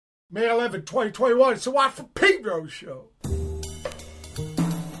May 11, 2021. It's the Watt from Pedro Show.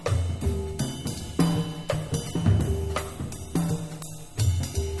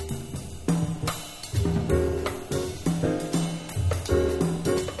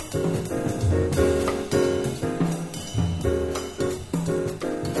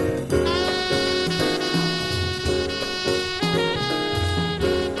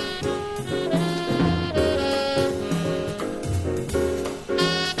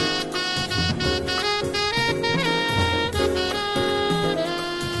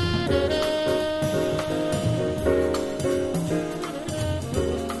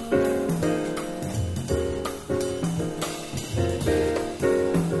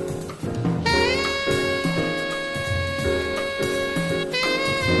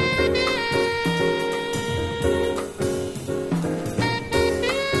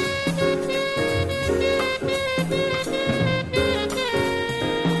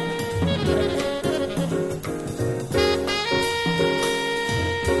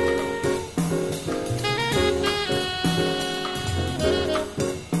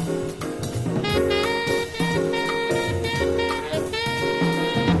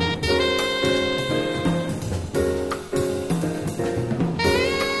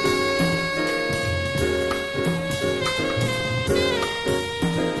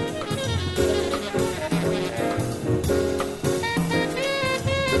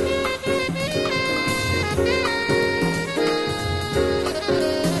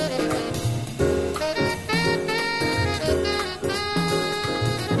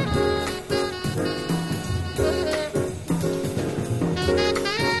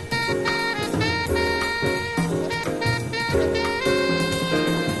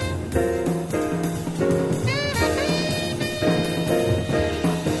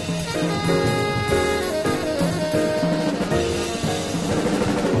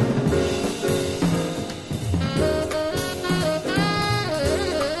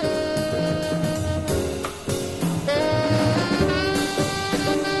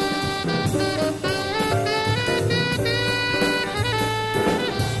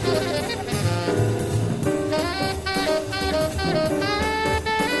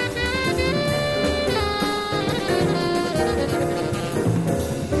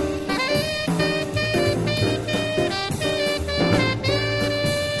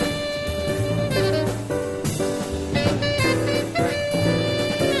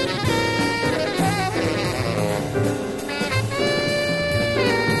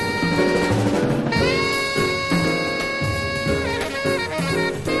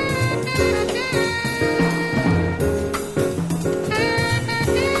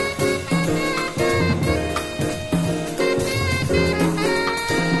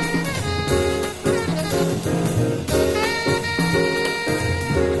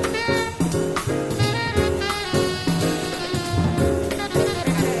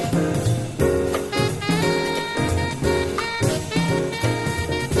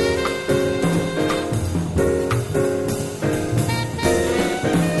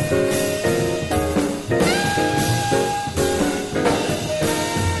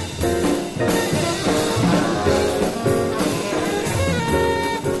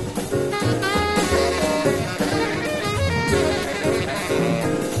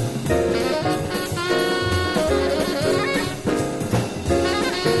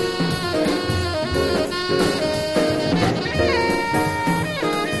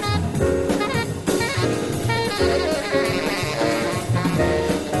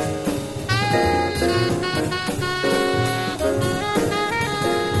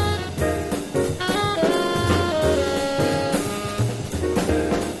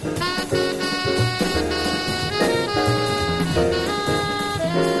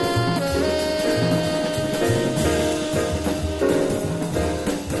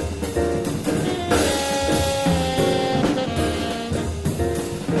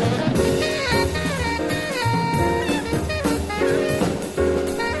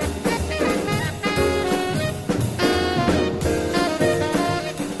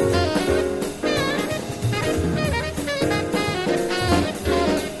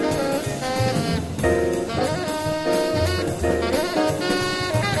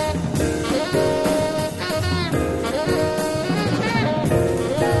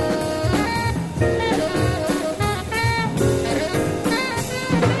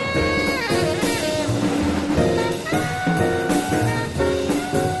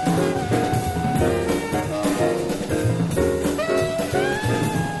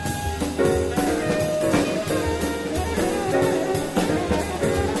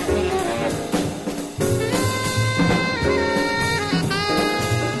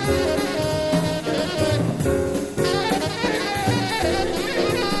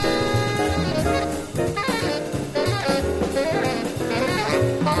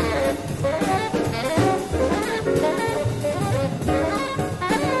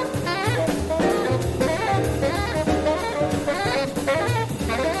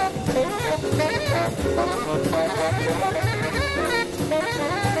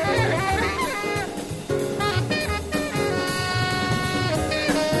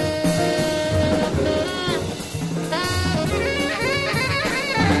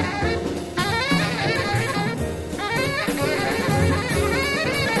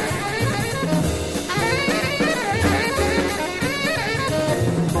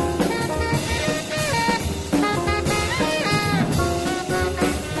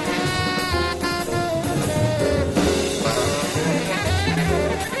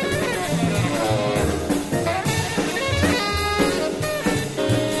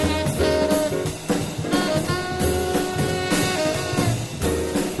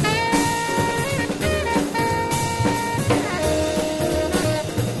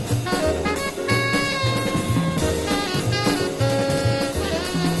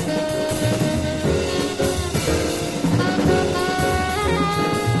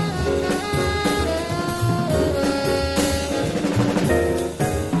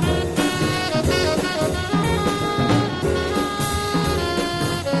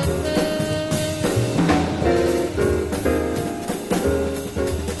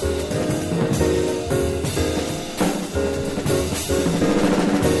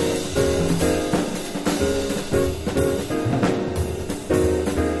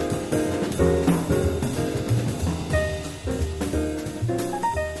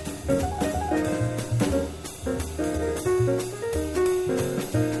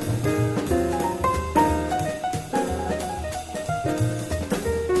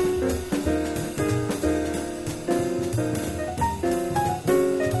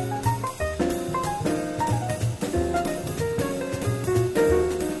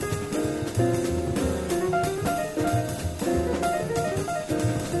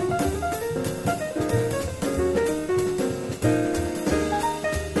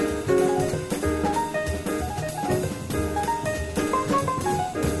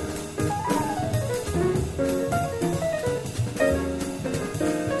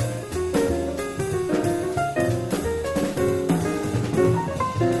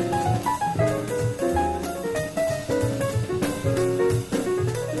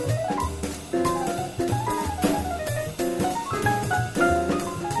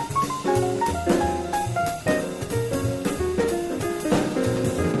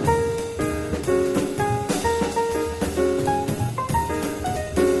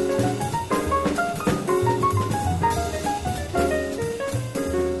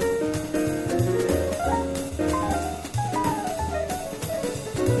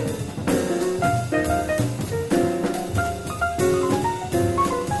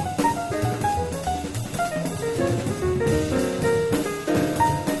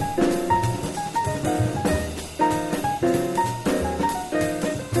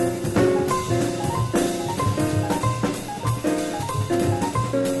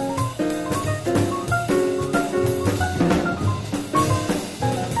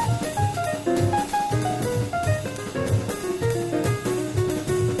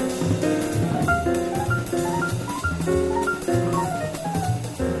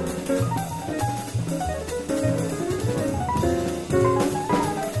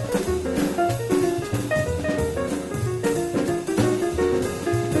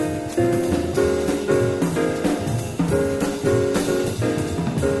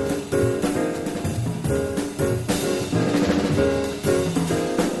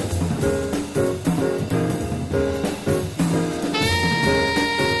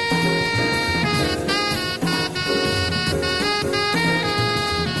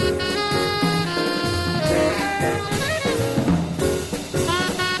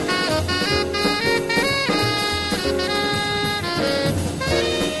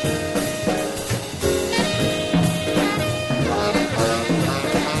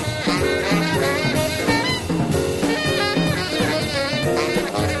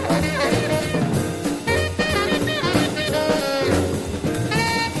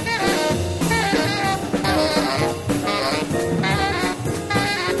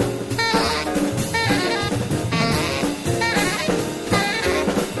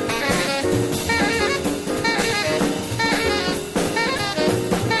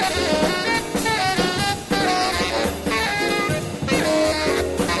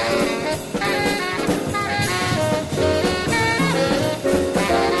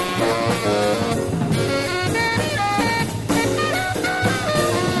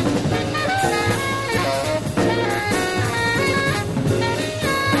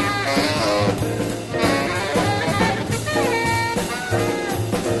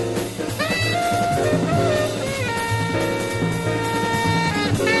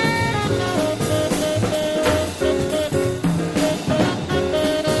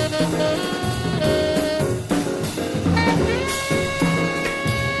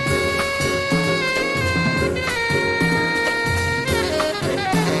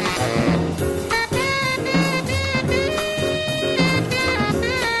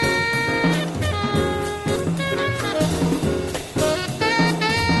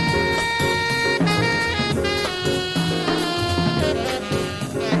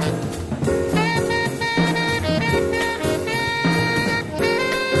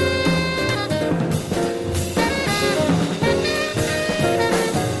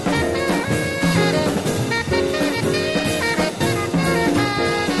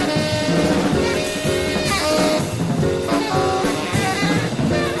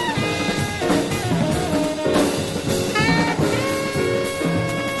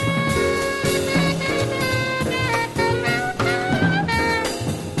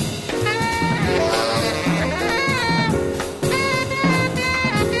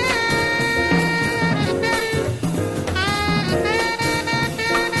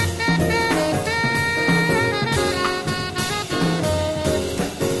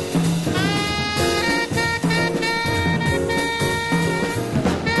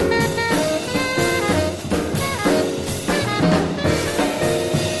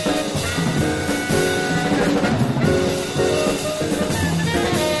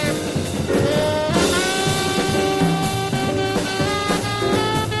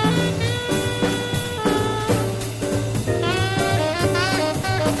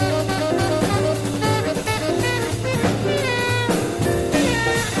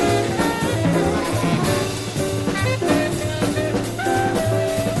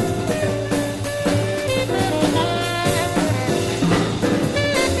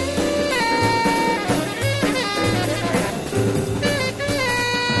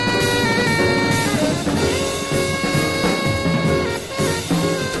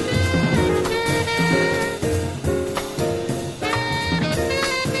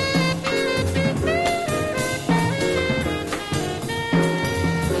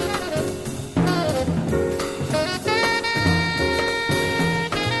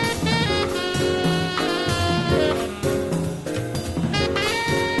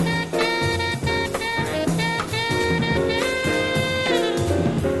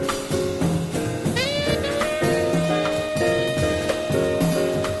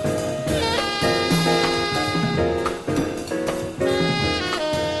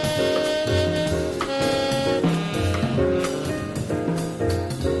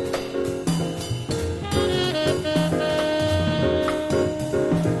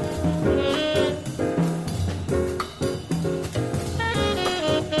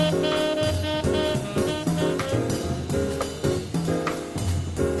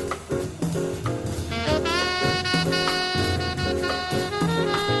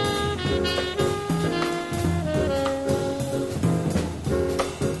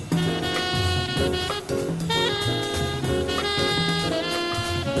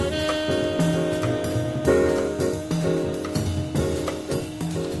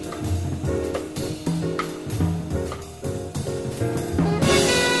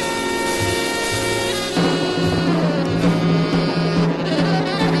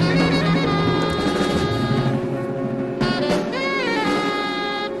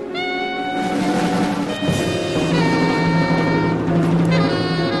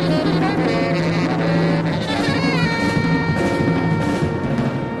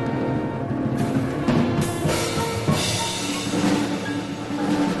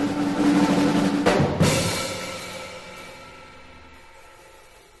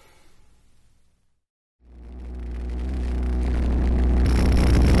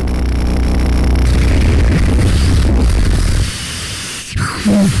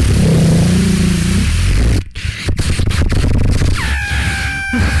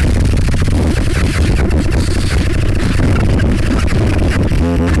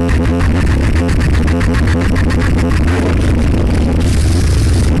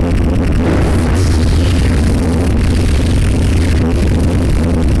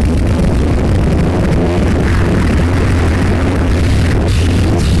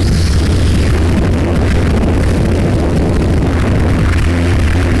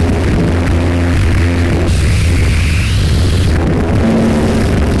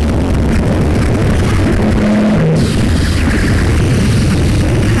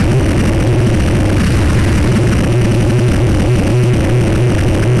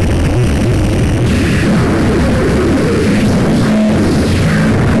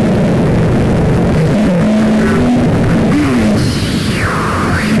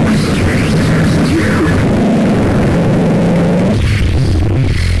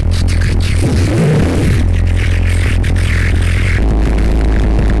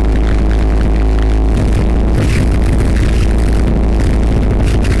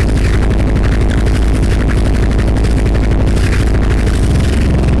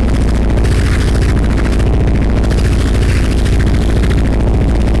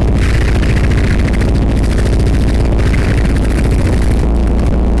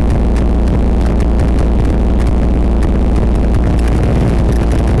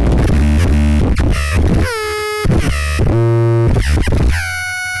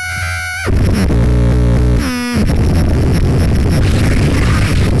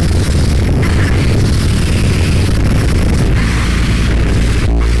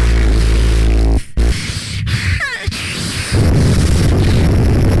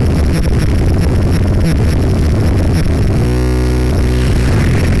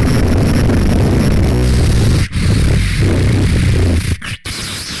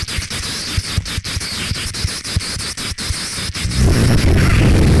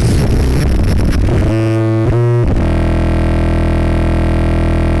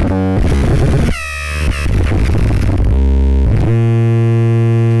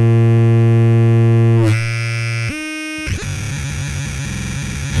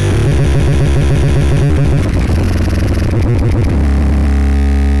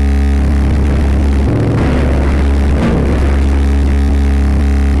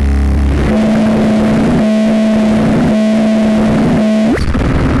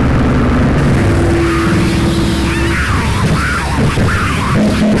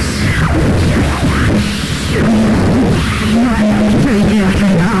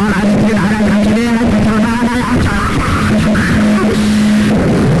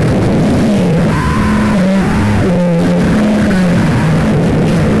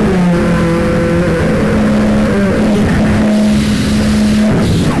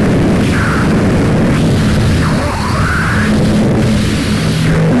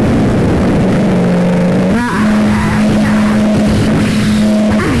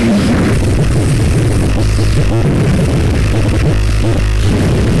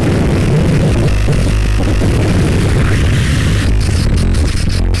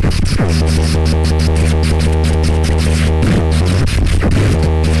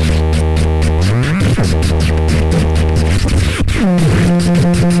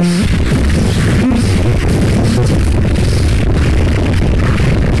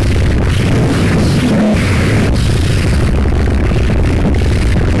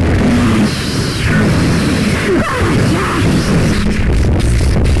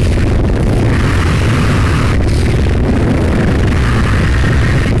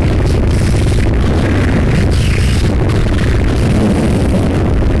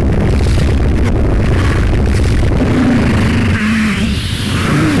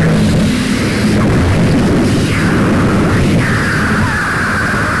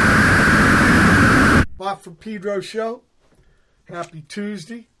 Watt from Pedro Show. Happy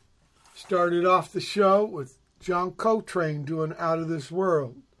Tuesday. Started off the show with John Coltrane doing Out of This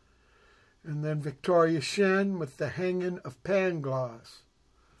World. And then Victoria Shen with The Hanging of Pangloss.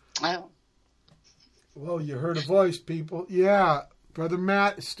 Oh. Well, you heard a voice, people. Yeah, Brother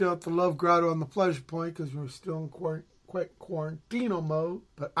Matt is still at the Love Grotto on the Pleasure Point because we're still in quarantino mode.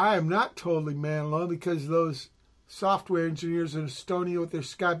 But I am not totally man alone because those software engineers in Estonia with their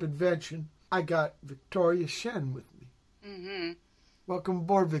Skype invention, I got Victoria Shen with me. Mm-hmm. Welcome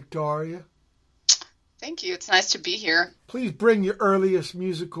aboard, Victoria. Thank you. It's nice to be here. Please bring your earliest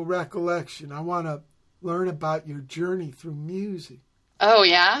musical recollection. I want to learn about your journey through music. Oh,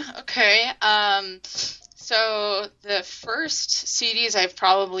 yeah? Okay. So the first CDs I've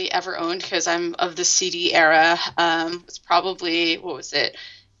probably ever owned, because I'm of the CD era, was probably,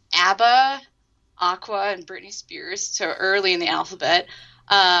 ABBA, Aqua, and Britney Spears, so early in the alphabet.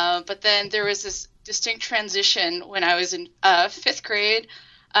 But then there was this distinct transition when I was in fifth grade.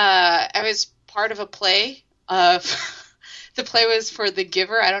 I was part of a play. The play was for The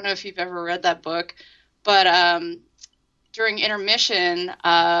Giver. I don't know if you've ever read that book, but during intermission,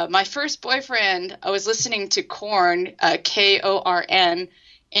 my first boyfriend, I was listening to Korn, Korn,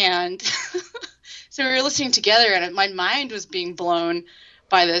 and so we were listening together, and my mind was being blown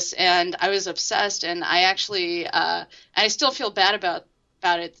by this, and I was obsessed, and I actually, I still feel bad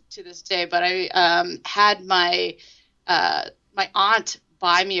about it to this day, but I had my aunt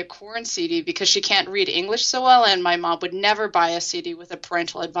buy me a Korn CD because she can't read English so well, and my mom would never buy a CD with a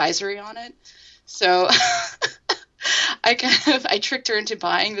parental advisory on it. So I tricked her into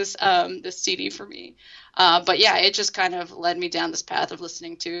buying this CD for me. But yeah, it just kind of led me down this path of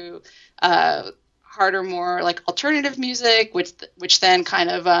listening to harder, more like alternative music, which then kind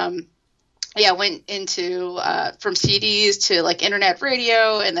of went into from CDs to like internet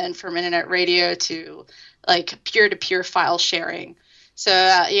radio, and then from internet radio to like peer-to-peer file sharing. So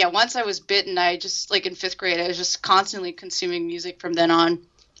once I was bitten, I just, like in fifth grade, I was just constantly consuming music from then on.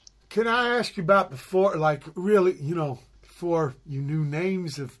 Can I ask you about before, like really, before you knew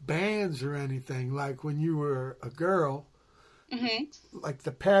names of bands or anything, like when you were a girl, mm-hmm. like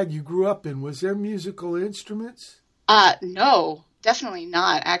the pad you grew up in, was there musical instruments? No, definitely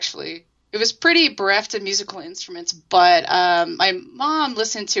not, actually. It was pretty bereft of musical instruments, but my mom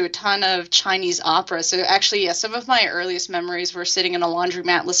listened to a ton of Chinese opera. So actually, some of my earliest memories were sitting in a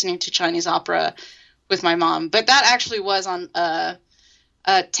laundromat listening to Chinese opera with my mom. But that actually was on a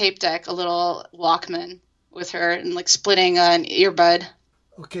tape deck, a little Walkman with her, and like splitting an earbud.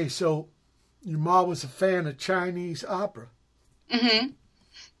 Okay, so your mom was a fan of Chinese opera. Mm-hmm.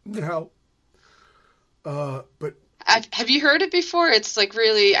 Now, but... Have you heard it before? It's like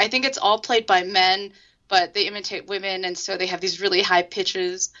really, I think it's all played by men, but they imitate women, and so they have these really high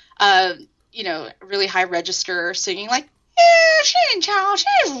pitches, really high register singing, like, I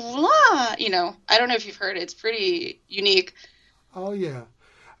don't know if you've heard it. It's pretty unique. Oh, yeah.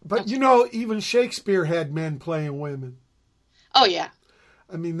 But, even Shakespeare had men playing women. Oh, yeah.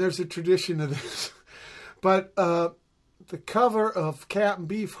 I mean, there's a tradition of this. But the cover of Captain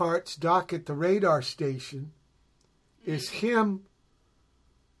Beefheart's Dock at the Radar Station is him,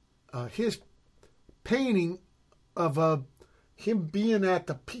 his painting of him being at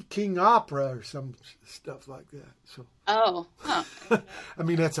the Peking Opera or some stuff like that. So. Oh. Huh. I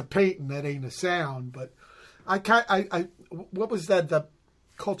mean, that's a painting. That ain't a sound. But what was that? The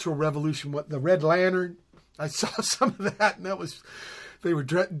Cultural Revolution? What, the Red Lantern? I saw some of that, and they were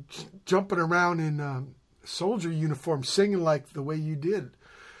jumping around in soldier uniforms, singing like the way you did.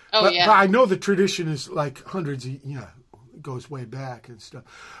 Oh, but, yeah. But I know the tradition is like hundreds of, it goes way back and stuff.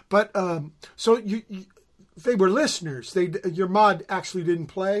 But, so they were listeners. Your mom actually didn't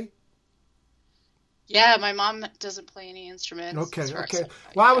play? Yeah, my mom doesn't play any instruments. Okay.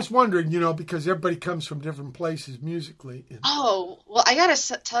 Well, I was wondering, because everybody comes from different places musically. Oh, well, I got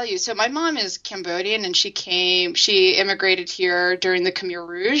to tell you. So my mom is Cambodian, and she immigrated here during the Khmer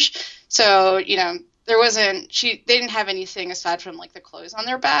Rouge. So, they didn't have anything aside from like the clothes on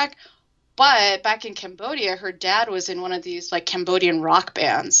their back. But back in Cambodia, her dad was in one of these like Cambodian rock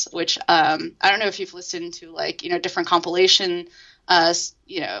bands, which I don't know if you've listened to like, different compilation,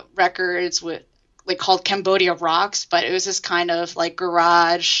 records with like called Cambodia Rocks, but it was this kind of like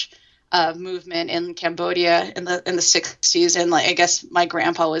garage movement in Cambodia in the 60s. And like, I guess my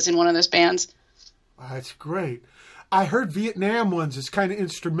grandpa was in one of those bands. That's great. I heard Vietnam ones is kind of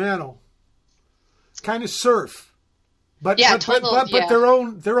instrumental. It's kind of surf, but their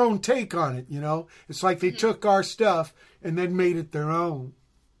own take on it. It's like they took our stuff and then made it their own.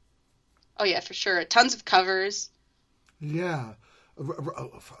 Oh yeah, for sure. Tons of covers. Yeah.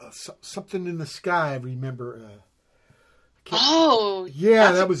 something in the sky. I remember.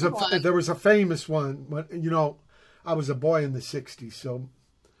 Yeah, that was there was a famous one. You know, I was a boy in the '60s, so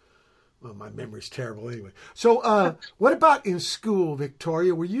my memory's terrible anyway. So, what about in school,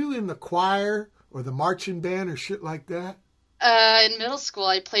 Victoria? Were you in the choir or the marching band or shit like that? In middle school,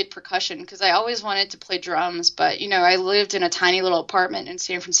 I played percussion because I always wanted to play drums. But, you know, I lived in a tiny little apartment in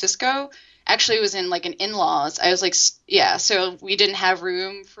San Francisco. Actually, it was in like an in-laws. I was like, yeah, so we didn't have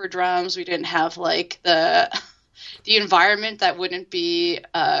room for drums. We didn't have like the environment that wouldn't be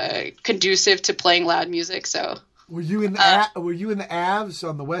conducive to playing loud music. So were you in the Avs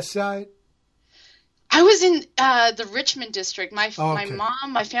on the west side? I was in the Richmond district. My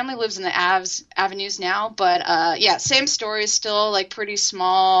family lives in the Avenues now, but yeah, same story. Still like pretty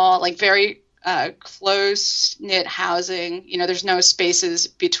small, like very close knit housing. You know, there's no spaces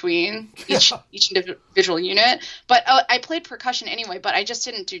between each individual unit. But I played percussion anyway. But I just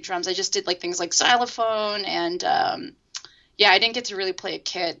didn't do drums. I just did like things like xylophone and yeah, I didn't get to really play a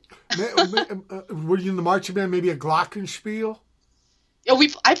kit. Were you in the marching band? Maybe a glockenspiel? Yeah,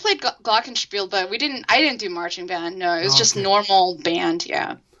 I played glockenspiel, but I didn't do marching band. No, it was just normal band.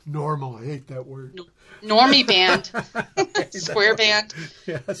 Yeah. Normal. I hate that word. Normie band. Square band.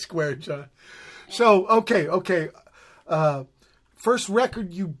 Yeah, square, John. So, okay. First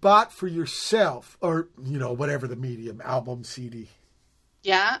record you bought for yourself, or, you know, whatever the medium, album, CD.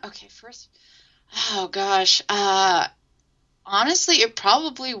 Yeah. Okay. First. Oh gosh. Honestly, it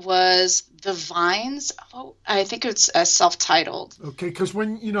probably was The Vines. Oh, I think it's self-titled. Okay, because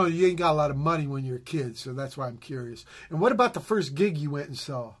when, you know, you ain't got a lot of money when you're a kid, so that's why I'm curious. And what about the first gig you went and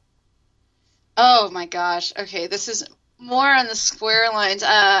saw? Oh, my gosh. Okay, this is more on the square lines.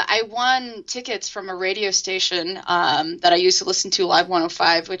 I won tickets from a radio station that I used to listen to, Live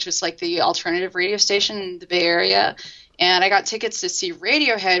 105, which was like the alternative radio station in the Bay Area. And I got tickets to see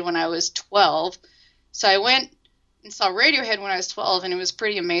Radiohead when I was 12. So I went and saw Radiohead when I was 12, and it was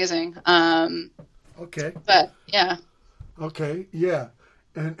pretty amazing. Okay. But, yeah. Okay, yeah.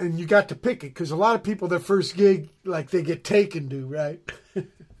 And you got to pick it, because a lot of people, their first gig, like, they get taken to, right?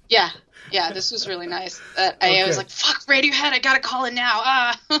 Yeah, this was really nice. I was like, fuck Radiohead, I gotta call it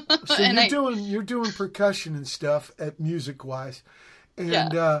now. So you're doing percussion and stuff at music-wise.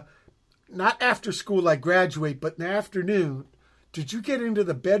 And not after school, like graduate, but in the afternoon, did you get into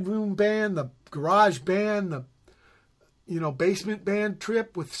the bedroom band, the garage band, the basement band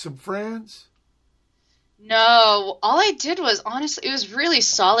trip with some friends? No, all I did was, honestly, it was really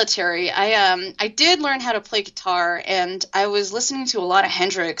solitary. I did learn how to play guitar, and I was listening to a lot of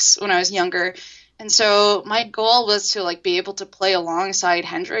Hendrix when I was younger. And so my goal was to like be able to play alongside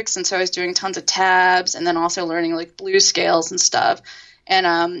Hendrix. And so I was doing tons of tabs and then also learning like blues scales and stuff.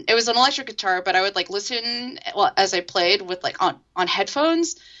 And it was an electric guitar, but I would like listen as I played with like on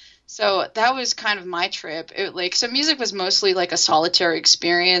headphones. So that was kind of my trip. So music was mostly like a solitary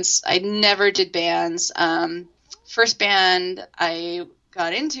experience. I never did bands. First band I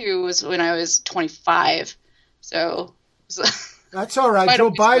got into was when I was 25. So that's all right.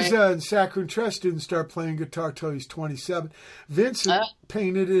 Joe Baiza and Saccharin Tress didn't start playing guitar till he's 27. Vincent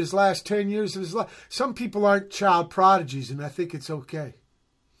painted his last 10 years of his life. Some people aren't child prodigies, and I think it's okay.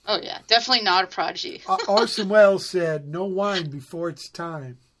 Oh, yeah. Definitely not a prodigy. Orson Welles said, no wine before it's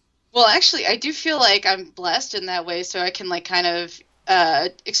time. Well, actually, I do feel like I'm blessed in that way, so I can like kind of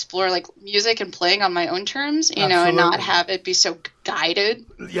explore like music and playing on my own terms, you know, and not have it be so guided.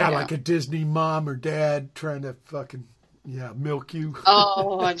 Yeah, like a Disney mom or dad trying to fucking milk you.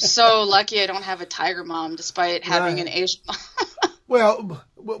 Oh, I'm so lucky I don't have a tiger mom, despite having an Asian mom.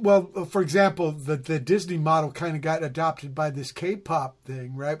 Well, for example, the Disney model kind of got adopted by this K-pop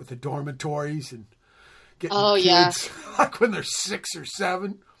thing, right, with the dormitories and getting kids like when they're 6 or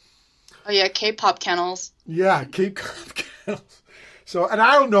 7. Oh, yeah, K-pop kennels. Yeah, K-pop kennels. So, and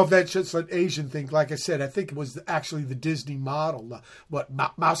I don't know if that's just an Asian thing. Like I said, I think it was actually the Disney model.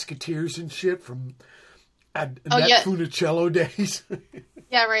 Mouseketeers and shit from Funicello days.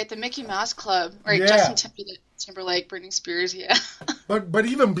 Yeah, right, the Mickey Mouse Club. Right, yeah. Justin Timberlake, Britney Spears, yeah. But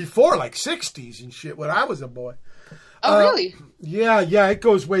even before, like, 60s and shit, when I was a boy. Oh, really? Yeah, it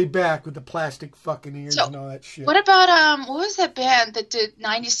goes way back with the plastic fucking ears and all that shit. What about what was that band that did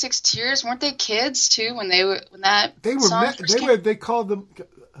 96 Tears? Weren't they kids too when they called them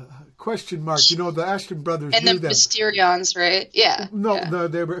question mark? You know, the Ashton brothers and knew the Mysterions, right? Yeah. No,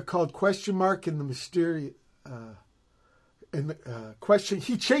 they were called question mark and the Mysterion. Question.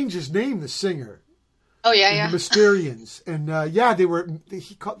 He changed his name, the singer. Oh yeah. The Mysterians, and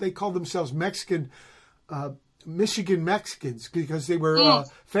they called themselves Mexican. Michigan Mexicans, because they were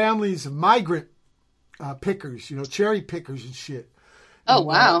families of migrant pickers, cherry pickers and shit. Oh, And,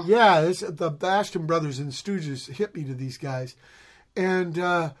 wow. the Ashton brothers and Stooges hit me to these guys. And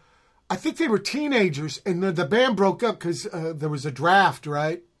I think they were teenagers, and the band broke up because there was a draft,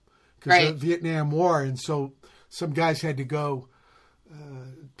 right? Because of the Vietnam War, and so some guys had to go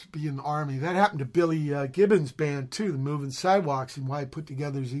to be in the Army. That happened to Billy Gibbons' band, too, the Moving Sidewalks, and why he put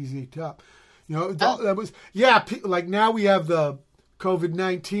together ZZ Top. You know, that was, like now we have the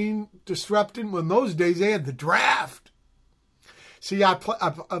COVID-19 disrupting. Well, in those days, they had the draft. See, I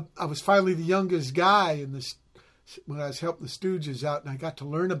was finally the youngest guy in this when I was helping the Stooges out, and I got to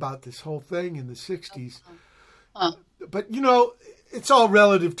learn about this whole thing in the 60s. But, you know, it's all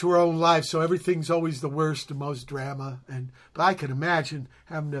relative to our own life, so everything's always the worst and most drama. But I can imagine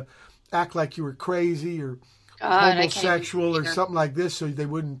having to act like you were crazy or homosexual or something like this so they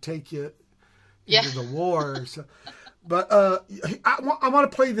wouldn't take you into the war. Or so. But I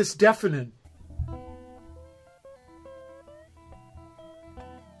want to play this deafening.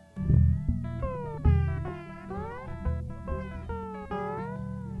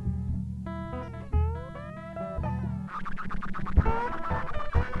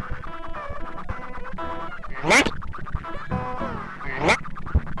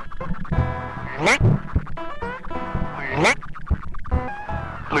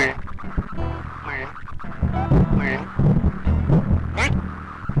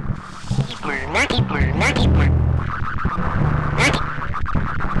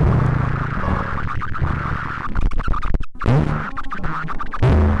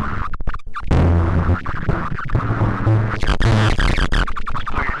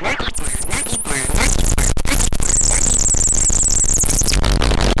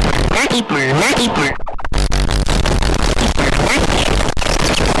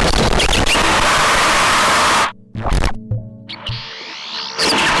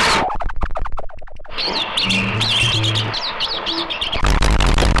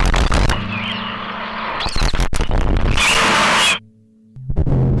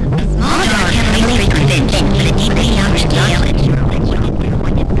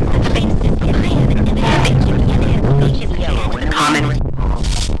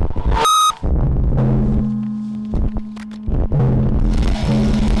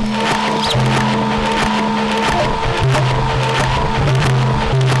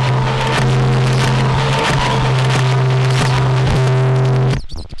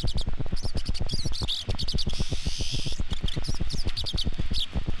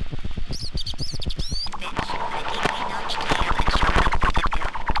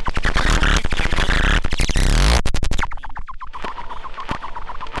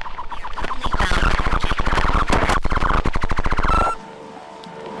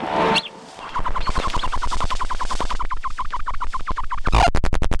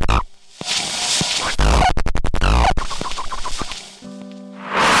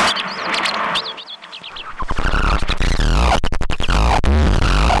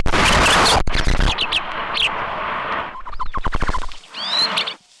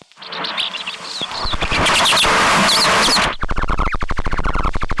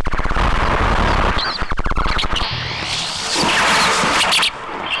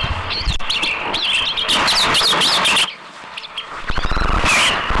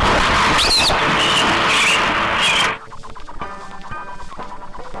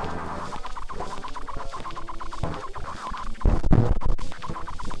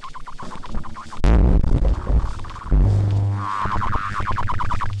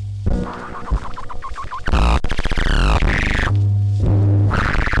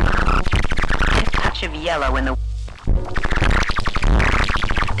 Yellow in the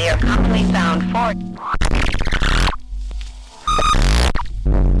they are commonly found for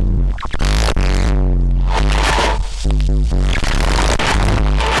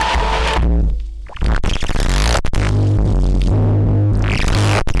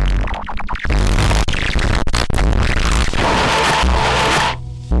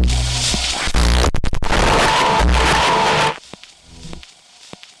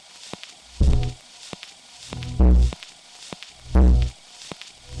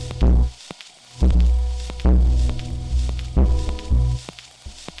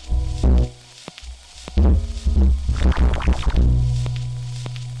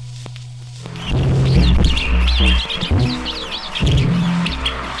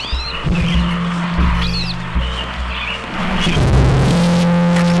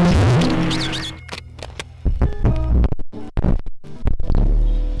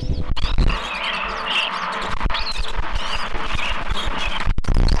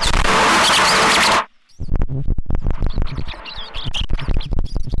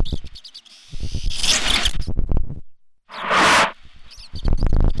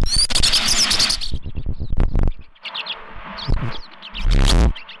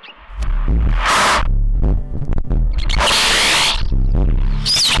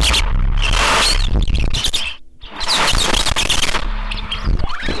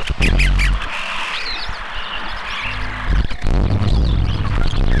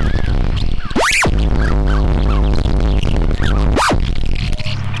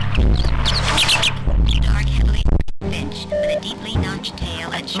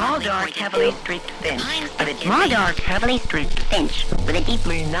small, dark, heavily streaked finch with a small, dark, heavily streaked finch with a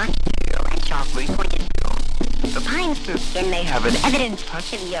deeply notched tail and sharply pointed bill. The pine spruce skin may have an evident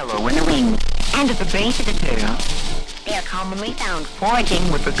touch of yellow in the wings and at the base of the tail. They are commonly found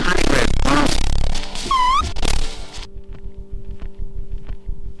foraging with the common red squirrel.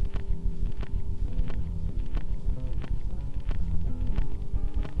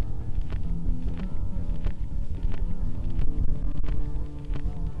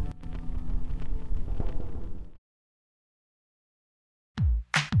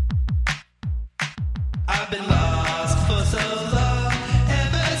 I've been lost for so long,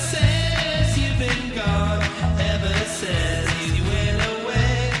 ever since you've been gone, ever since you went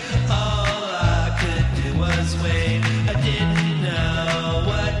away. All I could do was wait. I didn't know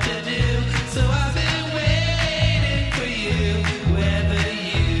what to do, so I've been waiting for you. Wherever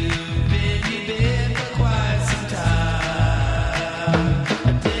you've been for quite some time.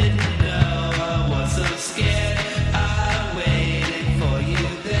 I didn't know I was so scared. I waited for you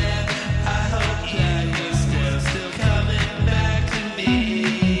there. I hope that you're still coming back to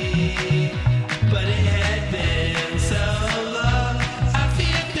me. But it had been so long, I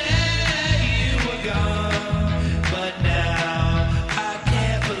feared that you were gone. But now I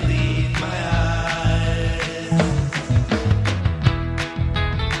can't believe my eyes.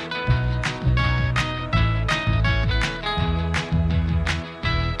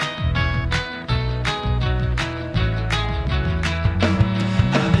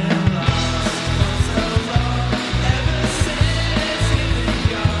 I've been lost for so long, ever since you've been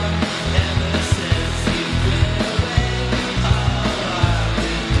gone, ever since you went away. All I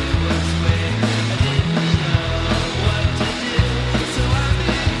could do was wait. I didn't know what to do, so I've been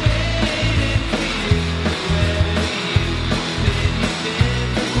waiting for you. Wherever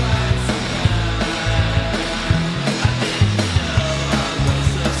you've been for quite some time.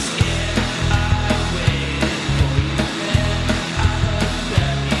 I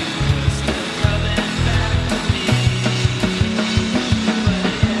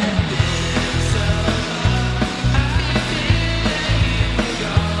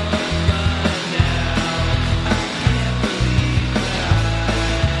didn't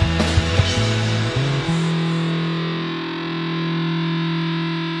know I was so scared. I waited for you there.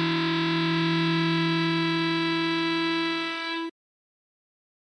 I hope that you were still coming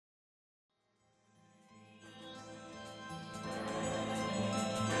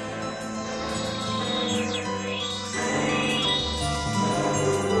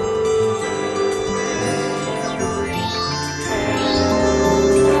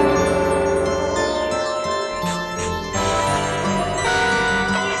to me.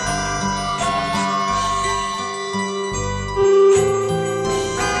 But it had been so long, I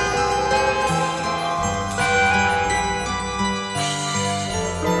feared that you were gone. But now I can't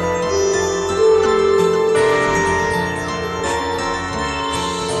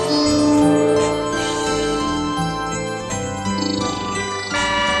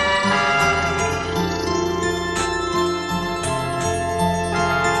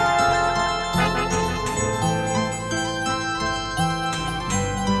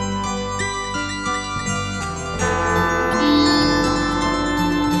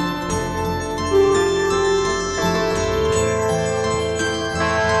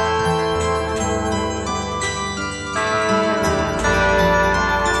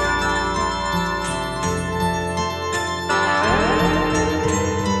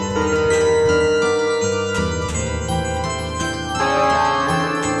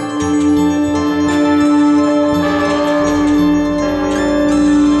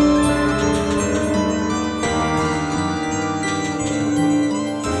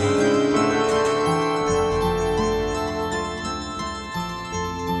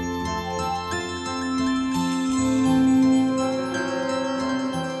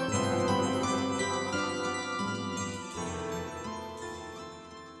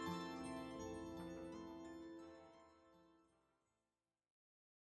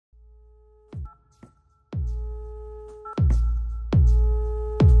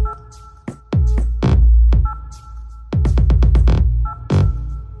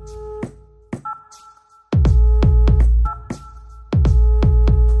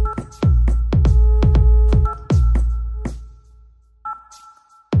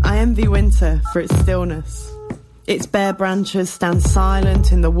envy winter for its stillness. Its bare branches stand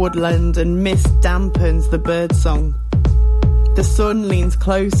silent in the woodland and mist dampens the birdsong. The sun leans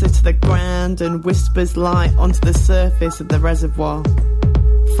closer to the ground and whispers light onto the surface of the reservoir.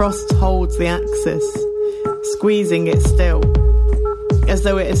 Frost holds the axis, squeezing it still, as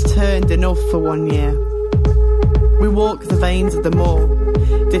though it has turned enough for 1 year. We walk the veins of the moor,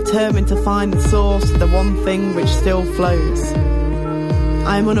 determined to find the source of the one thing which still flows.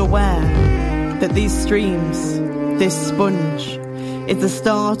 I am unaware that these streams, this sponge, is the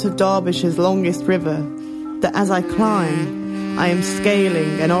start of Derbyshire's longest river, that as I climb, I am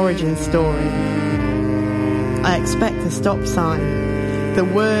scaling an origin story. I expect a stop sign, the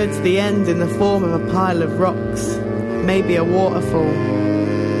words the end in the form of a pile of rocks, maybe a waterfall.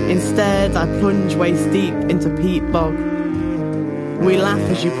 Instead, I plunge waist deep into peat bog. We laugh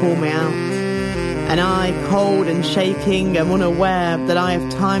as you pull me out, and I, cold and shaking, am unaware that I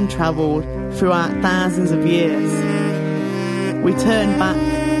have time travelled throughout thousands of years. We turn back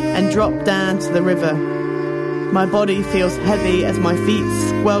and drop down to the river. My body feels heavy as my feet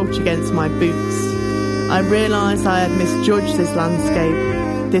squelch against my boots. I realise I had misjudged this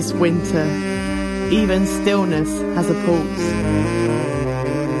landscape, this winter. Even stillness has a pulse.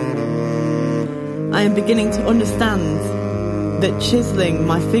 I am beginning to understand that chiselling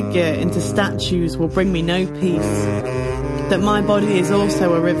my figure into statues will bring me no peace, that my body is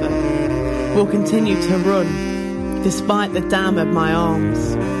also a river, will continue to run despite the dam of my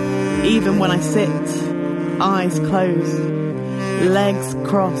arms, even when I sit, eyes closed, legs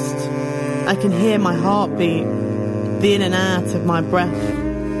crossed. I can hear my heartbeat, the in and out of my breath.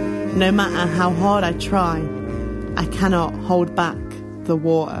 No matter how hard I try, I cannot hold back the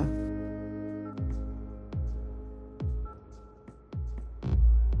water.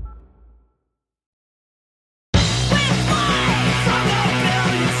 Should it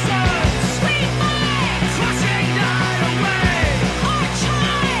be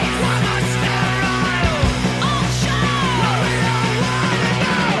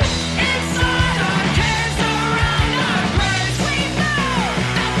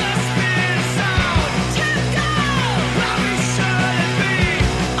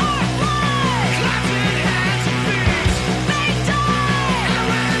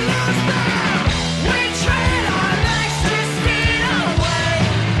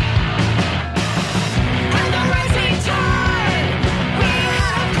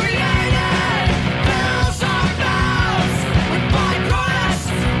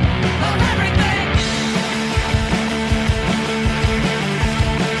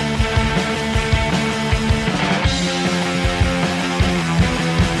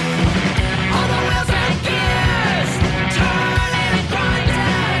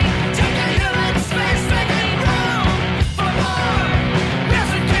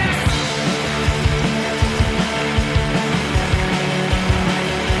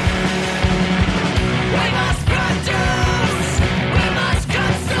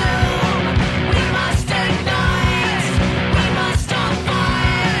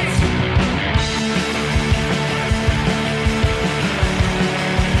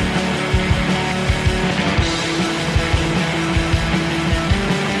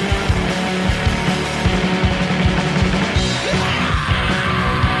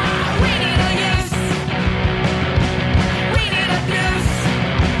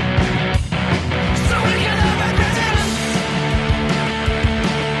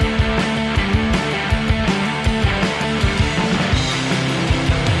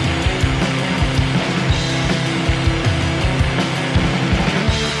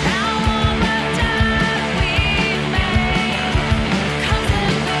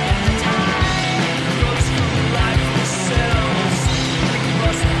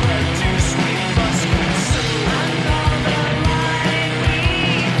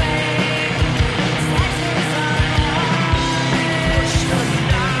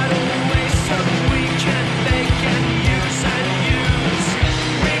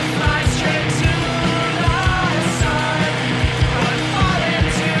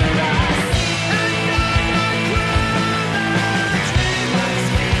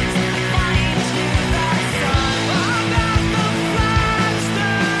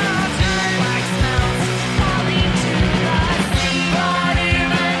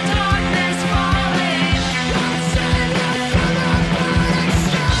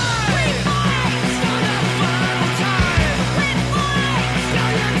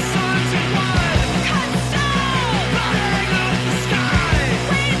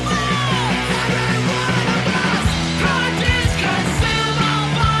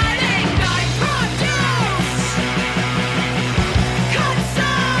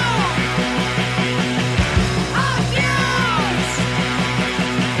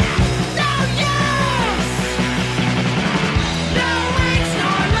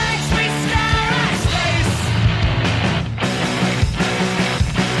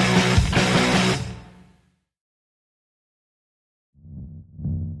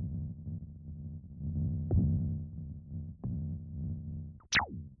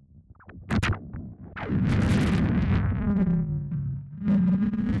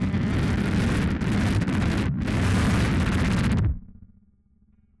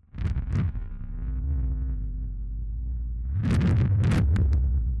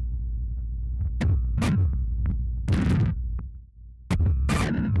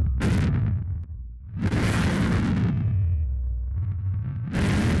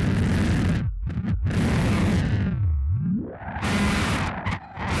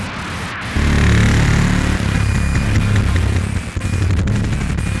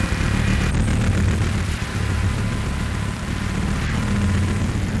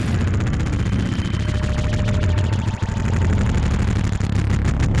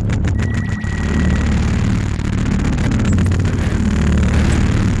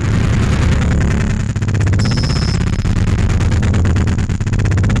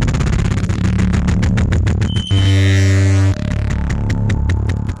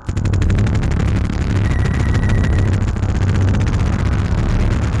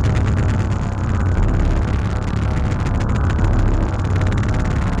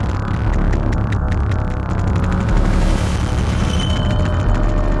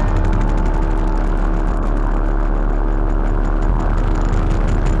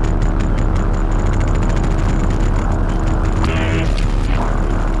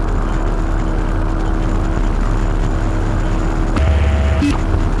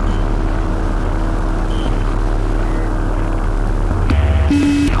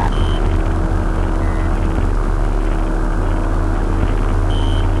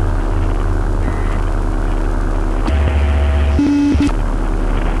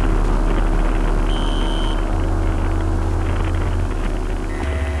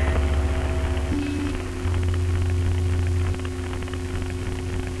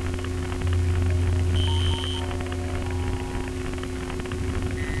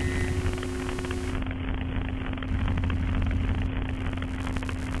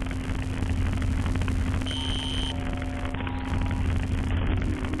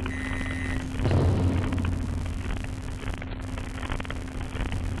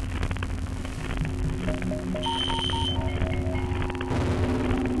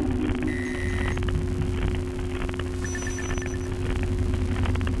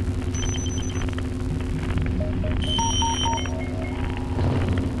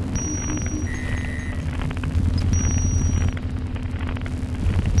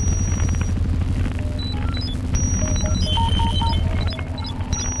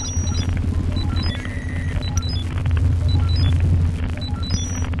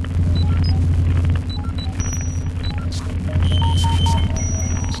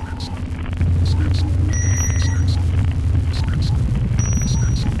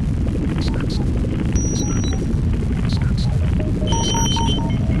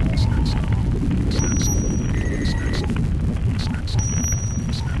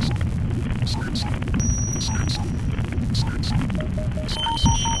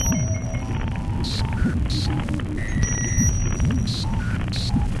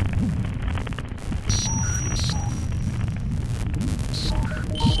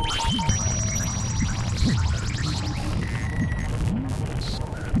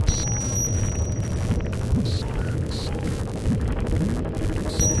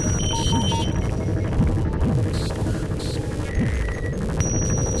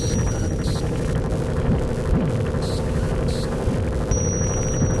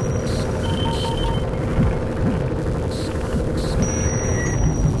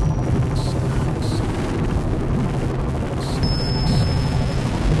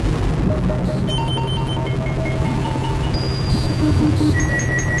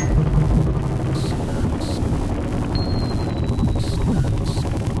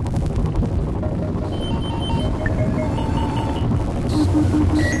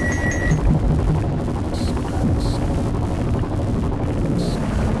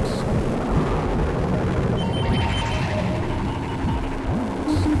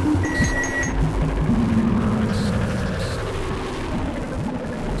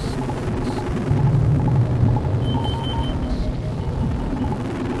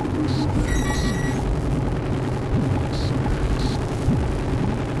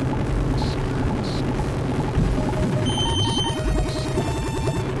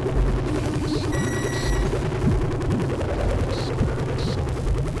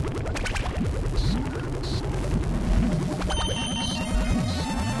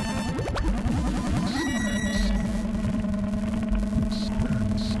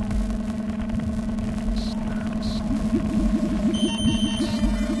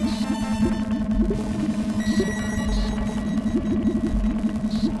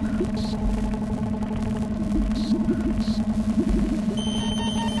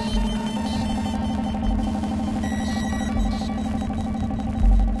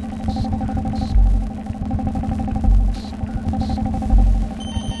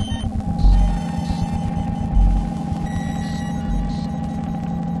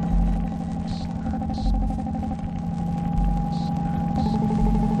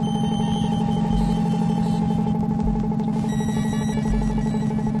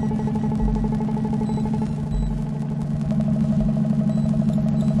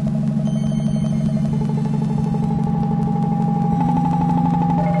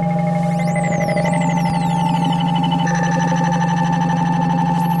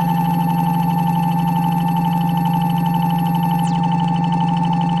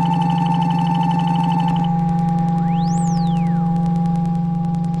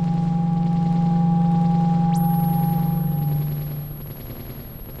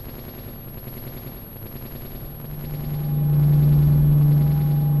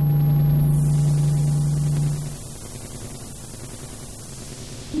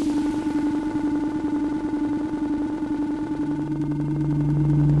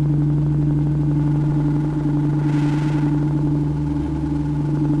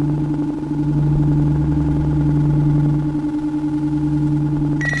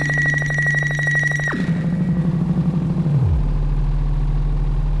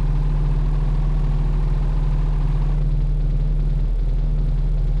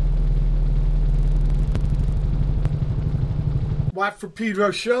Watt for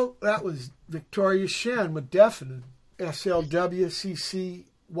Pedro Show. That was Victoria Shen with Deafening. SLWCC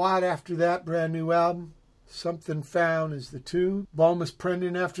Watt after that, brand new album. Something Found is the tune. Bomis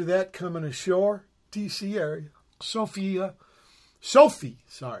Prendin after that, Coming Ashore, DC area. Sophie,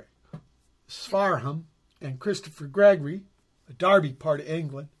 Sparham and Christopher Gregory, a Derby part of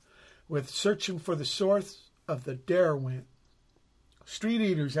England, with Searching for the Source of the Derwent. Street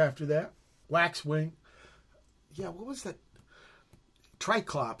Eaters after that, Waxwing. Yeah, what was that?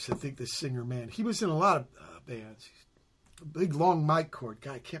 Triclops, I think, the singer, man. He was in a lot of bands. A big long mic cord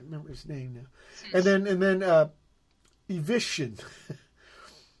guy. I can't remember his name now. And then evicshen.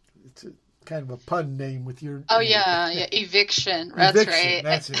 It's kind of a pun name with your. Oh yeah, evicshen. That's evicshen. right.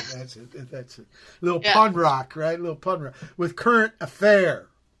 That's it. Little pun rock, right? Little pun rock with Current Affair.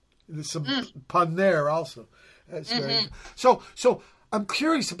 There's some pun there also. That's very good. So I'm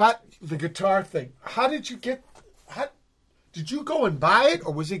curious about the guitar thing. How did you get? Did you go and buy it,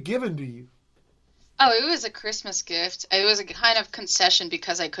 or was it given to you? Oh, it was a Christmas gift. It was a kind of concession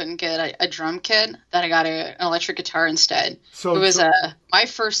because I couldn't get a drum kit, that I got an electric guitar instead. So it was my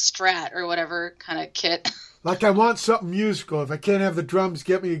first Strat or whatever kind of kit. Like, I want something musical. If I can't have the drums,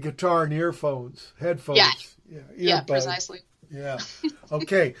 get me a guitar and headphones. Yeah, precisely. Yeah.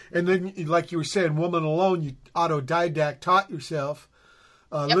 Okay. And then, like you were saying, Woman Alone, you autodidact taught yourself,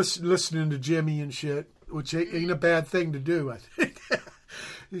 listening to Jimmy and shit, which ain't a bad thing to do, I think.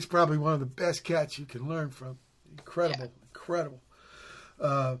 He's probably one of the best cats you can learn from. Incredible.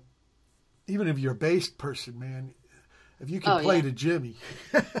 Even if you're a bass person, man, if you can play to Jimmy.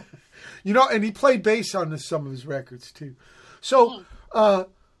 And he played bass on some of his records too. So,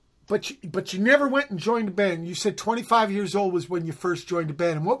 but you never went and joined a band. You said 25 years old was when you first joined a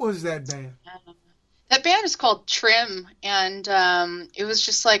band. And what was that band? That band is called Trim, and it was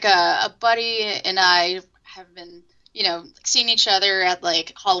just like a buddy and I have been, seeing each other at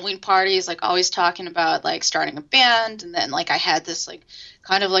like Halloween parties, like always talking about like starting a band. And then like I had this like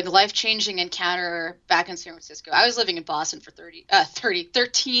kind of like life-changing encounter back in San Francisco. I was living in Boston for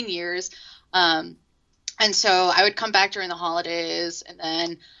 13 years. And so I would come back during the holidays, and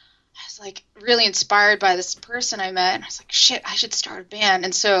then I was like really inspired by this person I met, and I was like, shit, I should start a band.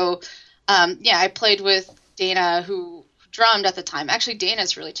 And so, I played with Dana, who drummed at the time. Actually,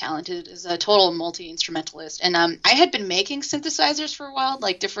 Dana's really talented, is a total multi-instrumentalist. And I had been making synthesizers for a while,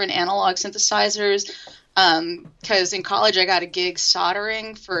 like different analog synthesizers, because in college I got a gig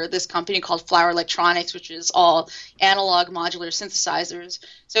soldering for this company called Flower Electronics, which is all analog modular synthesizers.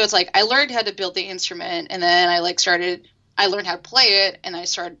 So it's like I learned how to build the instrument, and then I learned how to play it, and I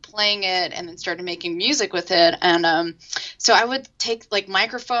started playing it, and then started making music with it. And so I would take like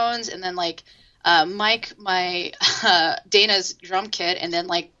microphones and then like mic my Dana's drum kit, and then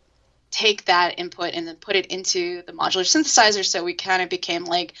like take that input and then put it into the modular synthesizer. So we kind of became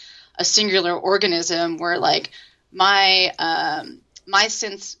like a singular organism where like my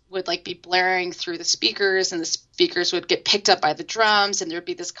synths would like be blaring through the speakers, and the speakers would get picked up by the drums, and there'd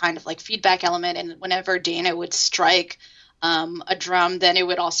be this kind of like feedback element. And whenever Dana would strike a drum, then it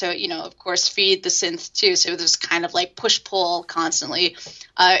would also, of course, feed the synth too. So there's kind of like push-pull constantly.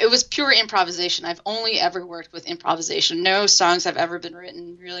 It was pure improvisation. I've only ever worked with improvisation. No songs have ever been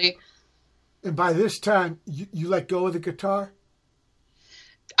written, really. And by this time, you let go of the guitar?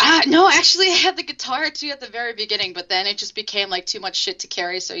 No, actually, I had the guitar too at the very beginning, but then it just became like too much shit to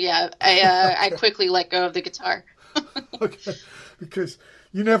carry. So yeah, I quickly let go of the guitar. Okay, because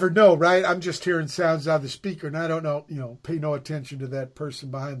you never know, right? I'm just hearing sounds out of the speaker, and I don't know, pay no attention to that person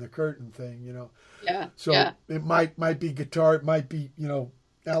behind the curtain thing, Yeah. So it might be guitar, it might be,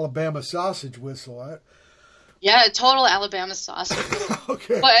 Alabama sausage whistle. Yeah, total Alabama sausage.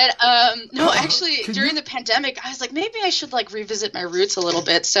 Okay. But no, actually, during the pandemic, I was like, maybe I should like revisit my roots a little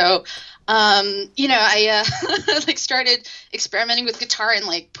bit. So, I like started experimenting with guitar and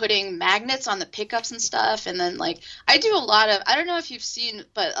like putting magnets on the pickups and stuff. And then like I do a lot of, I don't know if you've seen,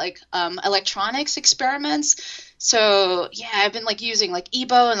 but like electronics experiments. So yeah, I've been like using like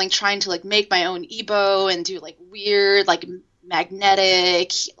EBow and like trying to like make my own EBow and do like weird like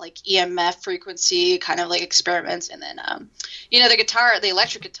magnetic like EMF frequency kind of like experiments. And then the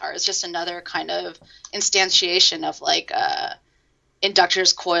electric guitar is just another kind of instantiation of like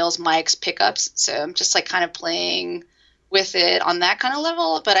inductors, coils, mics, pickups. So I'm just like kind of playing with it on that kind of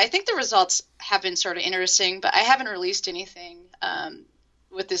level. But I think the results have been sort of interesting, but I haven't released anything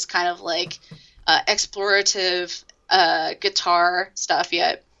with this kind of like explorative guitar stuff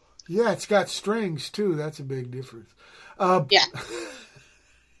yet. Yeah, it's got strings too. That's a big difference. Yeah.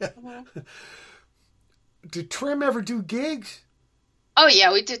 Did Trim ever do gigs? Oh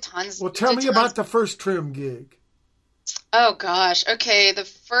yeah, we did tons. Well, tell me about the first Trim gig. Oh gosh. Okay, the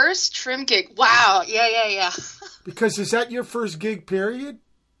first trim gig. Wow. Yeah. Because is that your first gig, period?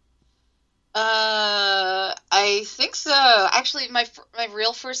 I think so. Actually, my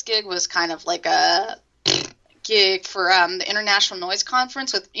real first gig was kind of like a gig for the International Noise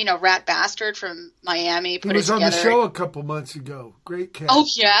Conference with Rat Bastard from Miami. He was on the show a couple months ago. Great cat. Oh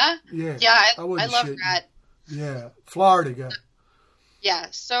yeah, yeah. I love Rat. Yeah, Florida guy. Yeah,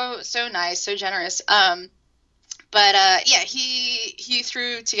 so nice, so generous. But he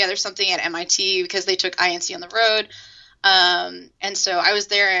threw together something at MIT because they took INC on the road. And so I was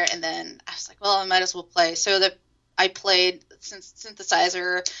there, and then I was like, well, I might as well play. So I played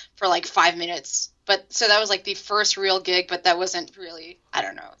synthesizer for like 5 minutes. But so that was like the first real gig, but that wasn't really, I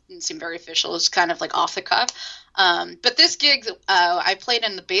don't know, it didn't seem very official. It was kind of like off the cuff. But this gig, I played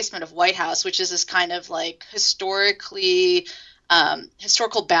in the basement of White House, which is this kind of like historical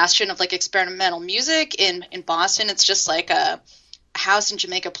bastion of like experimental music in Boston. It's just like a house in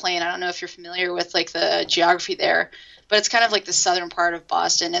Jamaica Plain. I don't know if you're familiar with like the geography there, but it's kind of like the southern part of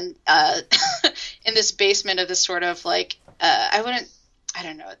Boston. And in this basement of this sort of like, I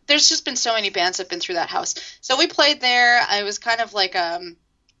don't know. There's just been so many bands that have been through that house. So we played there. I was kind of like a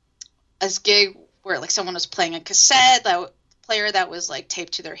gig where like someone was playing a cassette player that was like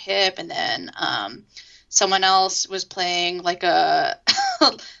taped to their hip, and then someone else was playing like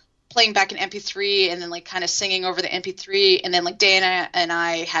playing back an MP3 and then like kind of singing over the MP3, and then like Dana and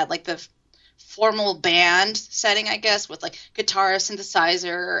I had like the formal band setting, I guess, with like guitar,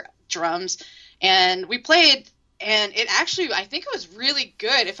 synthesizer, drums, and we played. And it actually, I think it was really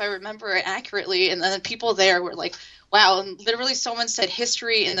good, if I remember it accurately. And then the people there were like, wow. And literally someone said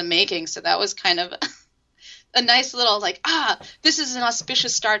history in the making. So that was kind of a nice little like, this is an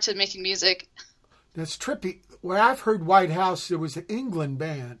auspicious start to making music. That's trippy. Where I've heard White House, there was an England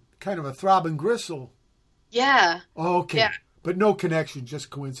band, kind of a throb and gristle. Yeah. Oh, okay. Yeah. But no connection, just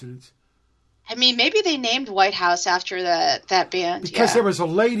coincidence. I mean, maybe they named White House after that band. Because there was a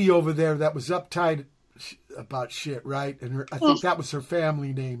lady over there that was uptight about shit, right? And I think that was her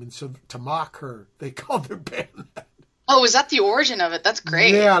family name, and so to mock her, they called their band that. Oh, was that the origin of it? That's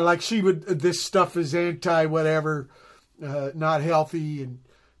great. Yeah, like she would, this stuff is anti-whatever, not healthy, and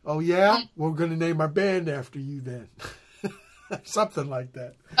we're going to name our band after you then. Something like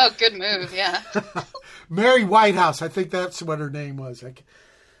that. Oh, good move, yeah. Mary Whitehouse, I think that's what her name was.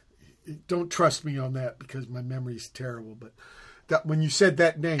 Don't trust me on that because my memory's terrible, but when you said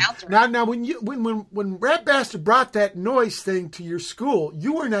that name. Now when Rat Bastard brought that noise thing to your school,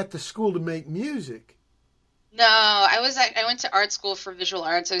 you weren't at the school to make music. No, I went to art school for visual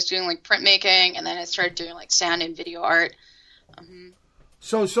arts. I was doing like printmaking, and then I started doing like sound and video art.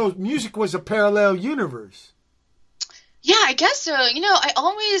 So music was a parallel universe. Yeah, I guess so.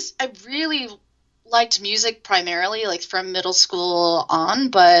 I really liked music primarily, like from middle school on,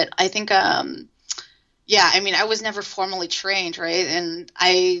 but I think I was never formally trained, right? And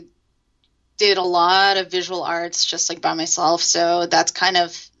I did a lot of visual arts just like by myself. So that's kind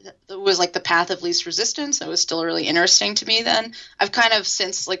of, it was like the path of least resistance. It was still really interesting to me then. I've kind of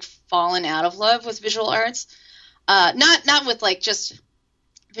since like fallen out of love with visual arts. Not with like just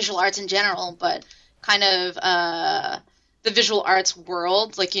visual arts in general, but kind of the visual arts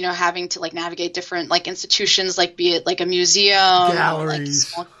world, like, having to like navigate different like institutions, like be it like a museum,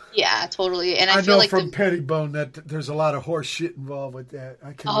 galleries. Yeah, totally. And I feel know like from Pettibone that there's a lot of horse shit involved with that.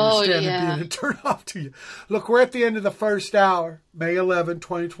 I can understand it being a turn off to you. Look, we're at the end of the first hour, May 11,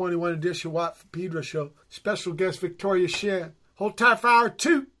 2021 edition Watt from Pedro Show. Special guest Victoria Shen. Hold tight for hour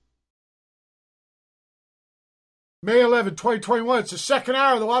 2. May 11, 2021. It's the second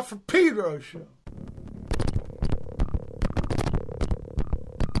hour of the Watt from Pedro Show.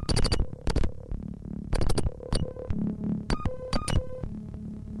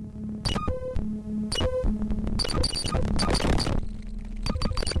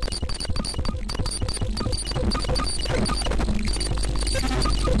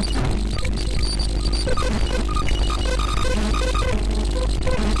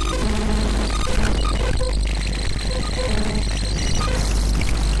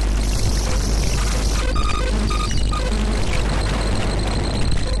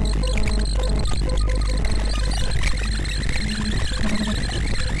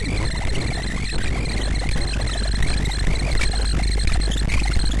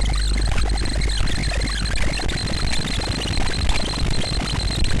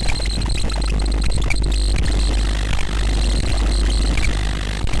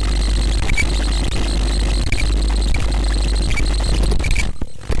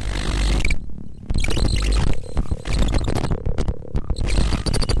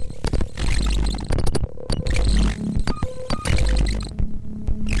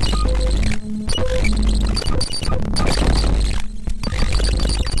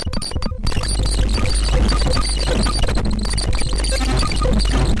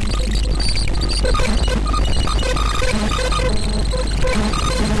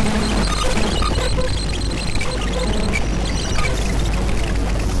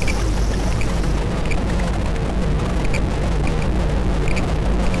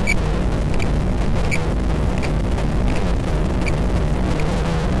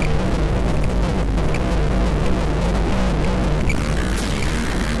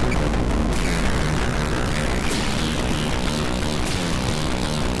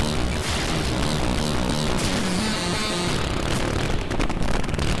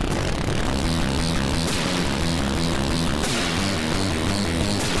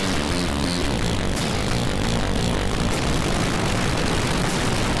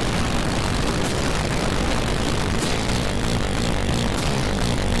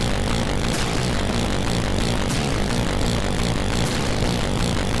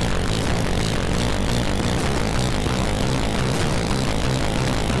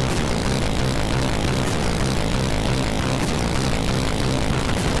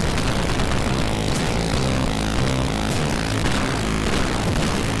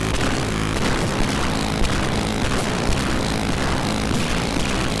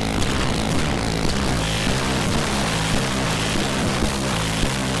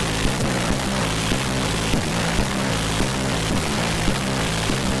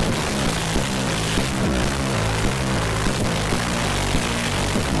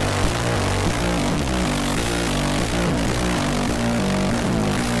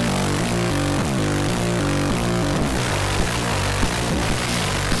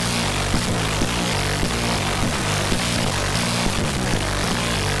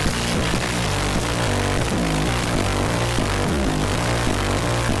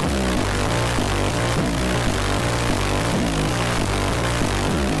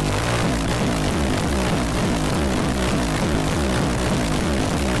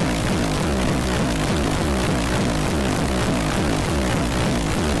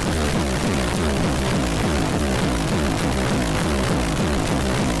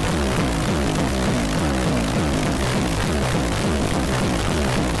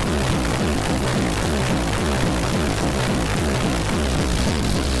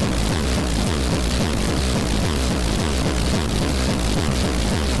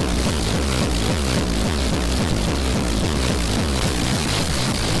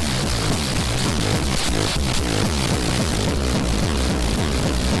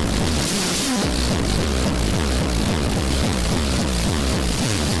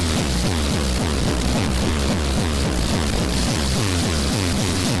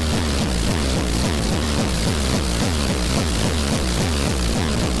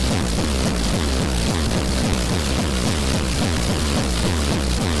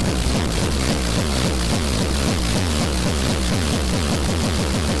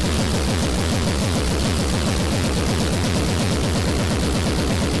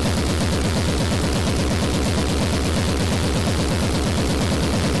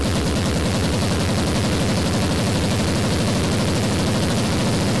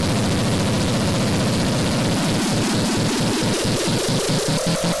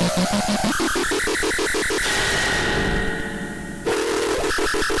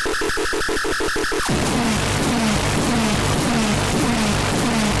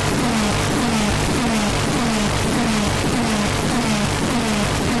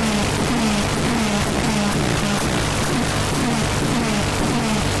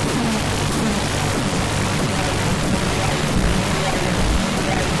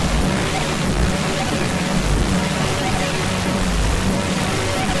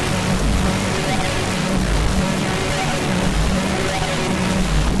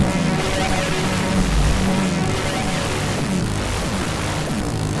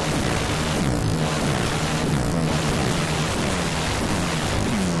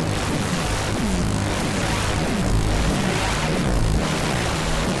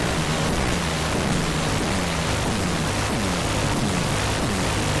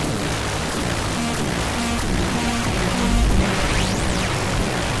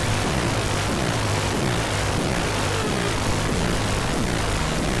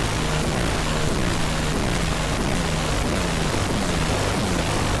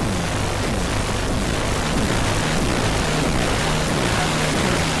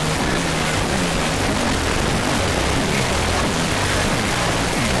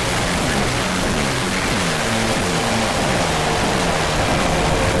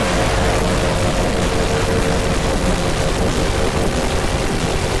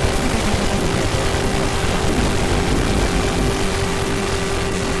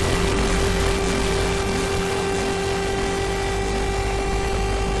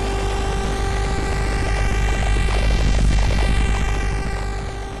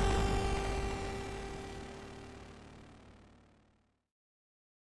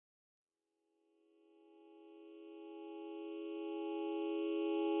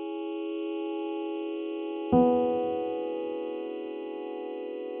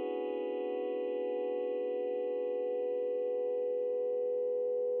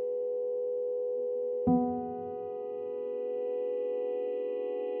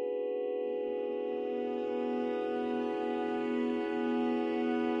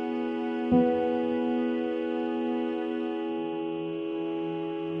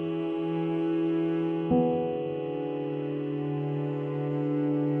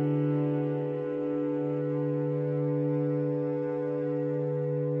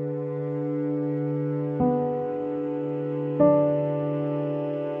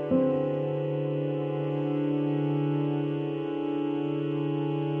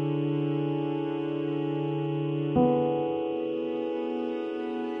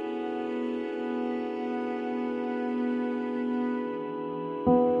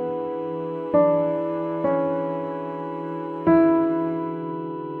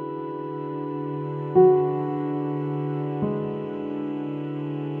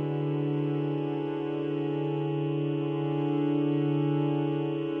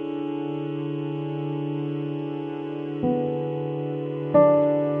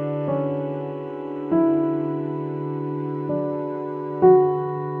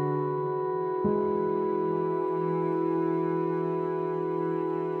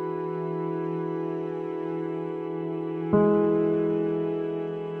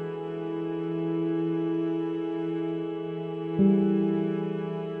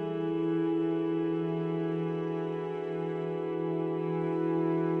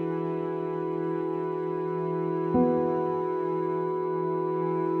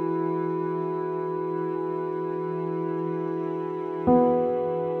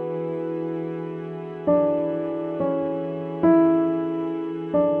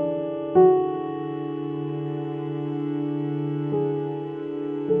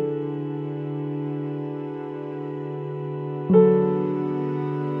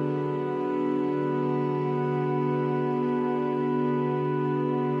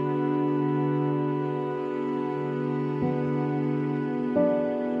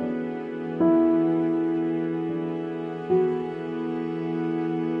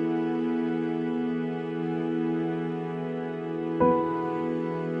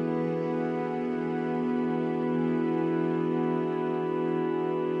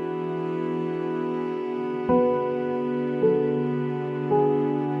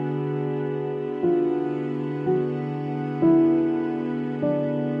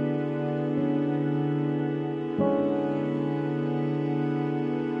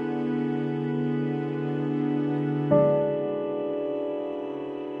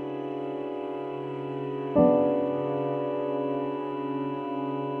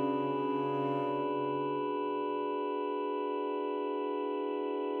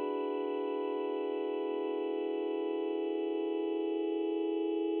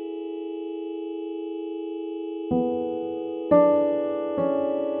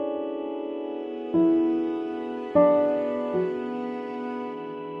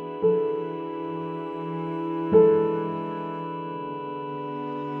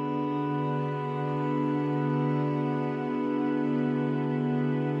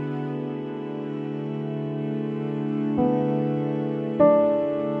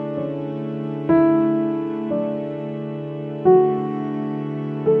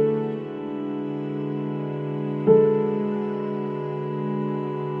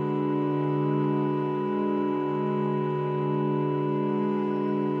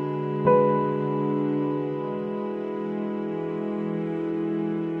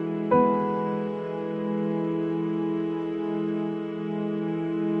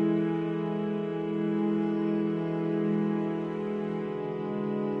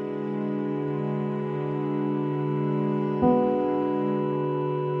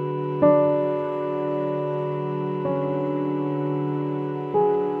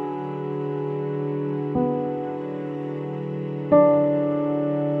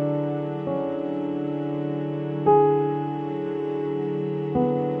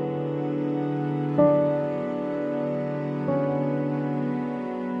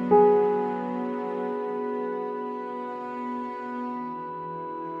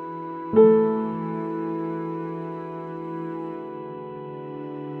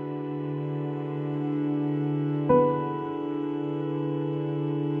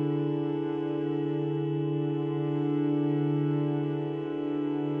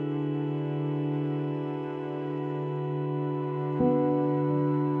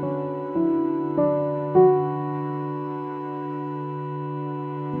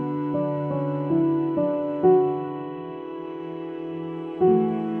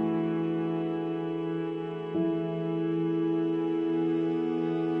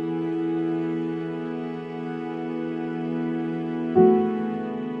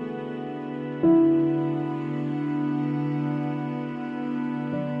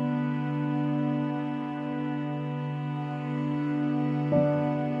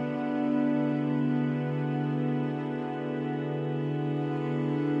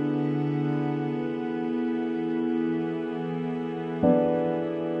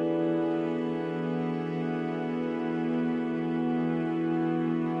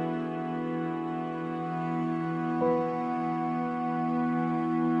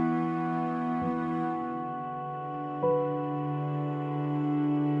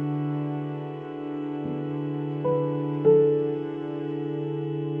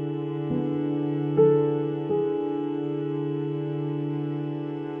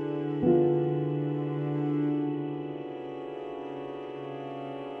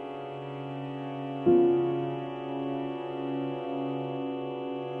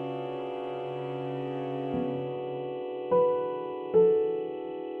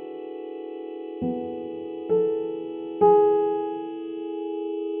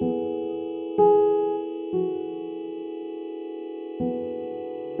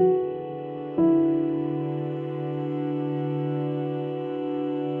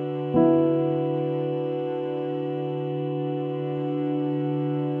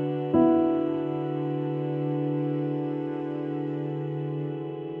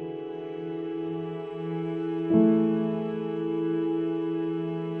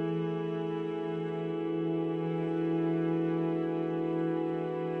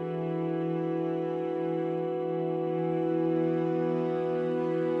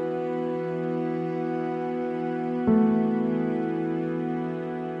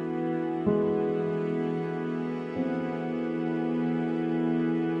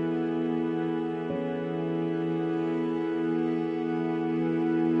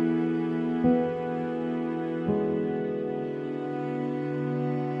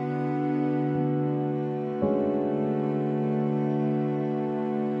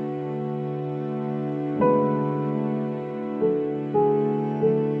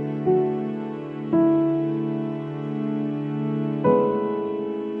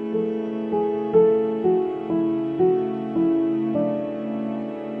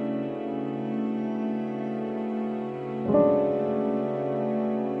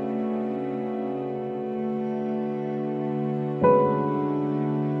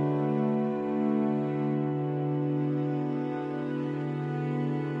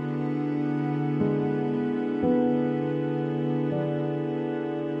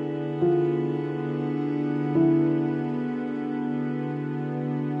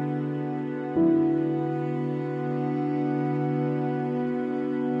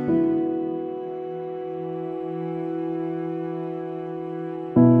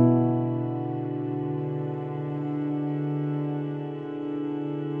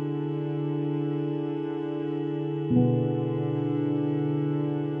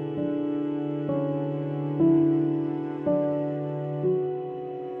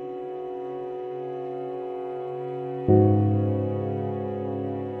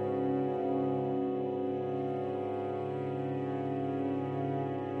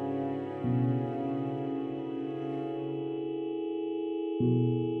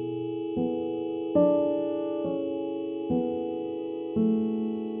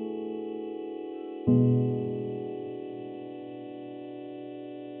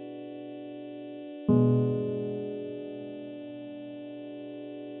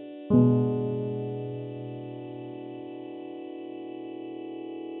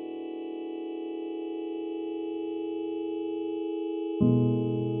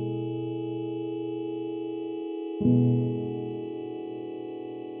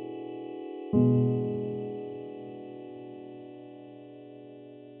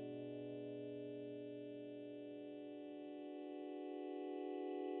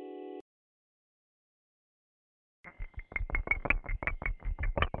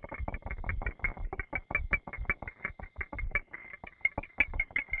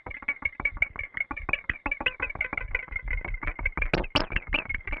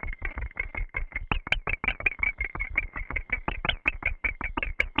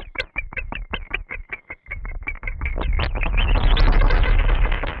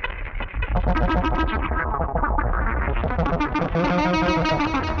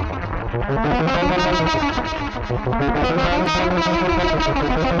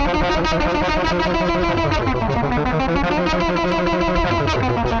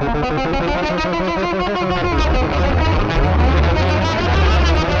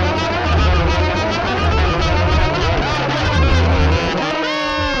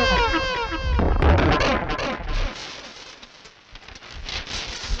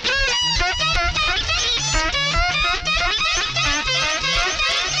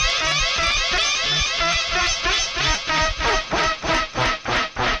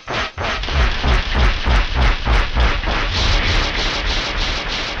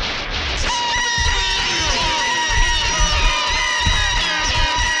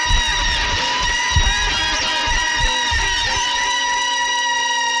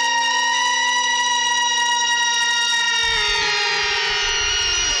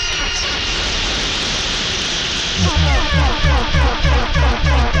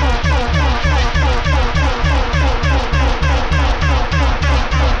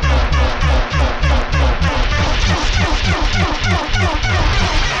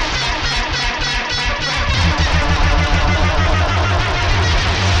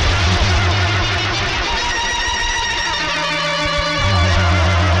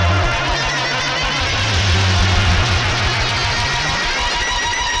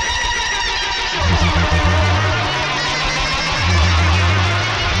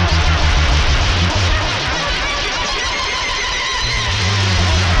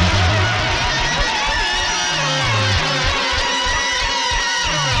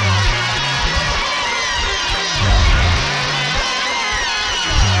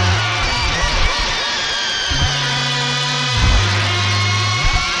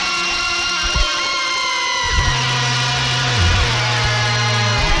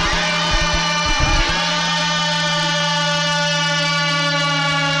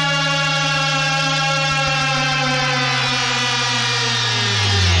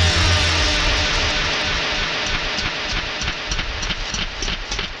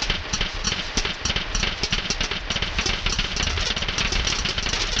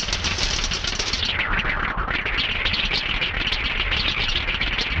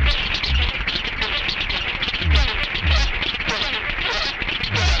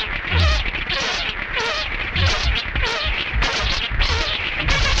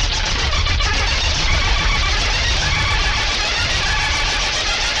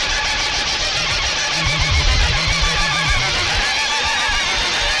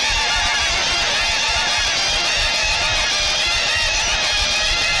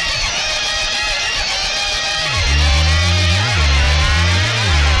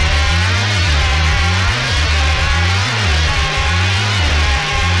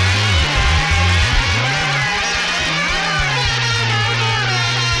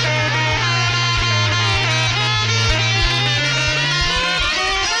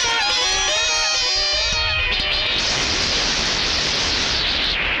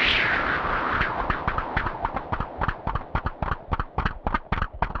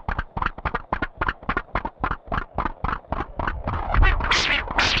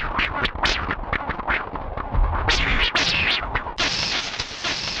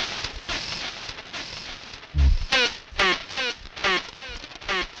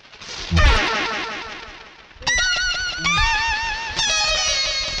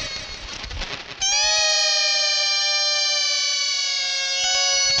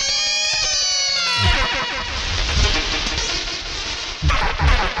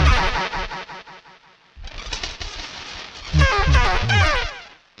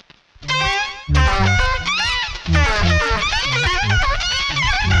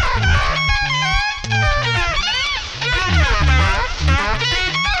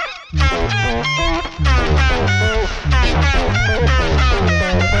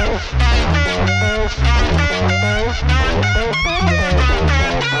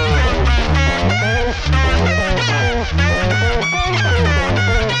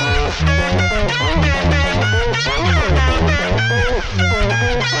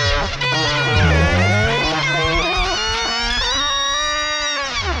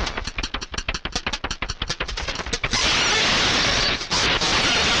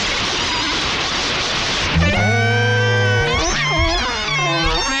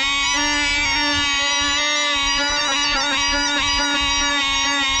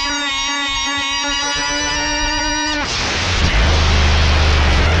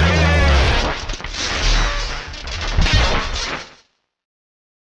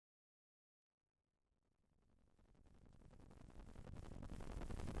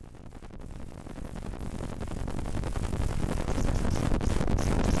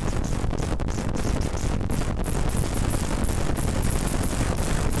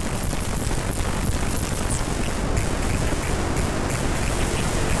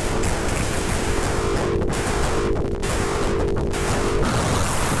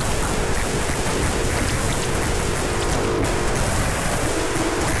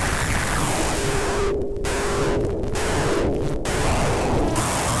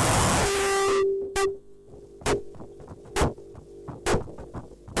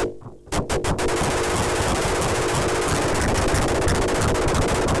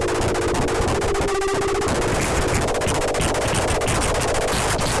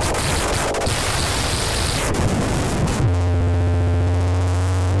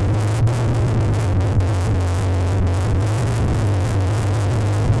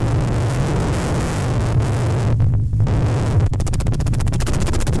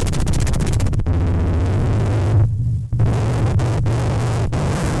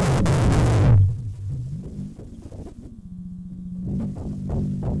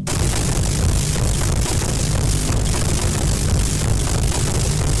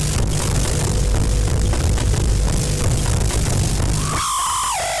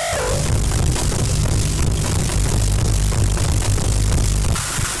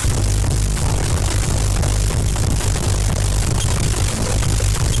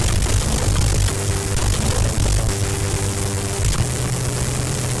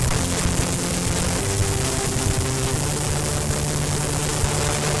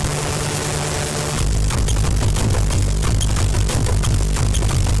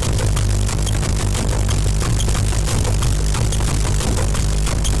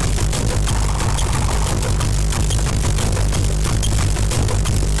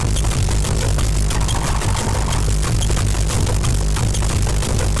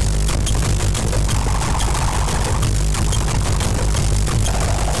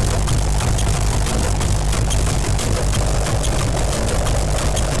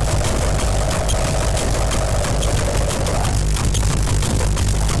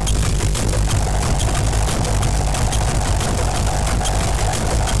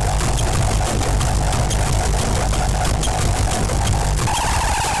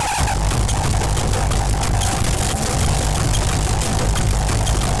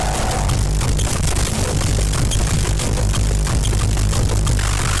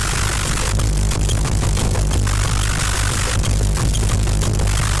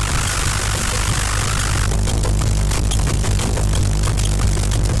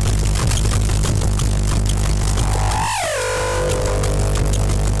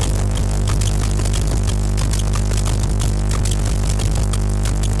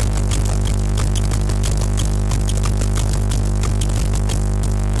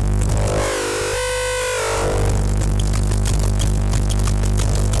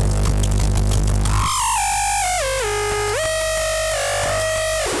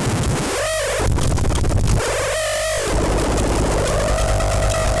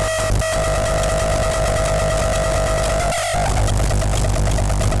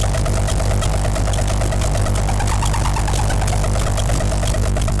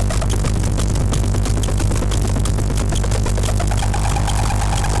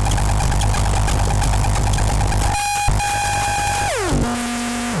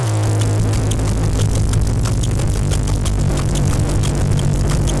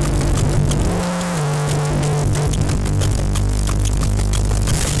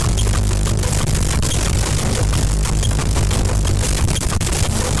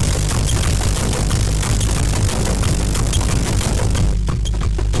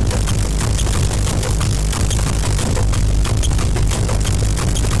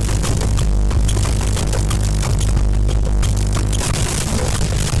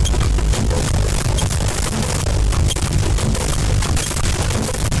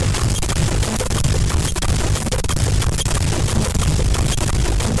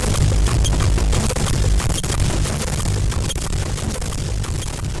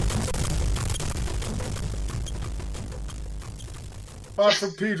 Spot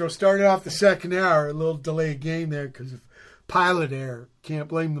from Pedro. Started off the second hour, a little delayed game there because of pilot error. Can't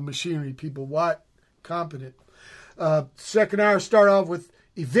blame the machinery. People competent. Second hour start off with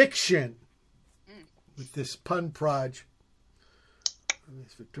evicshen with this pun proj.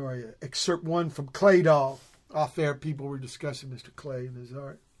 Miss Victoria. Excerpt 1 from Klee Doll. Off there, people were discussing Mr. Klee and his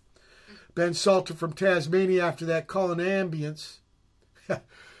art. Ben Salter from Tasmania after that, calling ambience. There's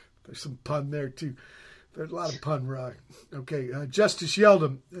some pun there, too. There's a lot of pun rock. Okay, Justice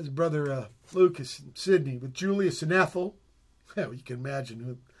Yeldham, his brother Lucas in Sydney, with Julius and Ethel. Well, you can imagine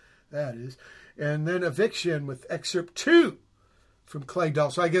who that is. And then evicshen with excerpt 2 from Klee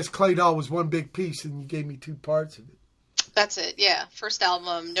Doll. So I guess Klee Doll was one big piece, and you gave me 2 parts of it. That's it, yeah. First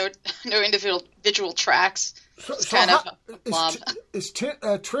album, no individual tracks. So kind of a blob. Is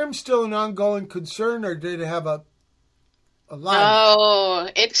trim still an ongoing concern, or did it have a line? No,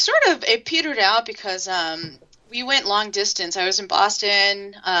 it petered out because we went long distance. I was in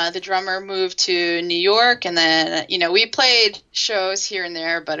Boston. The drummer moved to New York, and then we played shows here and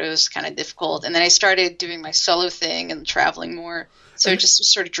there, but it was kind of difficult. And then I started doing my solo thing and traveling more, so it just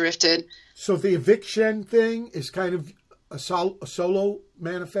sort of drifted. So the evicshen thing is kind of a solo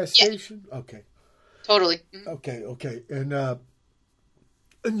manifestation? Yeah. Okay. Totally. Mm-hmm. Okay.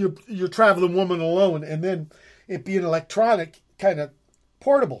 And you're traveling woman alone, and then it being electronic, kind of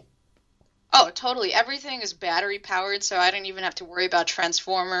portable. Oh, totally. Everything is battery powered, so I don't even have to worry about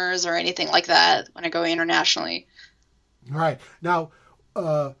transformers or anything like that when I go internationally. Right. Now,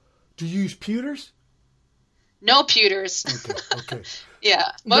 do you use pewters? No pewters. Okay.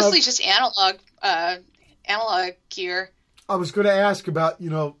 Yeah, mostly just analog gear. I was going to ask about,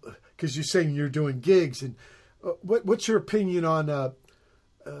 because you're saying you're doing gigs, and what's your opinion on,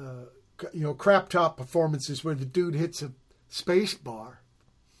 crap top performances where the dude hits a space bar?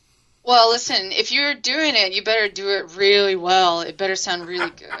 Well, listen, if you're doing it, you better do it really well. It better sound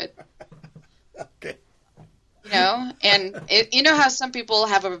really good. Okay. And how some people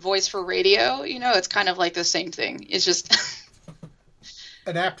have a voice for radio? It's kind of like the same thing. It's just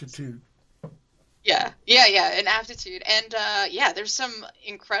an aptitude. Yeah, an aptitude. And, there's some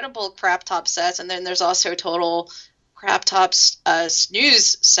incredible crap top sets, and then there's also total crap top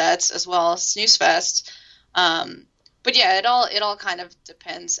snooze sets as well, snooze fest. But yeah, it all kind of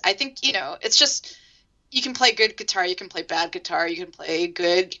depends. I think, it's just, you can play good guitar, you can play bad guitar, you can play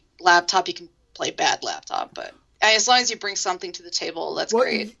good laptop, you can play bad laptop, but as long as you bring something to the table, that's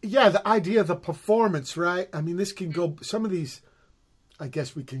great. Yeah, the idea of the performance, right? I mean, this can go, some of these, I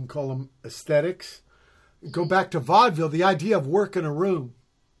guess we can call them aesthetics. Go back to vaudeville, the idea of work in a room.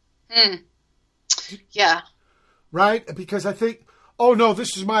 Yeah. Right? Because I think, oh no,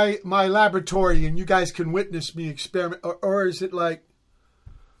 this is my laboratory and you guys can witness me experiment. Or is it like,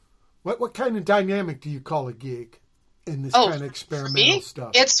 what kind of dynamic do you call a gig in this kind of experimental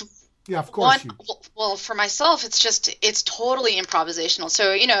stuff? Yeah, of course. Well, for myself, it's totally improvisational.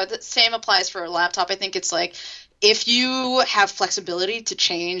 So, the same applies for a laptop. I think it's like, if you have flexibility to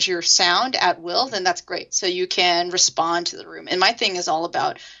change your sound at will, then that's great. So you can respond to the room. And my thing is all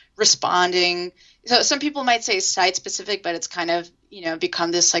about responding. So some people might say site specific, but it's kind of,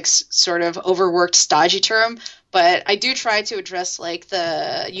 become this like sort of overworked, stodgy term. But I do try to address like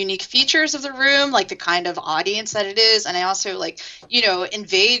the unique features of the room, like the kind of audience that it is. And I also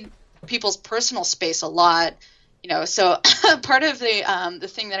invade people's personal space a lot. So part of the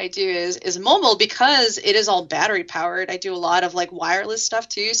thing that I do is mobile because it is all battery powered. I do a lot of like wireless stuff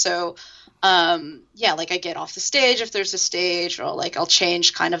too. So like I get off the stage if there's a stage, or like I'll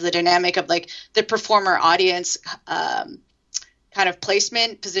change kind of the dynamic of like the performer audience kind of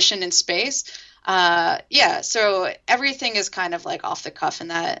placement, position in space. So everything is kind of like off the cuff in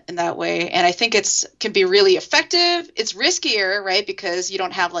that way. And I think can be really effective. It's riskier, right? Because you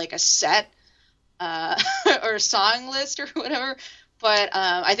don't have like a set or a song list or whatever, but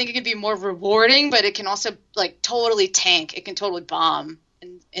I think it can be more rewarding, but it can also like totally tank. It can totally bomb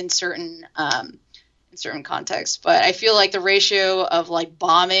in certain contexts. But I feel like the ratio of like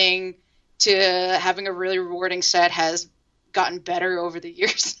bombing to having a really rewarding set has gotten better over the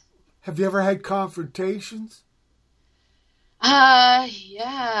years. Have you ever had confrontations? Yeah,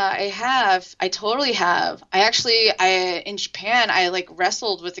 I have. I totally have. In Japan, I like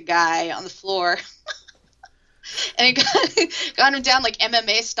wrestled with a guy on the floor and I got him down like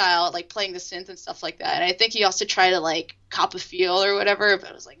MMA style, like playing the synth and stuff like that. And I think he also tried to like cop a feel or whatever, but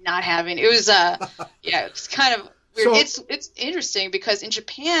I was like not having it. It was, it's kind of weird. So, it's interesting because in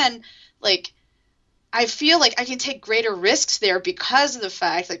Japan, like, I feel like I can take greater risks there because of the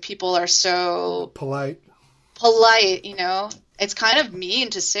fact that people are so polite, it's kind of mean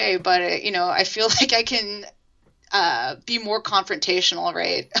to say, but I feel like be more confrontational,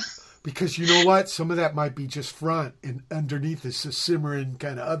 right? Because you know what? Some of that might be just front, and underneath is a simmering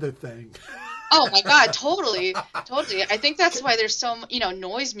kind of other thing. Oh my God, totally. I think that's why there's so,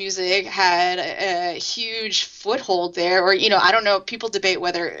 noise music had a huge foothold there, or, I don't know, people debate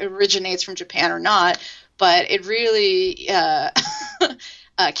whether it originates from Japan or not, but it really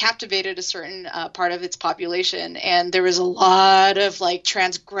captivated a certain part of its population. And there was a lot of like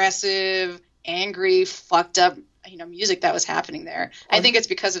transgressive, angry, fucked up, music that was happening there. I think it's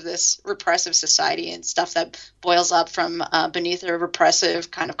because of this repressive society and stuff that boils up from beneath a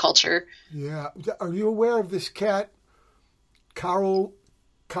repressive kind of culture. Yeah. Are you aware of this cat, Kaoru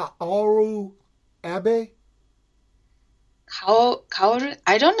Abe? Kaoru?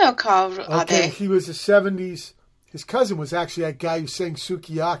 I don't know Kaoru Abe. Okay, he was a 70s. His cousin was actually that guy who sang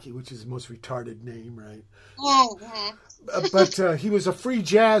Sukiyaki, which is the most retarded name, right? Mm-hmm. But he was a free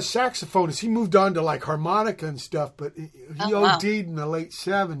jazz saxophonist. He moved on to like harmonica and stuff, but he OD'd in the late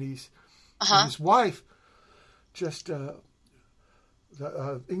 70s. And his wife just, the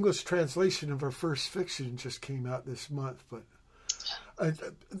English translation of her first fiction just came out this month. But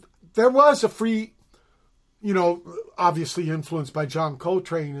there was a free, obviously influenced by John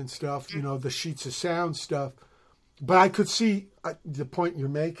Coltrane and stuff, the sheets of sound stuff. But I could see the point you're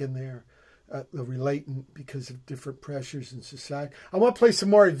making there. The relatant because of different pressures in society. I want to play some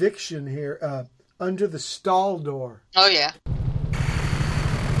more evicshen here. Under the Stall Door. Oh, yeah.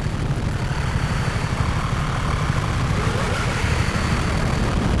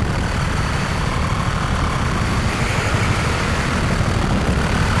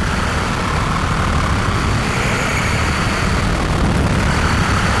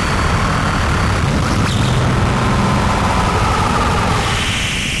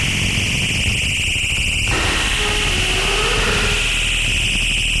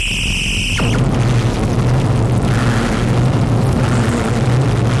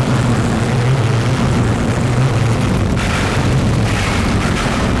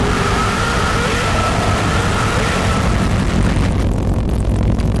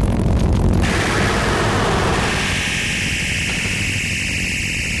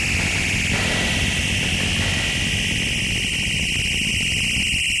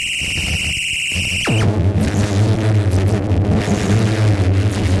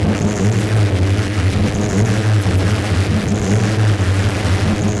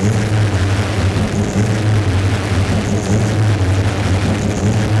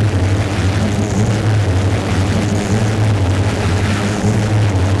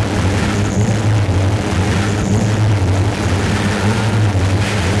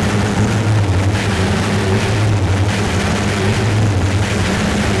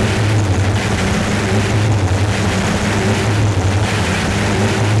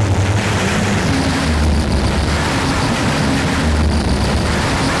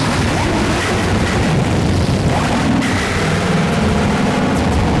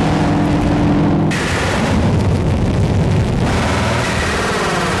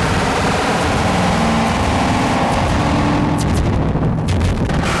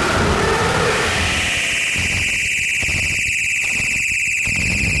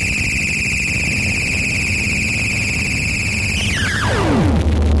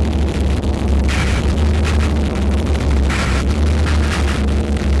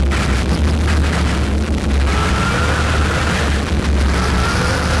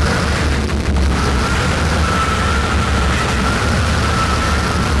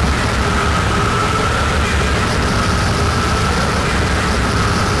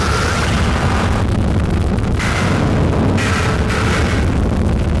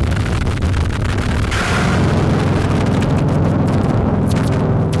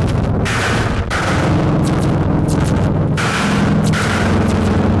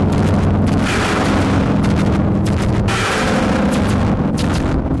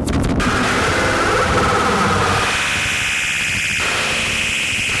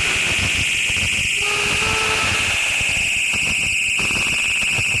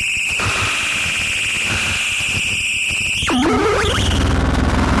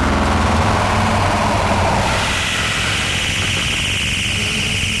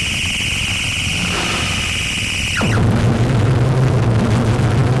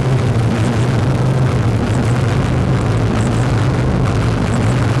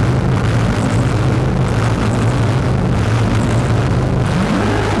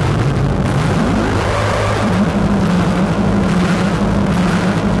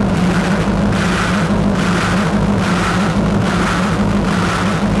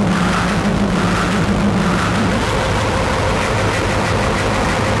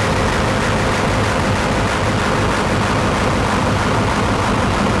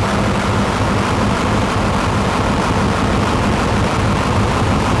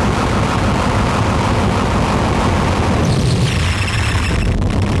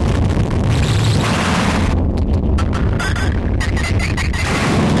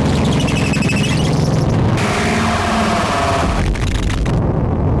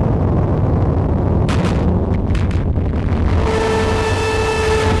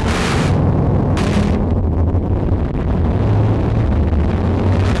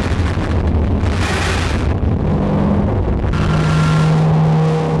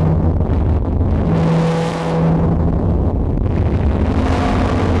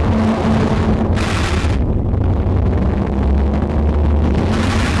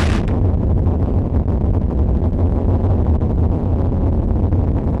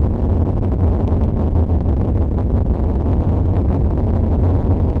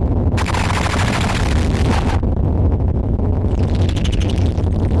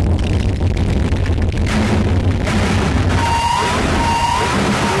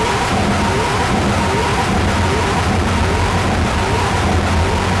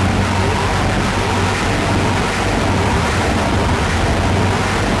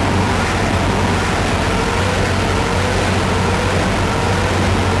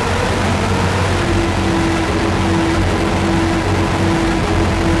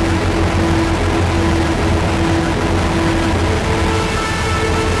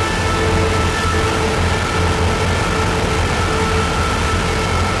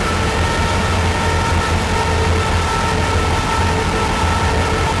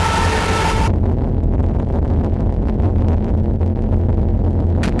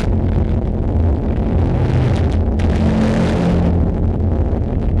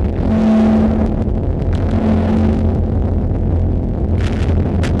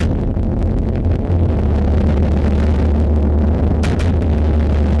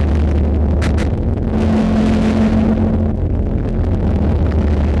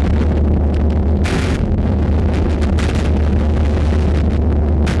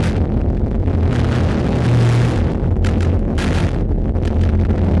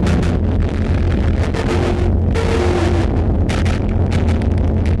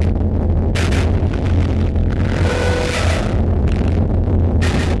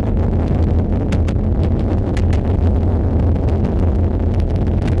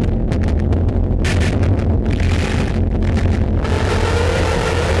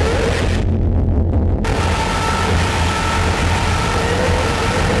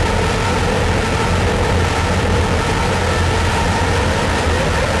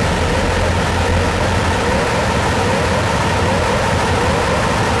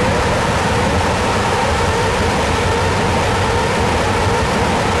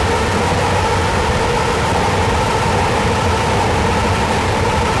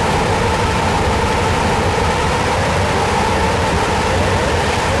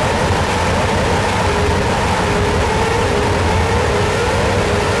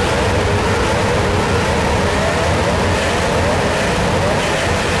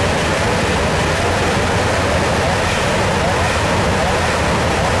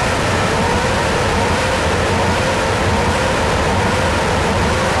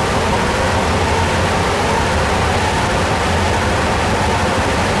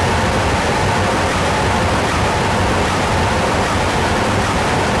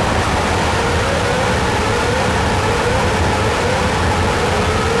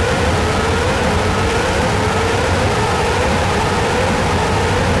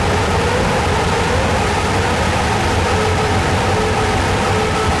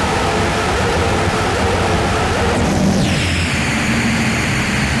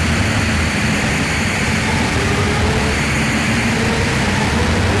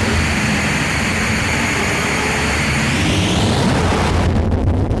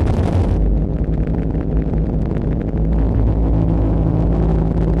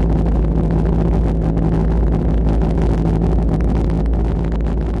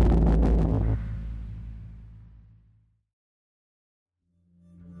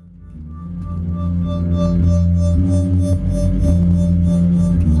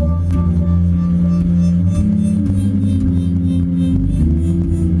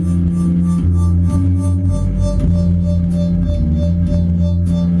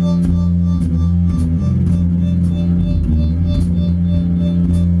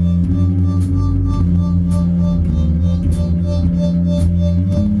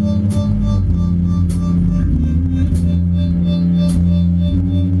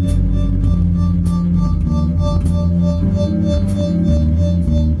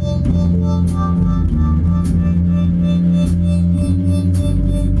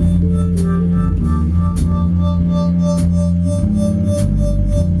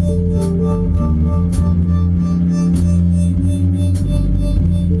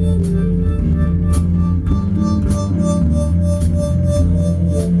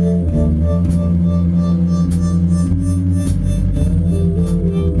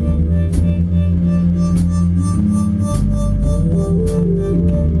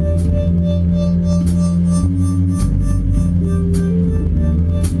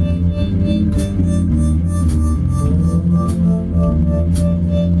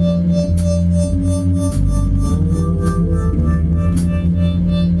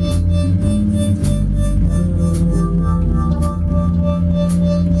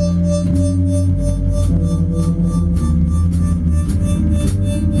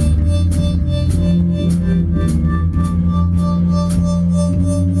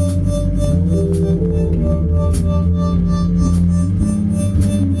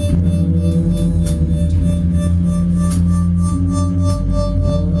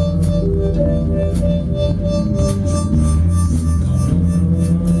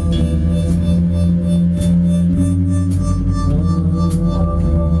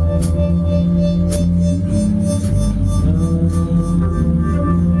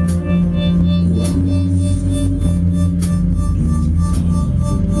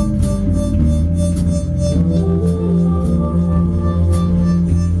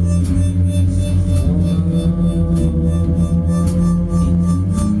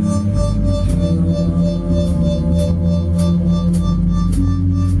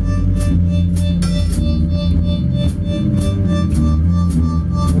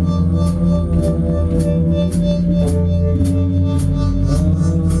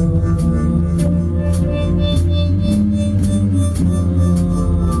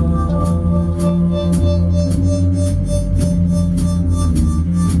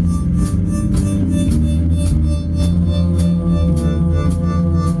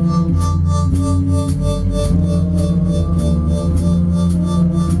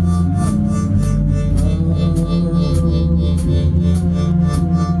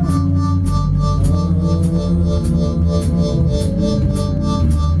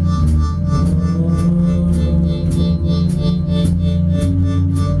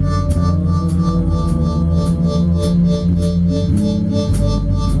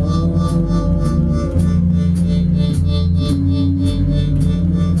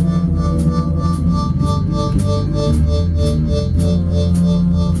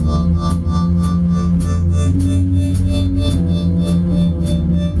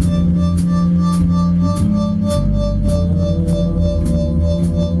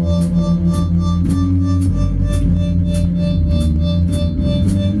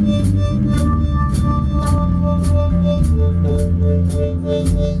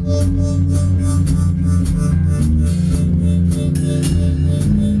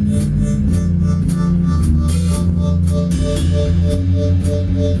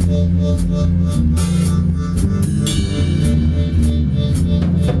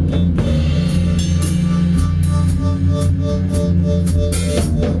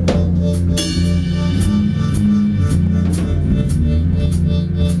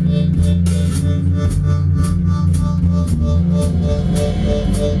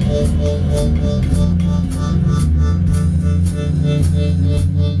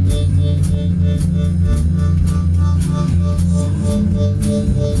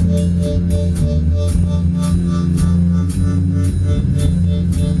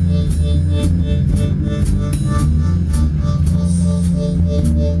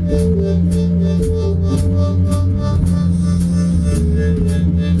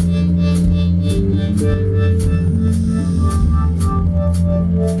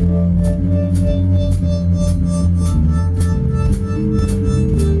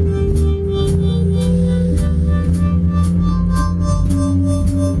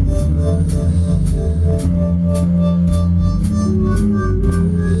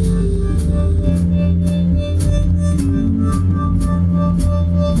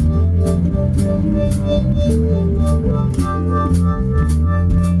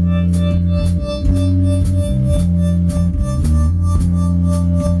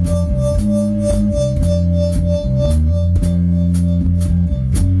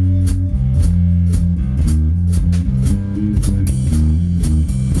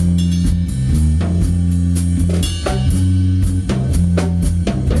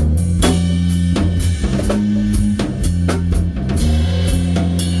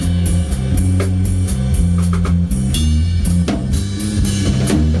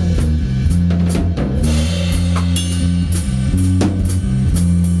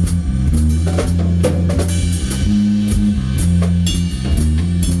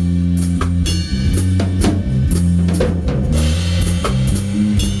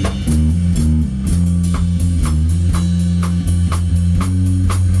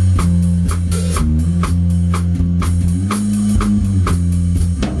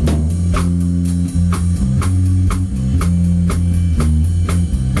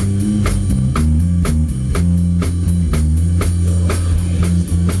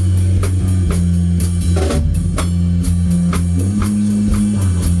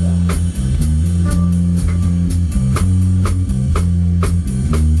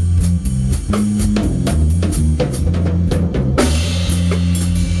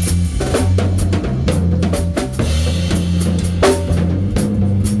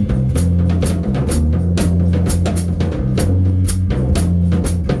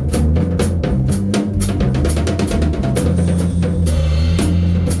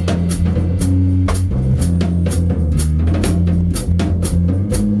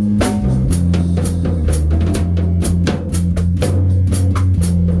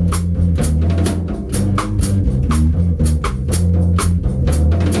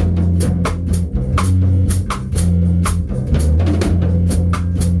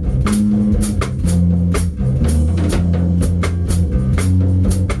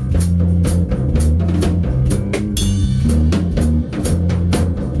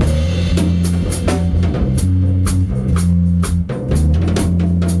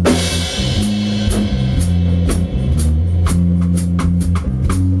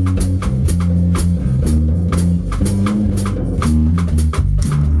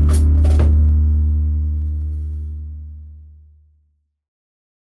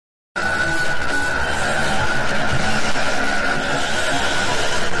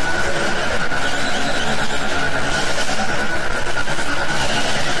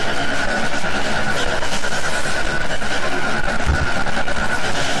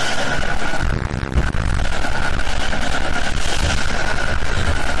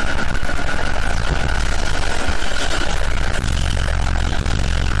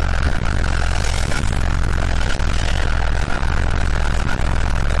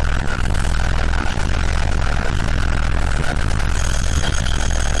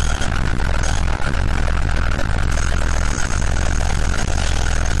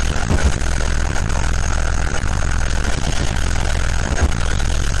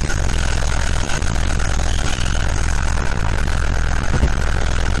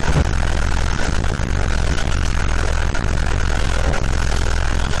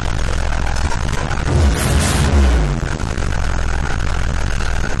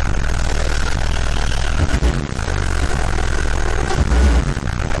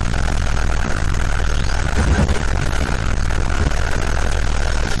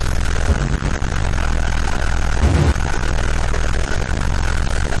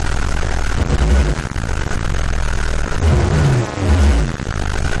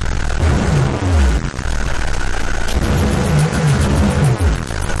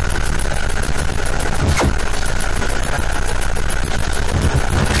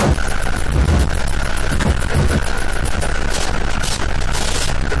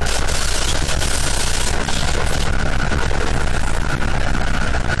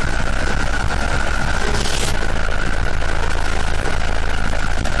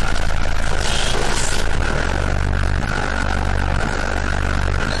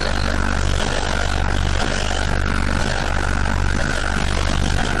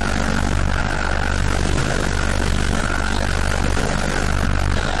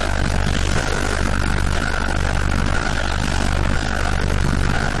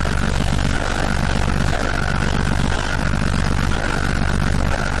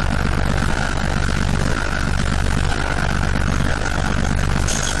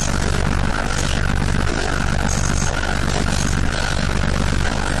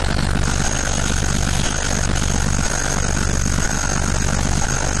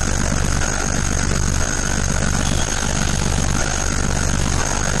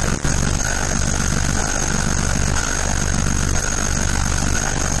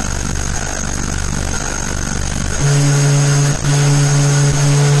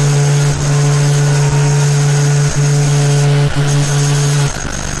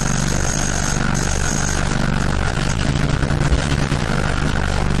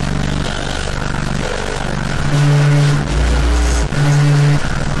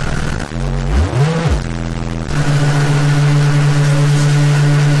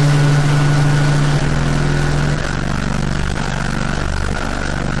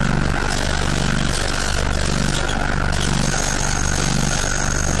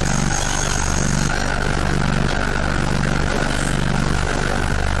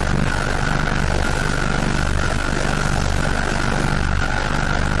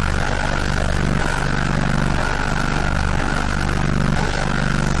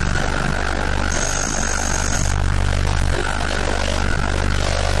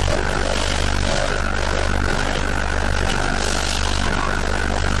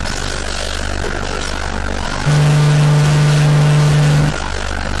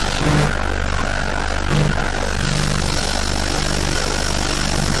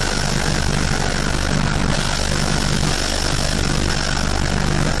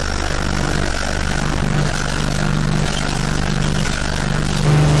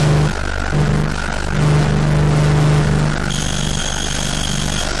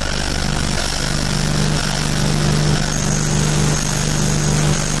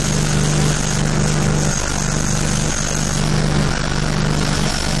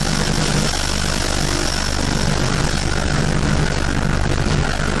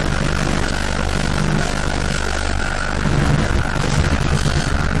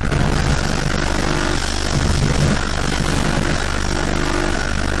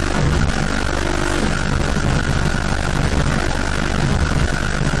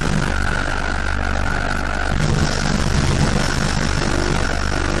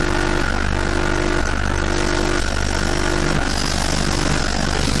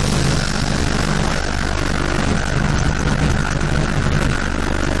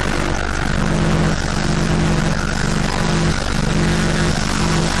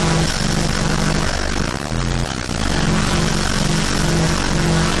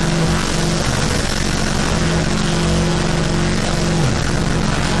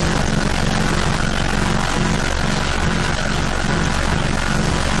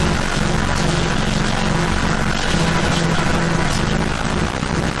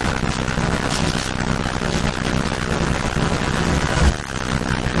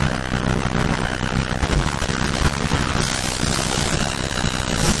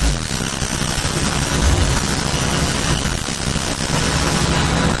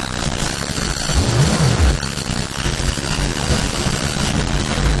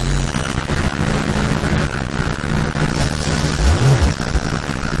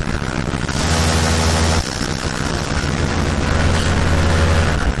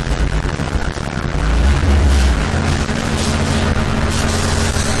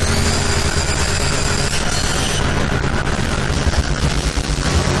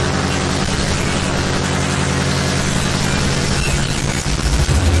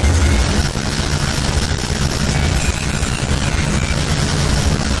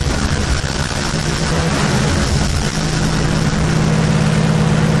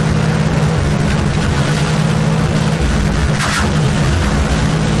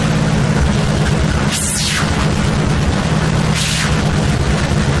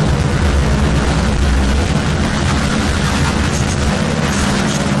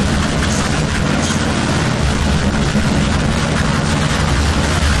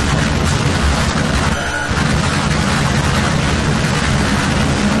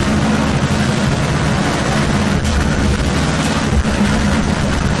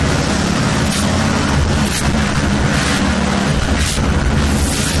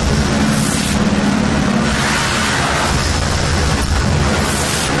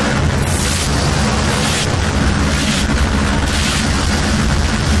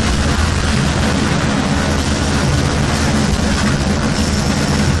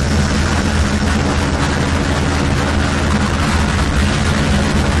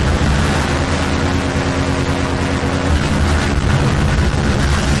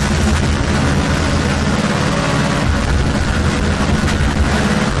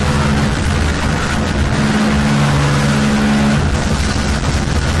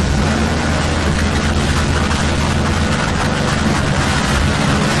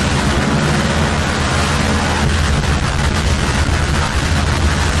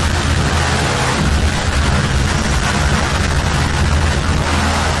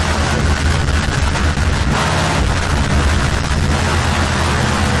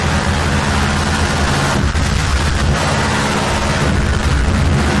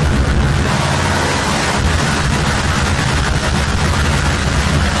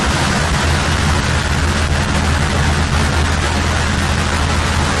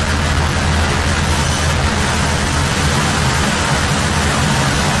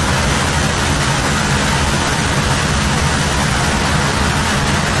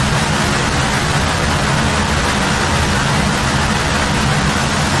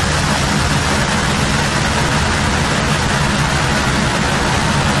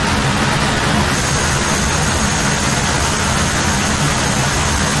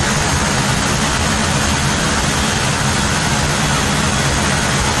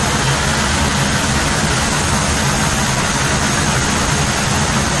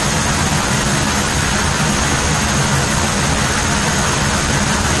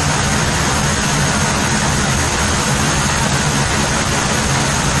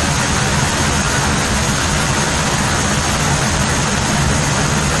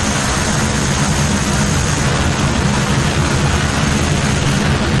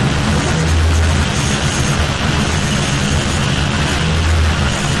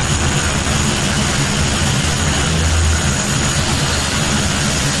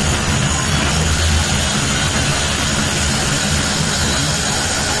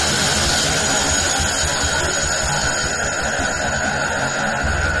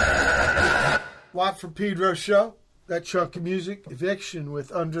 lot from Pedro Show. That chunk of music, Evicshen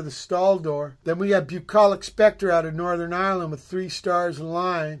with Under the Stall Door. Then we have Bucolic Spectre out of Northern Ireland with 3 Stars a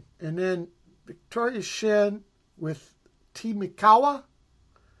Line. And then Victoria Shen with T. Mikawa.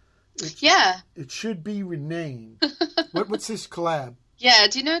 It should be renamed. What's this collab? Yeah,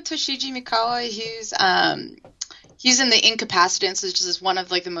 do you know Toshiji Mikawa? He's in the Incapacitants, which is one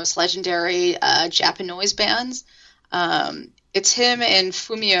of like the most legendary Japanese bands. It's him and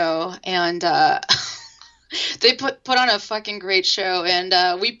Fumio, and they put on a fucking great show,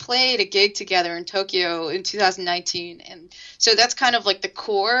 and we played a gig together in Tokyo in 2019, and so that's kind of like the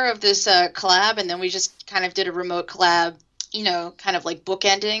core of this collab, and then we just kind of did a remote collab, you know, kind of like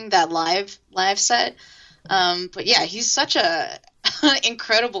bookending that live set. But yeah, he's such a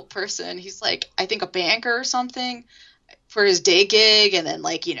incredible person. He's like, I think, a banker or something for his day gig, and then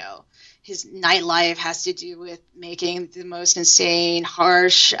like, you know, his nightlife has to do with making the most insane,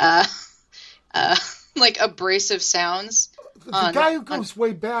 harsh, like abrasive sounds. The guy who goes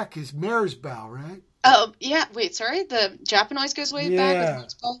way back is Mersbow, right? Oh, yeah. Wait, sorry? The Japanese goes way back with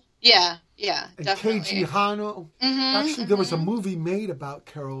Mersbow? Yeah, and definitely. Keiji Hano. Actually, there was a movie made about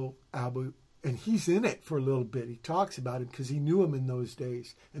Carol Albu, and he's in it for a little bit. He talks about him because he knew him in those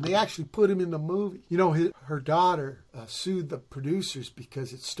days. And they actually put him in the movie. You know, her daughter sued the producers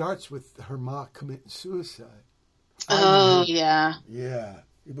because it starts with her ma committing suicide. Oh, yeah. Yeah.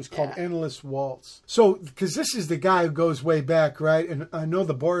 It was called Endless Waltz. So, because this is the guy who goes way back, right? And I know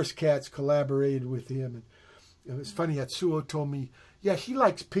the Boris Cats collaborated with him. And it was funny, Atsuo told me, yeah, he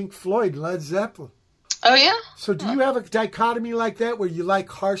likes Pink Floyd, Led Zeppelin. Oh, yeah? So do you have a dichotomy like that where you like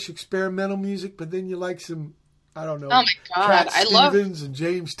harsh experimental music, but then you like some, I don't know, oh my God. Cat Stevens and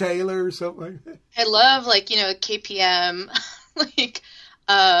James Taylor or something like that? I love, like, you know, KPM, like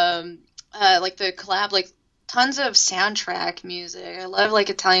the collab, like, tons of soundtrack music. I love like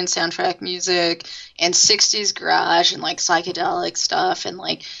Italian soundtrack music and 60s garage and like psychedelic stuff and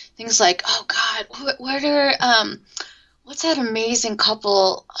like things like, oh God, what are what's that amazing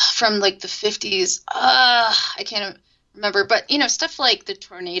couple from like the 50s? I can't remember, but you know, stuff like the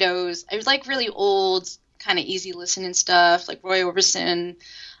Tornadoes. I like really old, kind of easy listening stuff like Roy Orbison,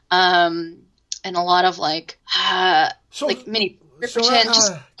 and a lot of like mini. So,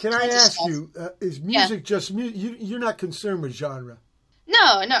 can I ask you, is music just music? You're not concerned with genre?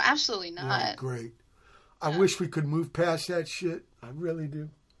 No, absolutely not. Yeah, great. I wish we could move past that shit. I really do.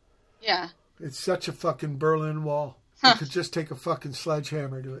 Yeah. It's such a fucking Berlin Wall. You could just take a fucking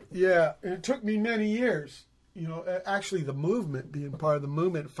sledgehammer to it. Yeah, and it took me many years. You know, actually the movement, being part of the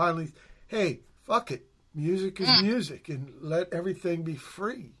movement, finally, hey, fuck it. Music is music, and let everything be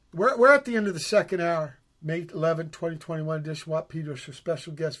free. We're at the end of the second hour. May 11, 2021 edition Watt Pedro Show.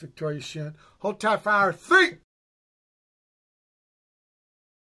 Special guest Victoria Shen. Hold tight for hour 3.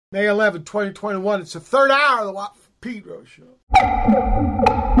 May 11, 2021. It's the third hour of the Watt Pedro Show.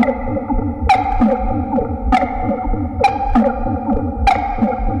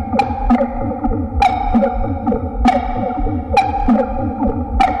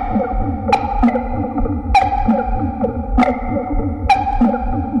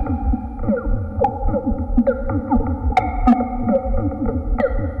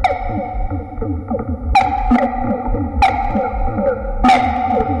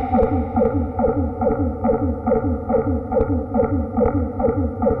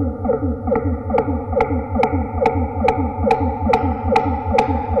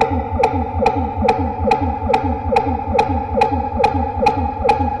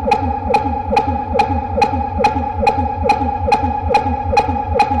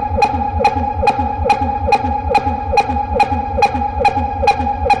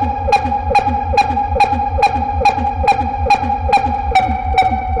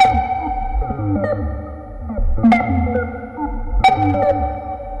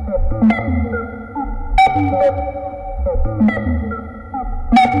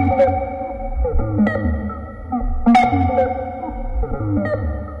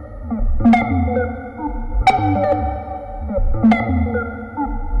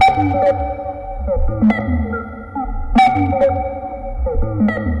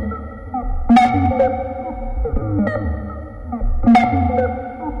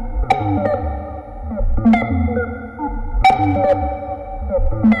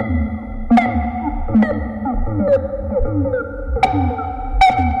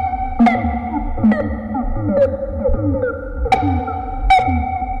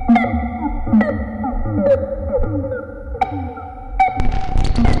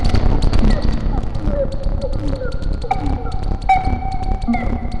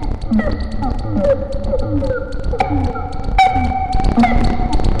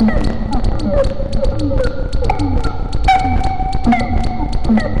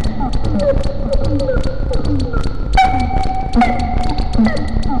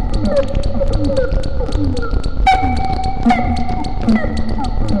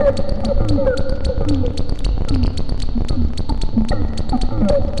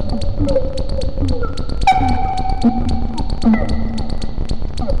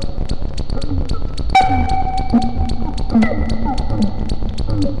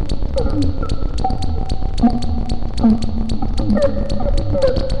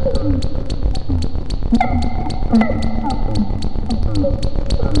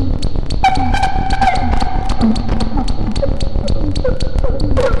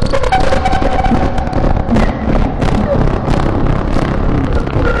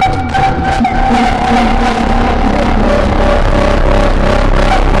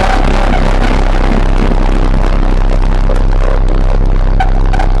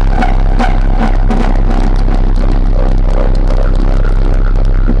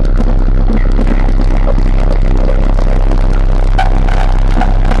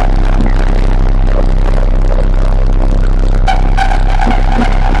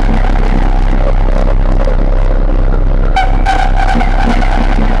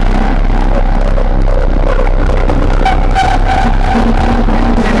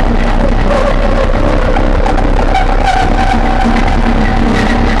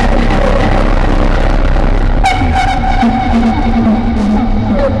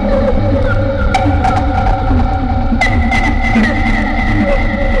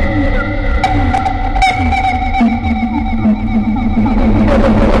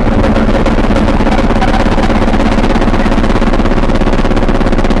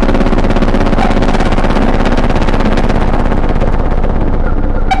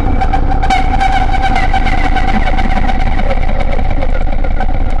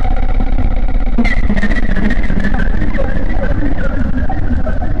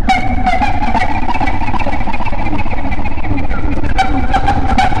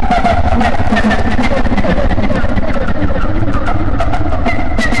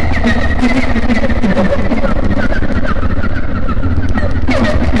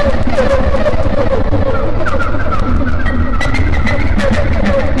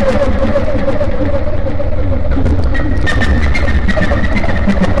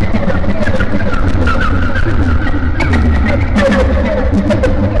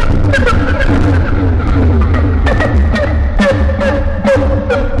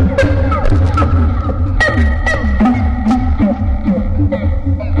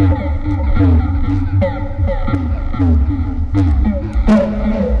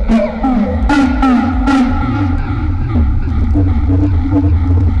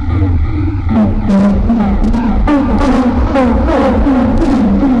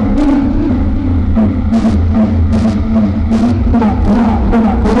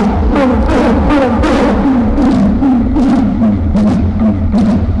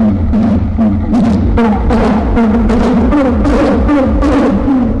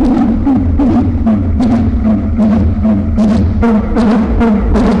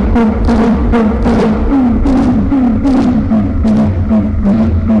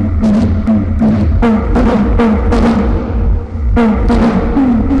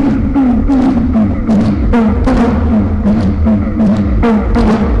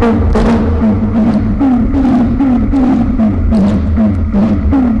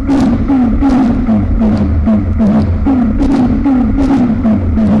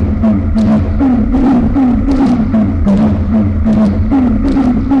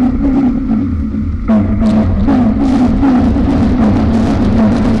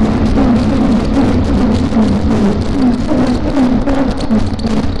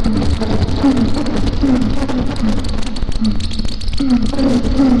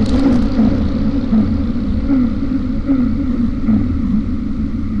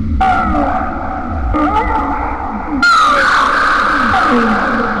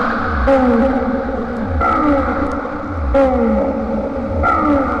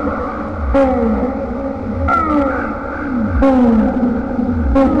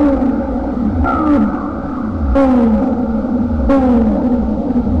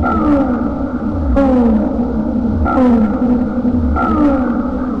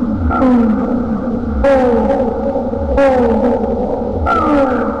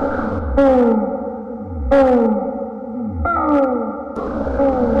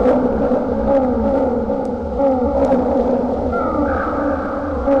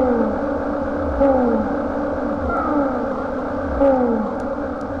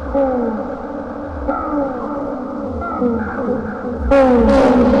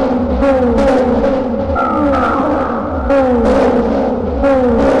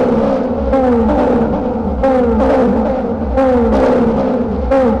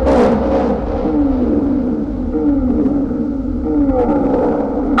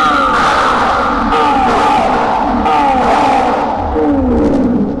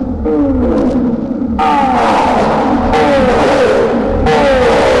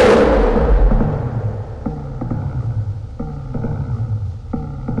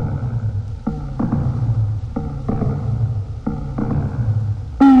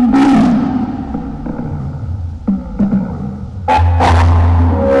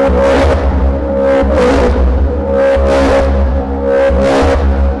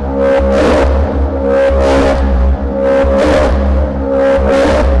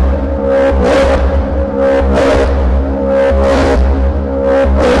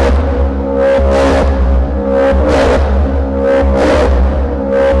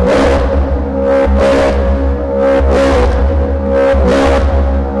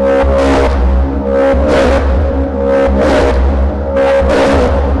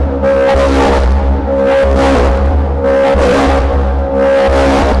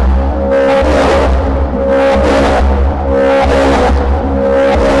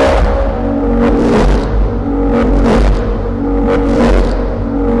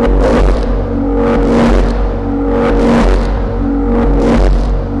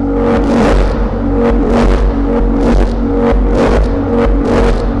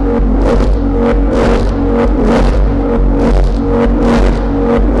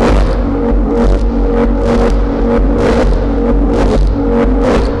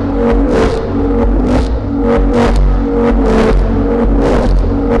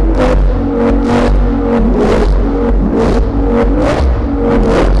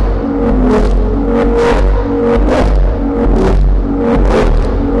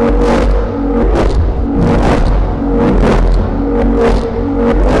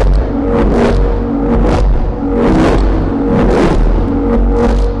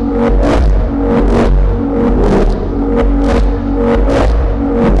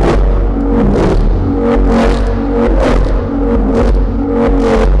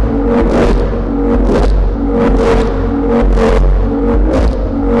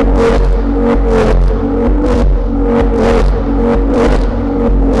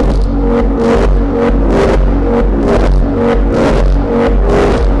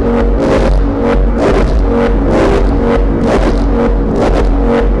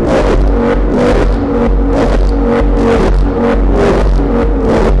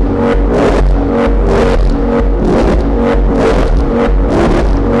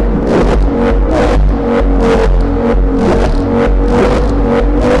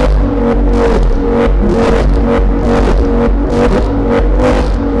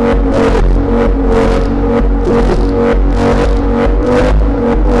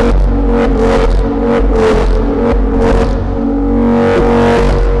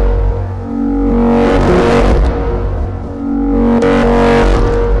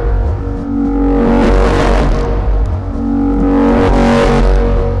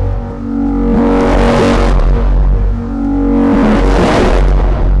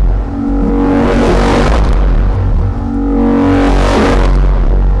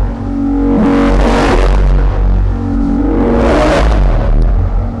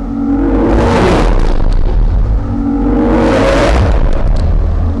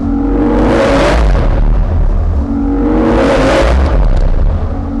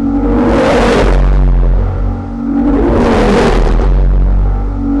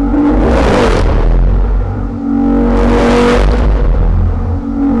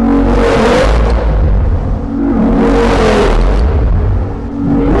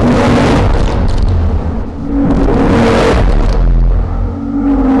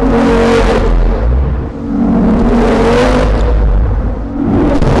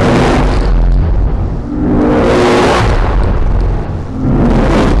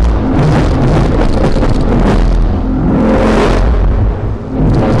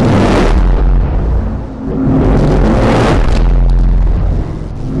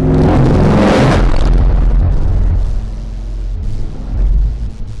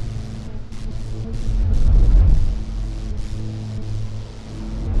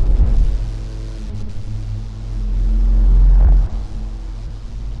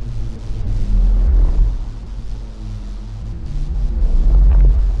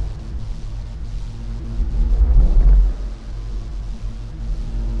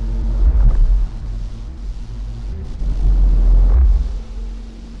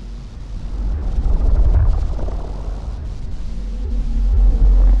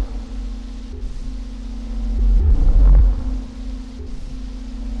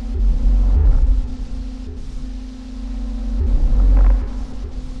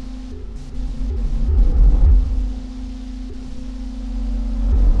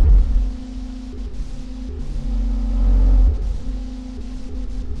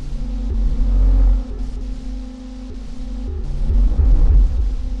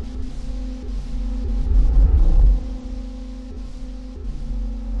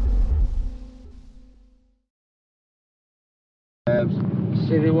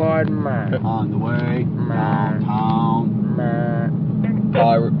 On the way downtown.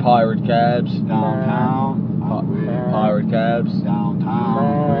 Pirate cabs downtown. Pirate cabs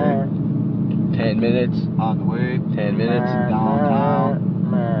downtown. 10 minutes. On the way. 10 minutes. Downtown.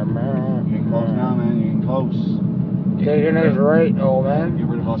 You getting close now, man. You getting close. Taking us right, old man. Get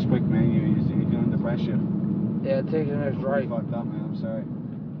rid of us quick, man. You're feeling the pressure. Yeah, taking us right. Fucked up, man. I'm sorry.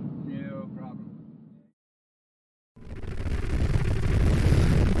 No problem.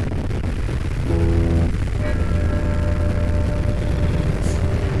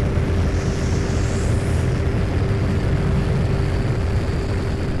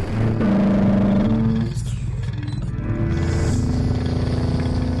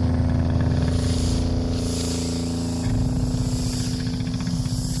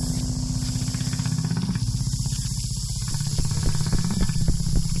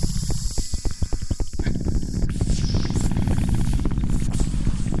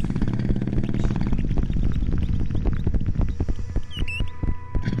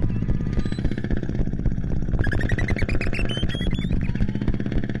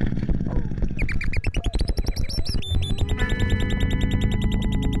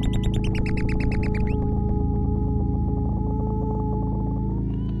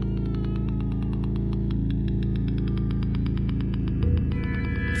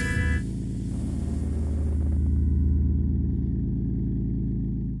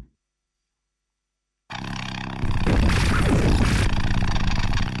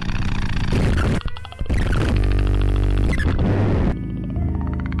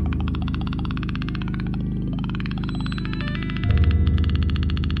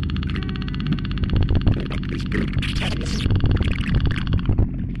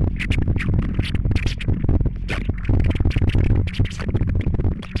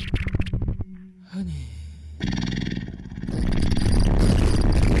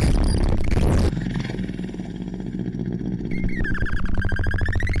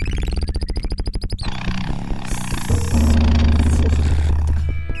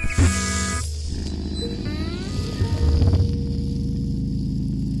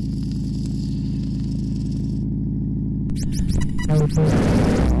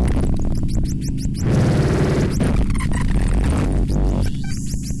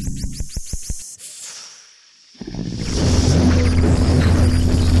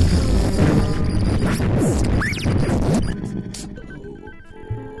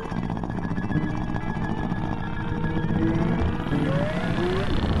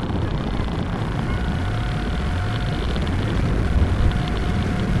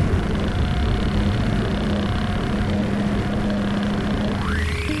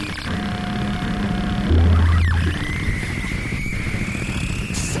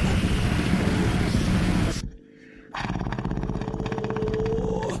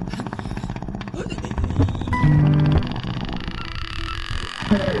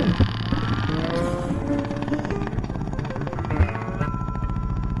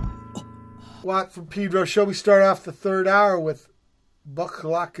 Watt from Pedro Show. We start off the third hour with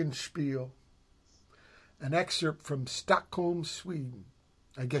Buchlackenspiel, an excerpt from Stockholm, Sweden.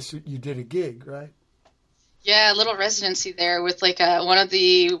 I guess you did a gig, right? Yeah, a little residency there with like one of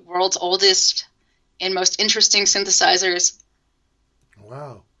the world's oldest and most interesting synthesizers.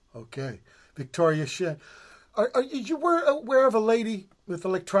 Wow. Okay. Victoria Shen. Are you aware of a lady with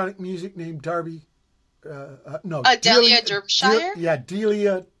electronic music named Darby? Delia Derbyshire?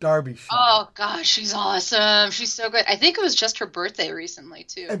 Delia Derbyshire. Oh, gosh, she's awesome. She's so good. I think it was just her birthday recently,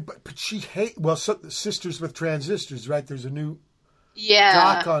 too. But she Sisters with Transistors, right? There's a new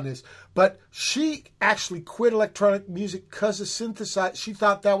doc on this. But she actually quit electronic music because of synthesizer. She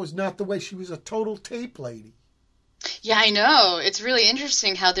thought that was not the way. She was a total tape lady. Yeah, I know. It's really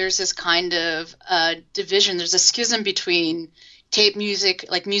interesting how there's this kind of division. There's a schism between tape music,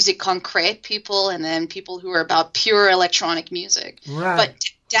 like music concrete people, and then people who are about pure electronic music. Right. But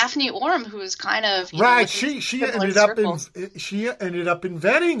Daphne Orm, who is kind of she ended up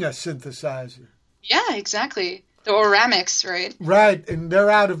inventing a synthesizer. Yeah, exactly. The Oramics, right? Right, and they're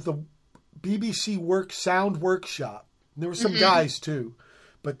out of the BBC Sound Workshop. And there were some guys too,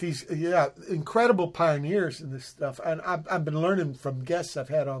 but these incredible pioneers in this stuff. And I've been learning from guests I've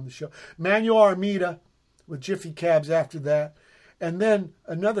had on the show. Manuel Armida with Jiffy Cabs after that. And then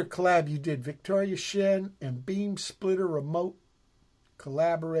another collab you did, Victoria Shen and Beam Splitter Remote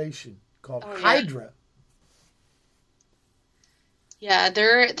collaboration called Hydra. Yeah,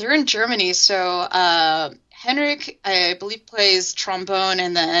 they're in Germany. So Henrik, I believe, plays trombone,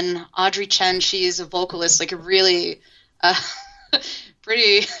 and then Audrey Chen, she's a vocalist, like a really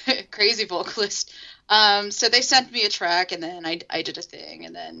pretty crazy vocalist. So they sent me a track, and then I did a thing,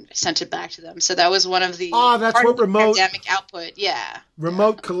 and then I sent it back to them. So that was one of the that's part what of the remote pandemic output. Yeah,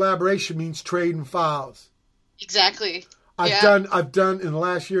 remote collaboration means trading files. exactly. I've done in the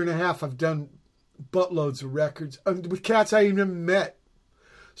last year and a half. I've done buttloads of records with cats I even met.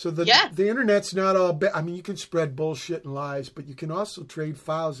 So the internet's not all bad. I mean, you can spread bullshit and lies, but you can also trade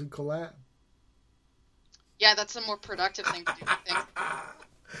files and collab. Yeah, that's a more productive thing to do, I think.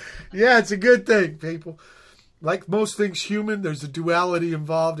 Yeah, it's a good thing, people. Like most things human, there's a duality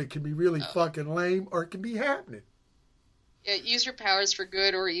involved. It can be really fucking lame, or it can be happening. Yeah, use your powers for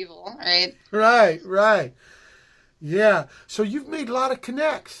good or evil, right? Right. Yeah. So you've made a lot of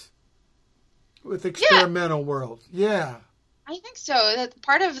connects with experimental world. Yeah. I think so. That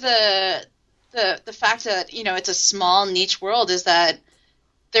part of the fact that, you know, it's a small niche world is that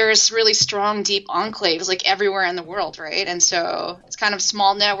there's really strong, deep enclaves like everywhere in the world, right? And so it's kind of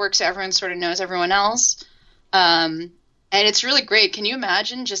small networks. So everyone sort of knows everyone else. And it's really great. Can you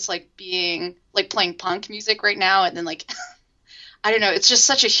imagine just like being like playing punk music right now? And then like, I don't know, it's just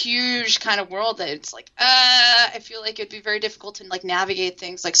such a huge kind of world that it's like, I feel like it'd be very difficult to like navigate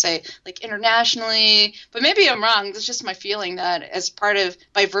things like, say, like internationally, but maybe I'm wrong. It's just my feeling that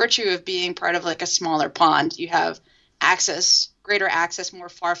by virtue of being part of like a smaller pond, you have greater access, more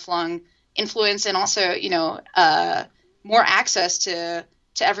far-flung influence, and also, you know, more access to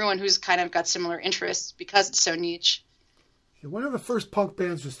everyone who's kind of got similar interests because it's so niche. Yeah, one of the first punk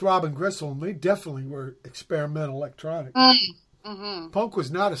bands was Throb and Gristle, and they definitely were experimental electronic. Mm-hmm. Punk was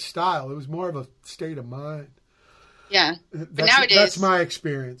not a style. It was more of a state of mind. Yeah. But nowadays... That's my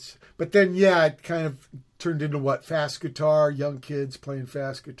experience. But then, it kind of turned into fast guitar, young kids playing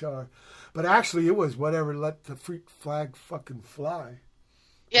fast guitar. But actually, it was whatever let the freak flag fucking fly.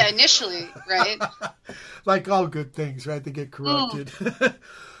 Yeah, initially, right? Like all good things, right? They get corrupted.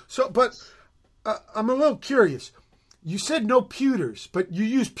 But I'm a little curious. You said no pewters, but you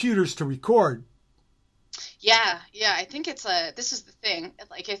use pewters to record. Yeah. I think this is the thing.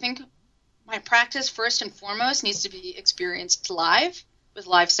 Like, I think my practice first and foremost needs to be experienced live, with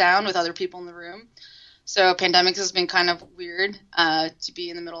live sound, with other people in the room. So pandemics has been kind of weird to be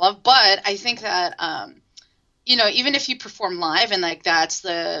in the middle of, but I think that you know, even if you perform live and like that's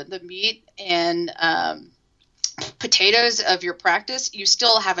the meat and potatoes of your practice, you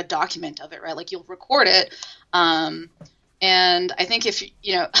still have a document of it, right? Like you'll record it. And I think if,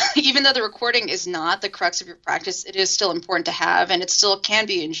 you know, even though the recording is not the crux of your practice, it is still important to have, and it still can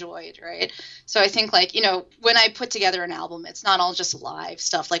be enjoyed, right? So I think, like, you know, when I put together an album, it's not all just live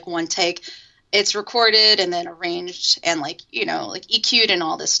stuff, like one take. It's recorded and then arranged and, like, you know, like EQ'd and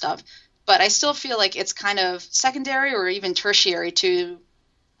all this stuff. But I still feel like it's kind of secondary or even tertiary to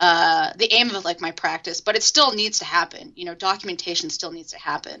the aim of, like, my practice. But it still needs to happen. You know, documentation still needs to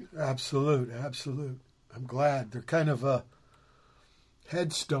happen. Absolute. I'm glad. They're kind of a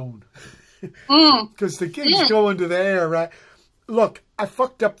headstone. Because the gigs go into the air, right? Look, I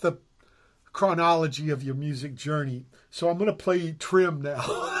fucked up the chronology of your music journey, so I'm going to play you Trim now.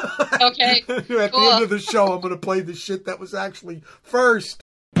 Okay. At the end of the show, I'm going to play the shit that was actually first.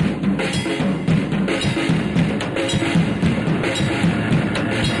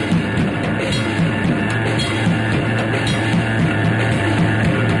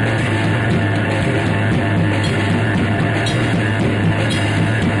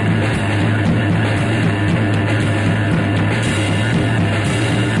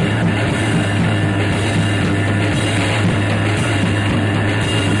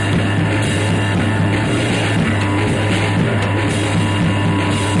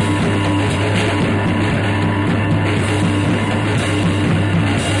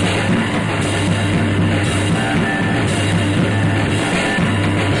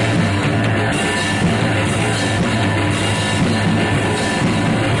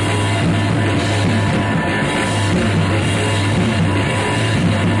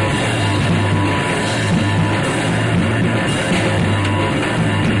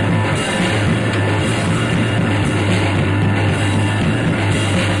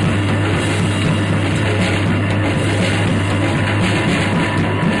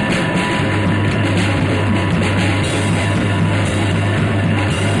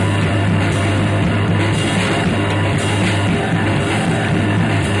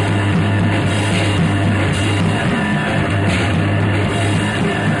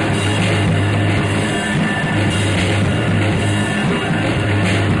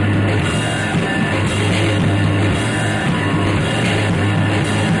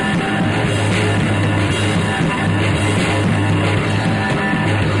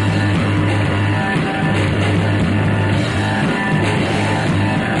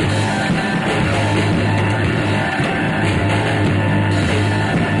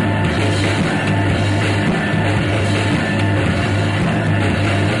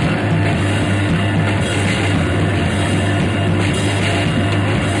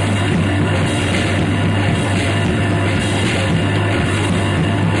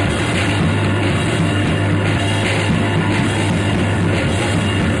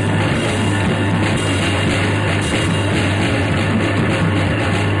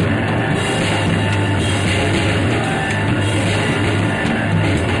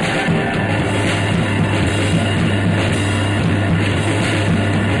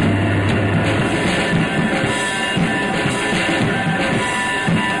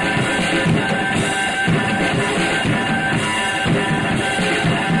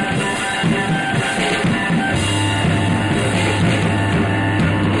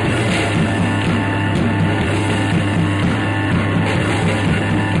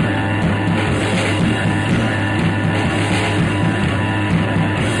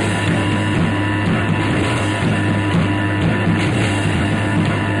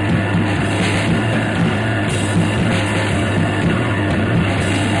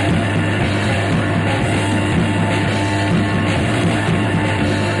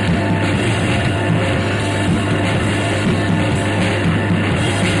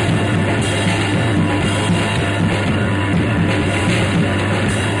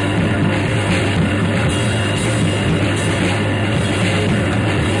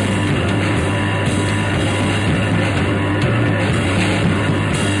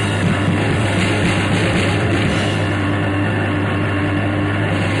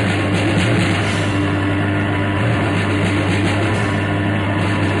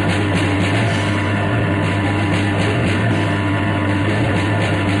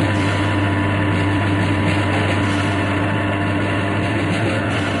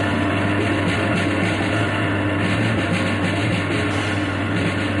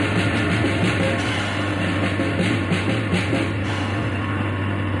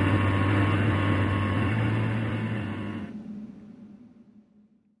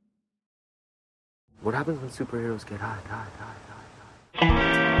 What happens when superheroes get high?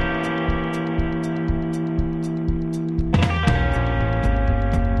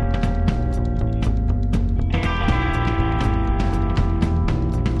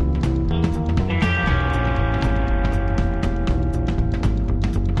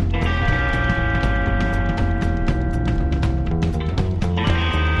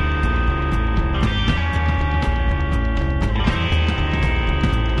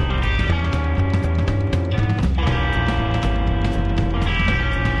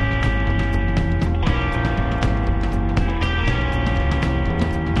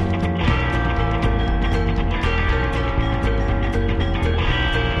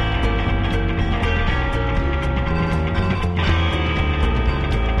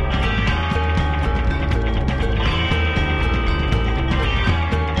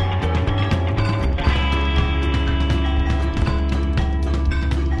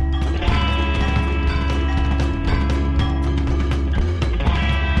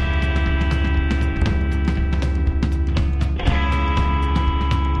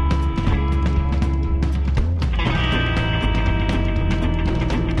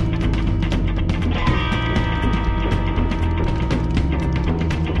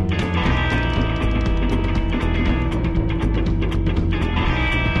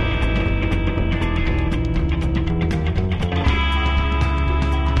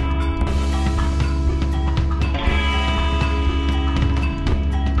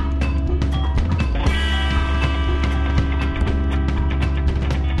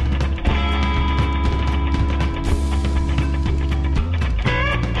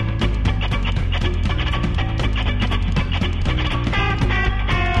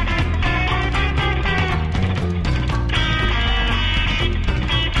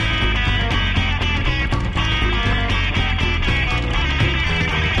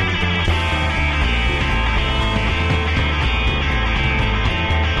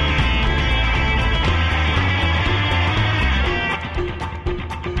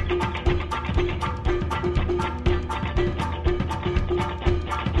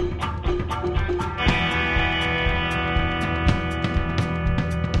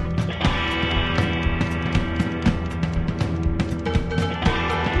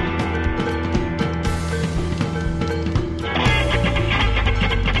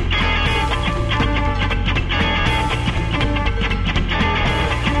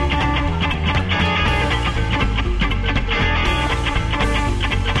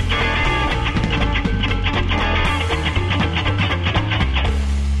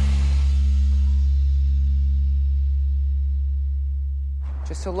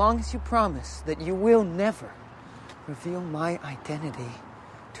 So long as you promise that you will never reveal my identity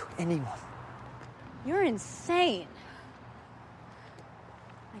to anyone. You're insane.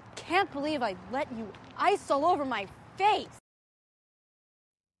 I can't believe I let you ice all over my face.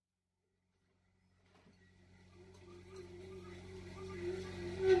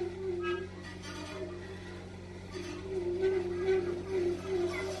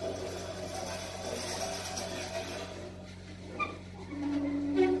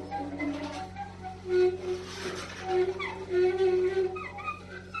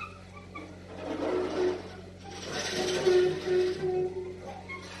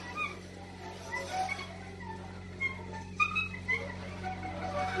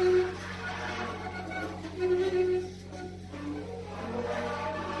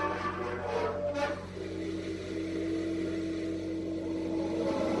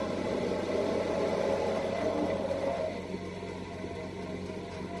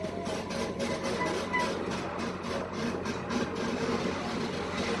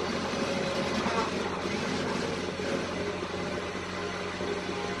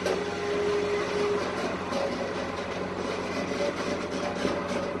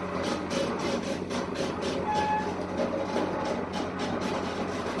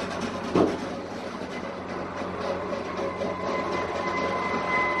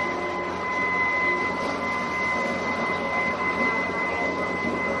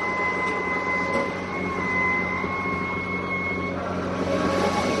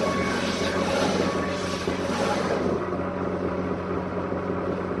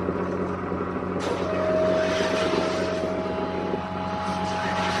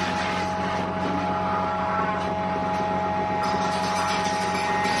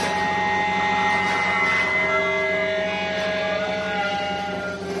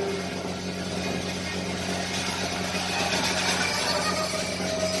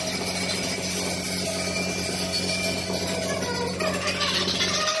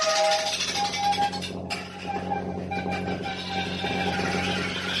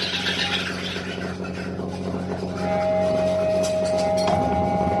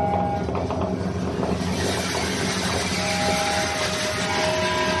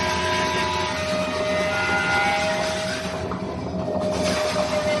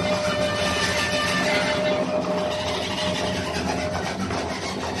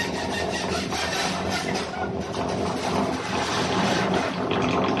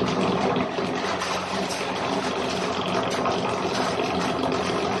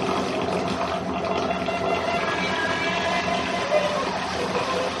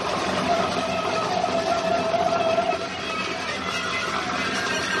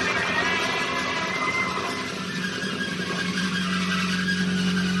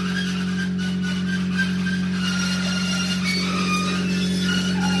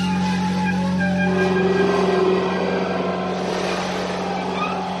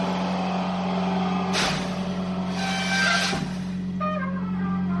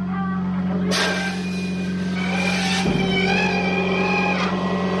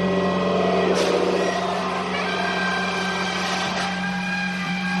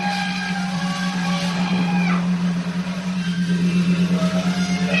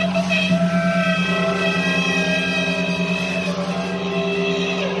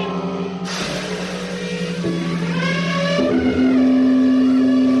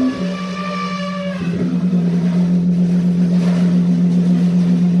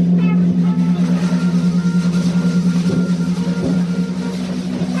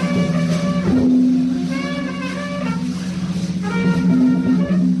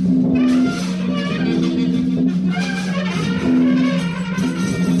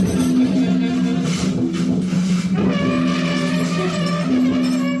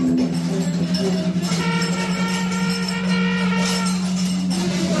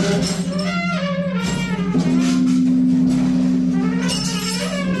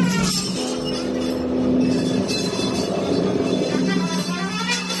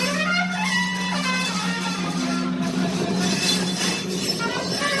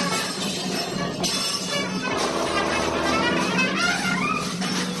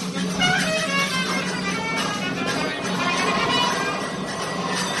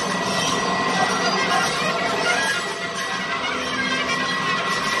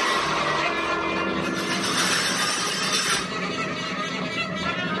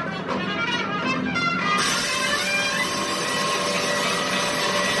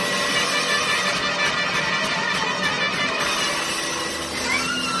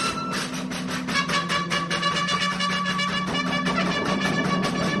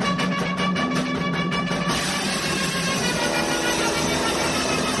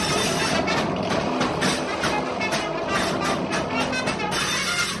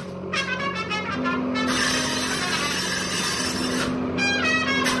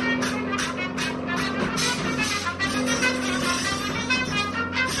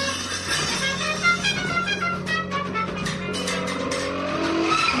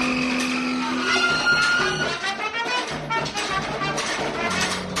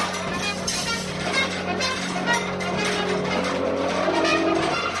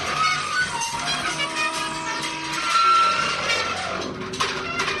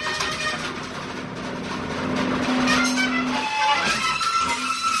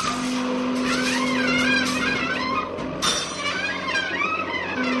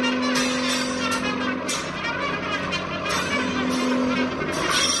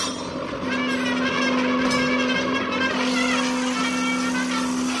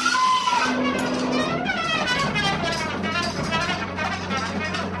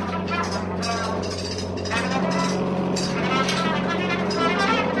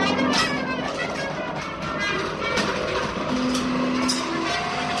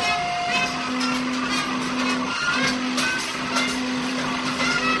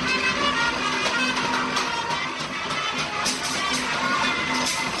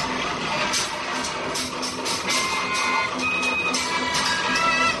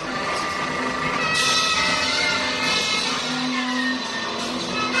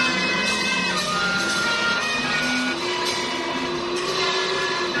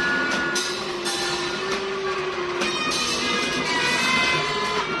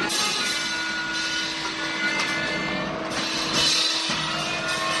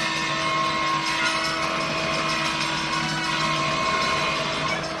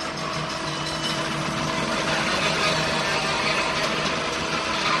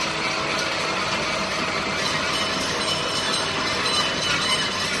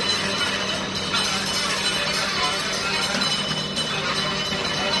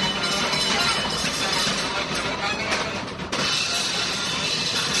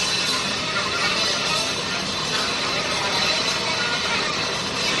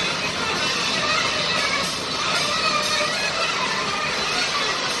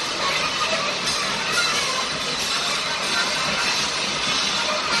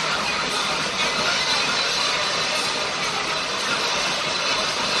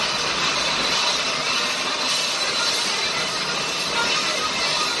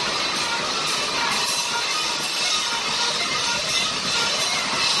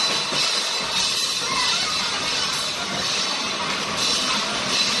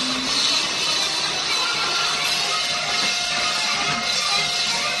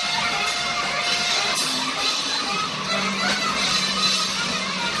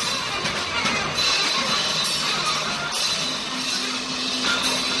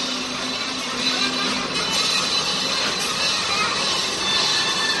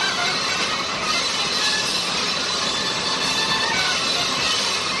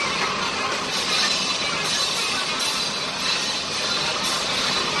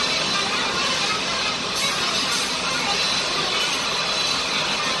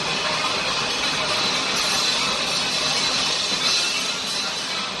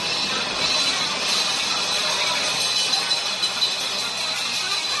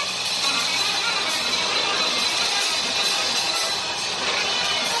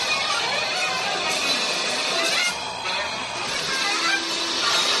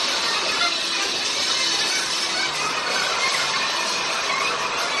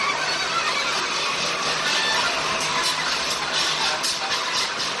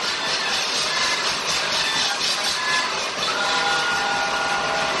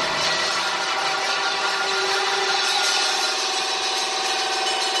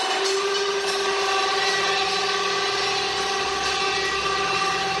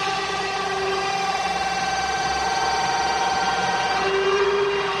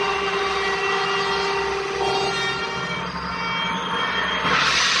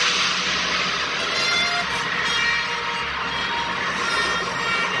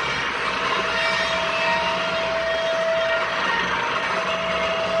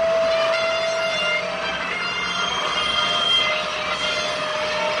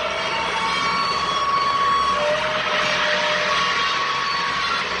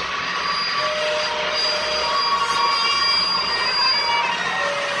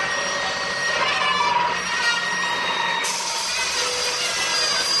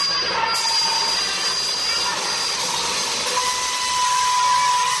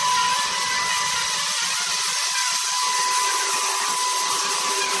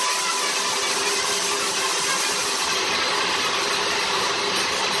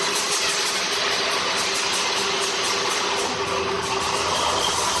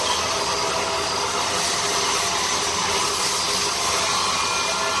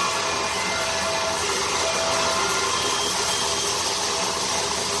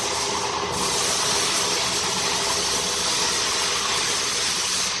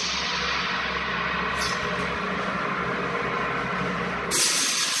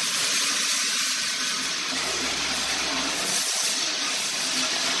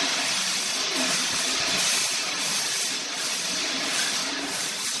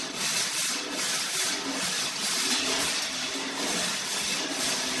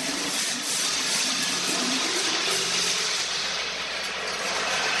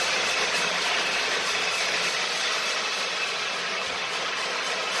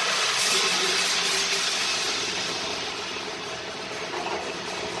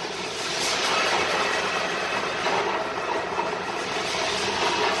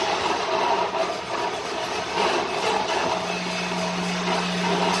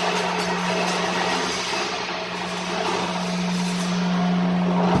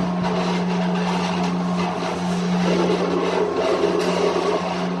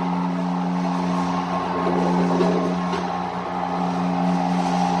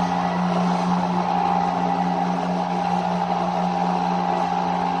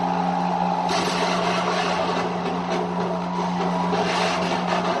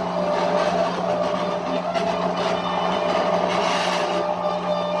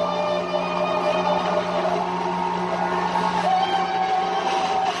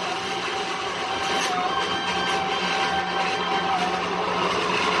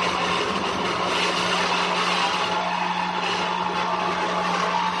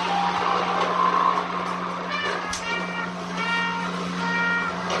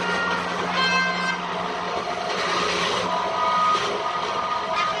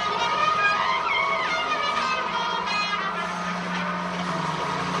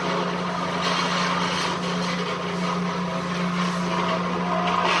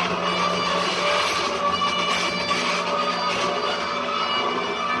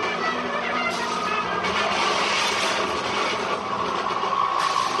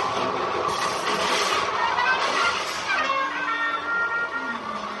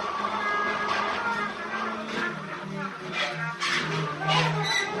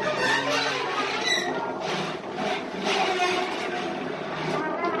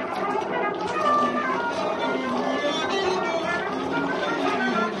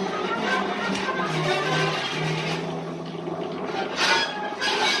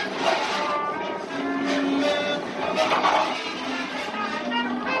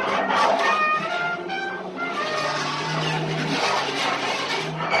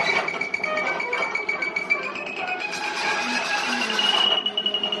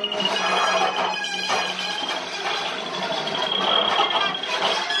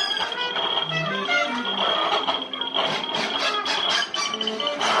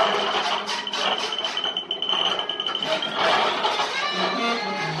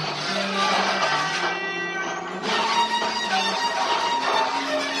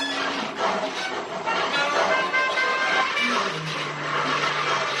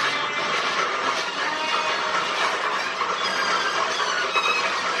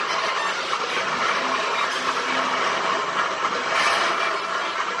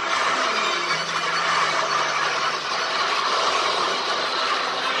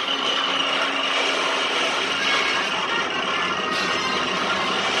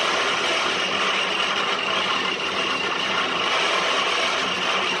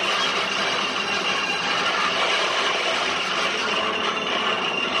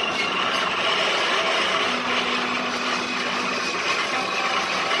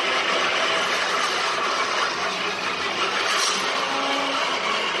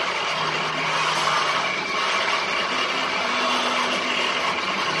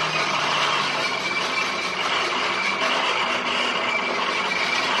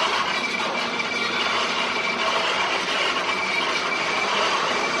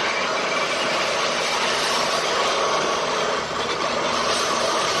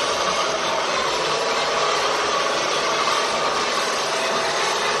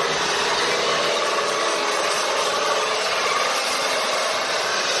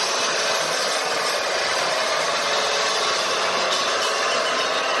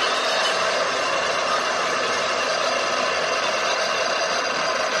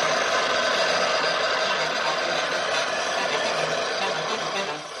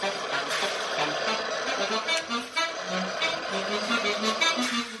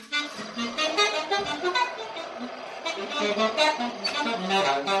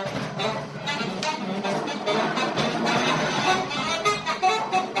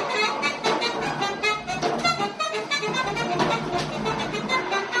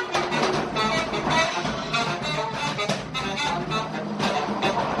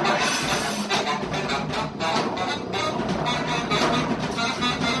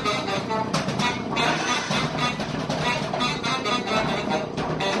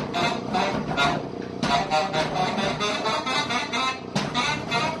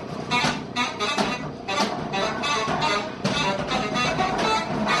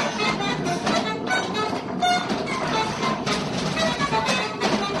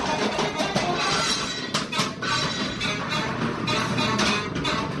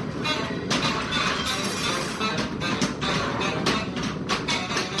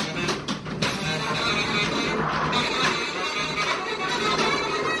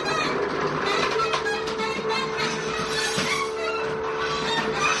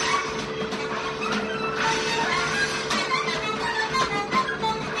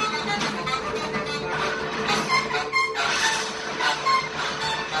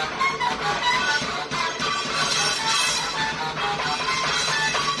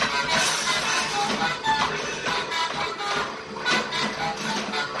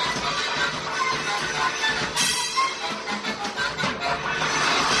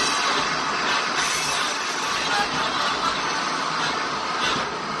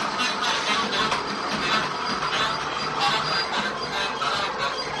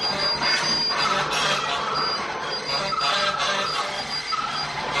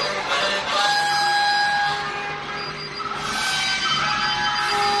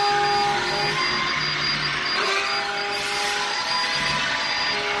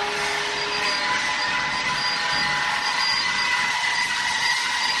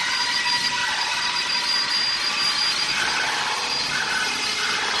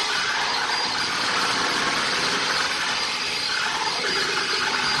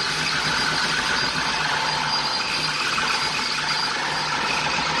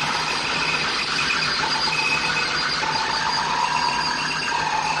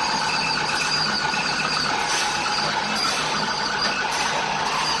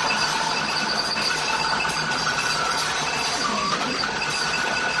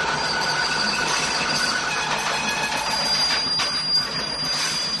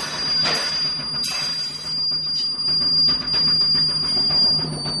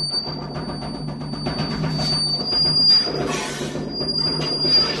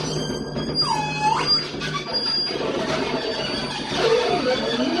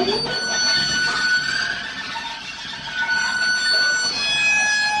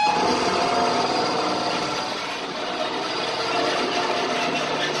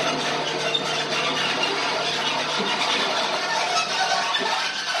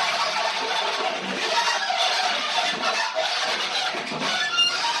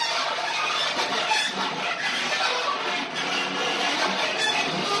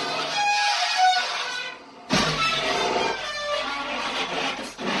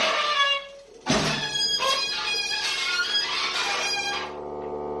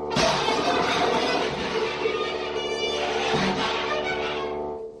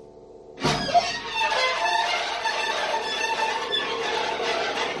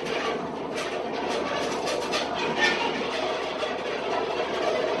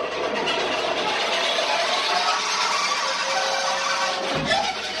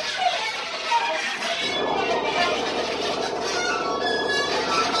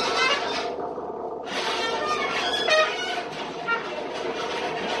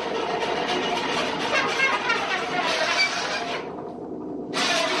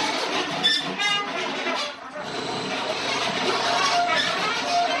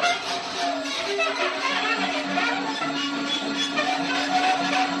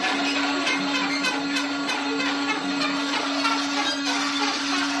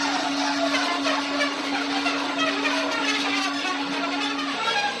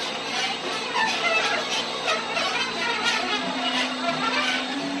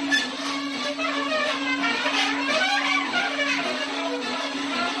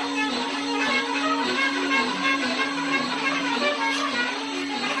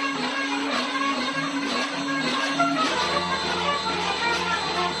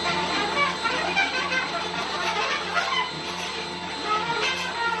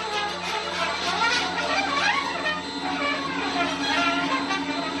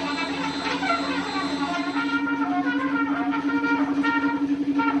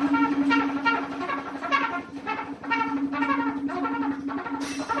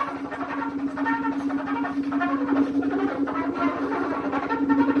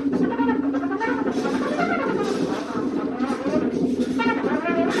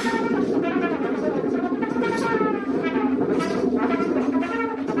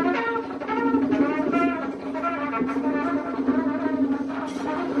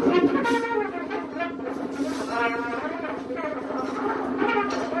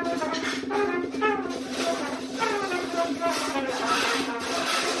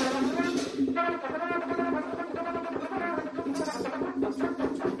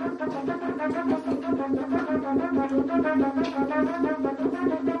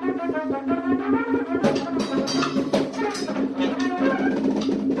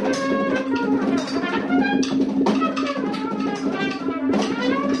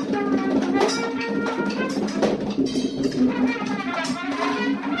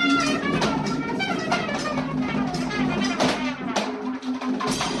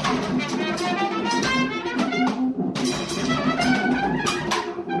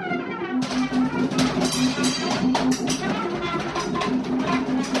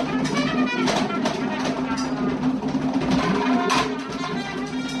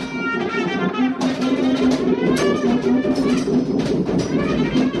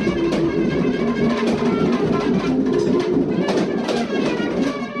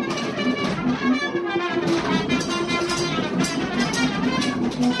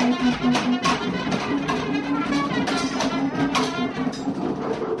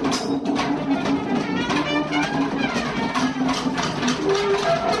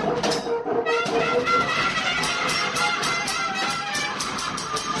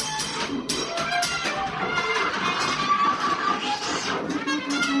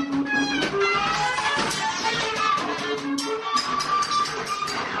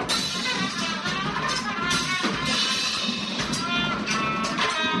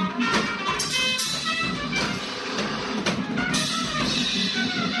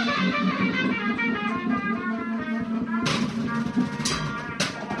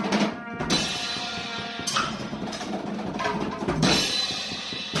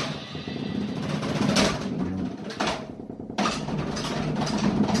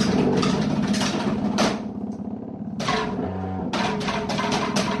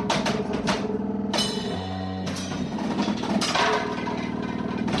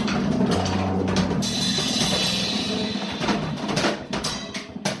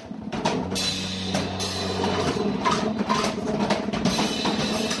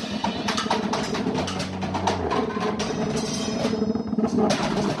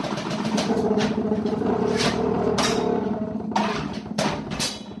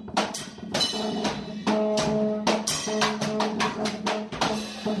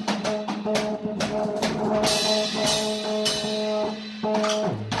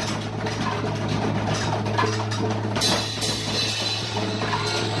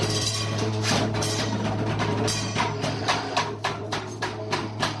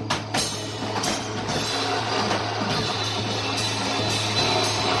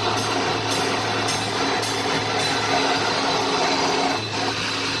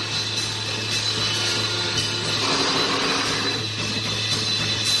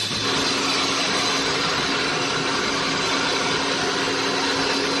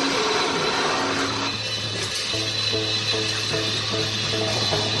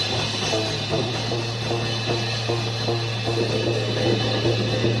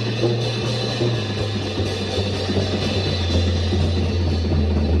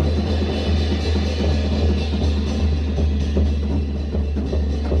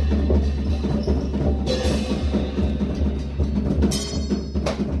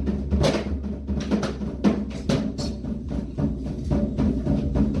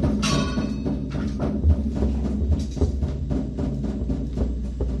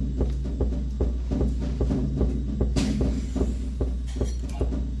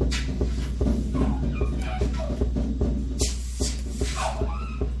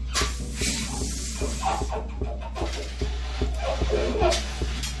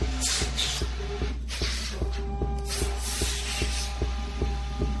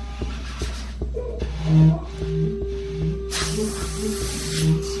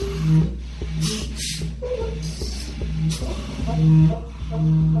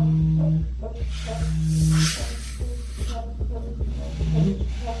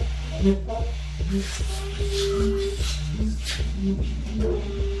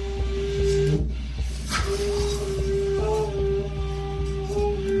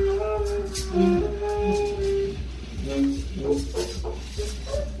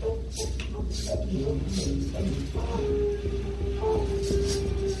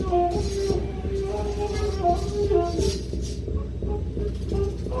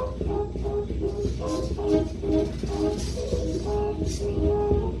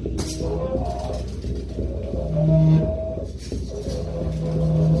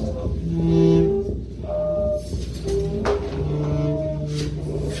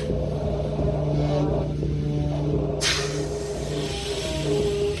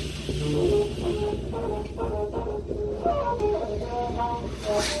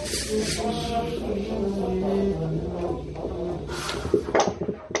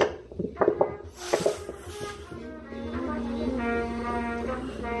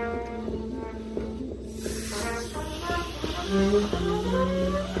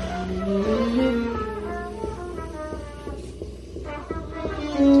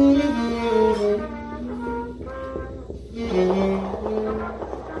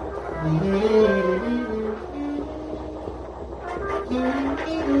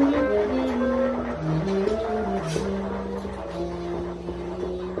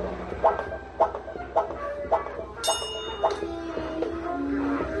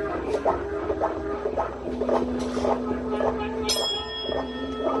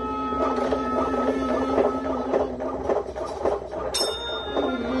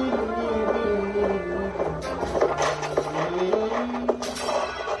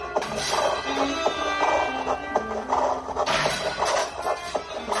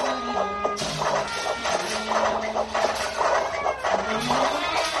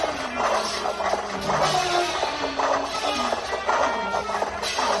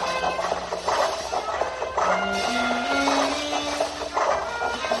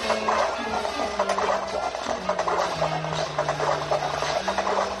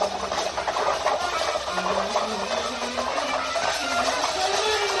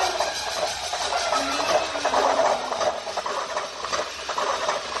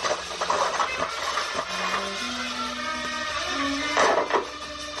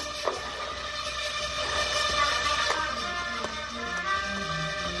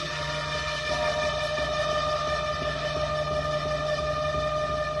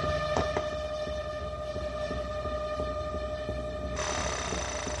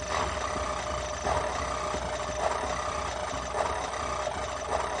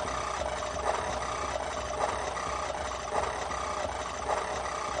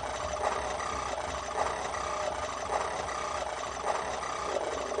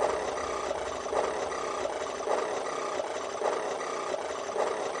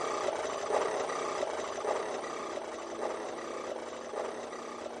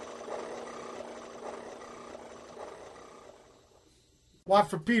 Watt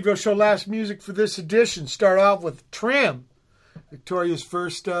for Pedro Show last music for this edition. Start out with Trim, Victoria's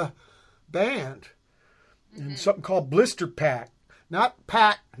first band, and something called Blister Pact. Not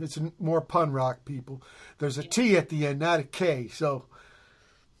Pact, it's more pun rock, people. There's a T at the end, not a K. So,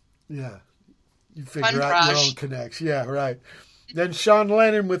 yeah, you figure out your own connects. Yeah, right. Then Sean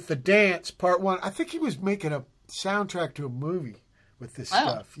Lennon with The Dance, Part 1. I think he was making a soundtrack to a movie with this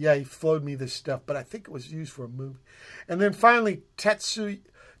stuff. Yeah, he flowed me this stuff, but I think it was used for a movie. And then finally, Tatsuya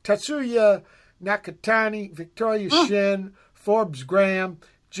Nakatani, Victoria Shen, Forbes Graham,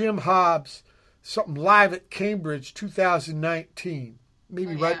 Jim Hobbs, something live at Cambridge 2019,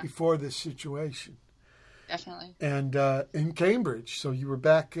 maybe right before this situation. Definitely. And in Cambridge. So you were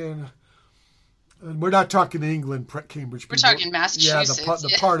back in, and we're not talking England, Cambridge. We're talking Massachusetts. Yeah,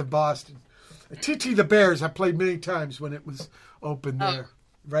 the part of Boston. TT the Bears, I played many times when it was open there.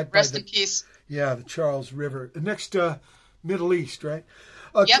 Right by rest in peace. Yeah, the Charles River. Next, Middle East, right?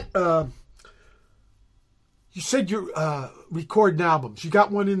 Yep. You said you're recording albums. You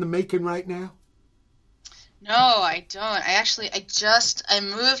got one in the making right now? No, I don't. I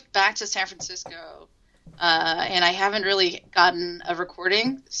moved back to San Francisco, and I haven't really gotten a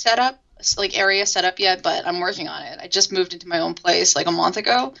recording area set up yet, but I'm working on it. I just moved into my own place like a month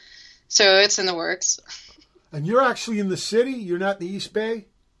ago, so it's in the works. And you're actually in the city? You're not in the East Bay?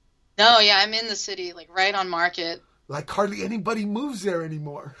 No, yeah, I'm in the city, like right on Market. Like hardly anybody moves there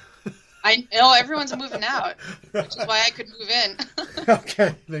anymore. I know, everyone's moving out, which is why I could move in.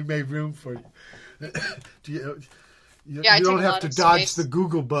 Okay, they made room for you. You I take don't a have lot to of dodge space. the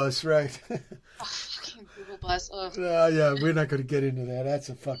Google bus, right? Oh, fucking Google Bus. Ugh. Yeah, we're not going to get into that. That's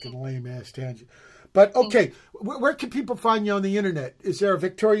a fucking lame-ass tangent. But, okay, where can people find you on the internet? Is there a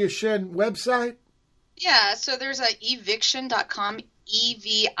Victoria Shen website? Yeah, so there's a evicshen.com,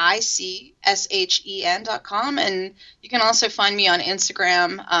 evicshen.com, and you can also find me on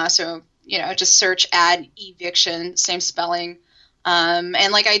Instagram. So, just search @evicshen, same spelling. And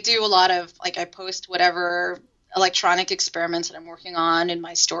I do a lot of, I post whatever electronic experiments that I'm working on in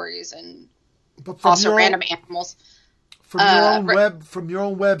my stories, and also random animals. From your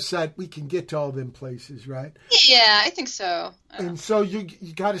own website, we can get to all them places, right? Yeah, I think so. And so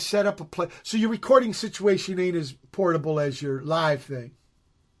you got to set up a place. So your recording situation ain't as portable as your live thing.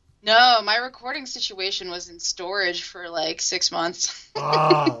 No, my recording situation was in storage for 6 months.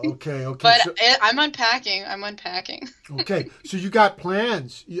 Okay. But I'm unpacking. Okay, so you got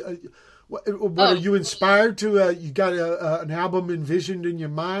plans. What are you inspired to? You got an album envisioned in your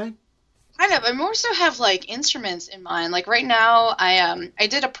mind? Kind of. I more so have instruments in mind. Right now, I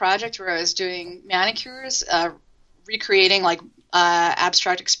did a project where I was doing manicures, recreating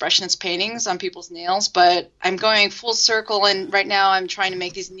abstract expressionist paintings on people's nails. But I'm going full circle, and right now I'm trying to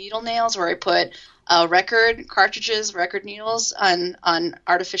make these needle nails where I put record needles on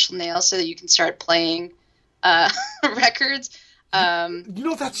artificial nails so that you can start playing records.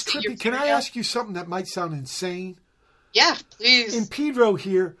 That's trippy. Can I ask you something that might sound insane? Yeah, please. In Pedro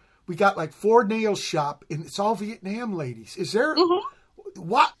here, we got 4 nail shop, and it's all Vietnam ladies. Is there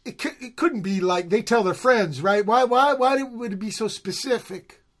what? It couldn't be they tell their friends, right? Why would it be so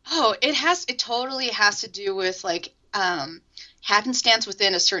specific? Oh, it totally has to do with happenstance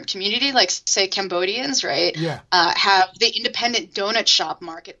within a certain community, say Cambodians, right? Yeah. Have the independent donut shop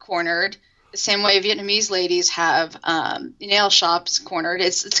market cornered. The same way Vietnamese ladies have nail shops cornered.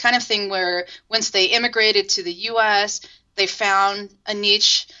 It's kind of thing where once they immigrated to the U.S., they found a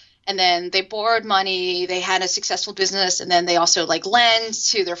niche, and then they borrowed money. They had a successful business, and then they also lend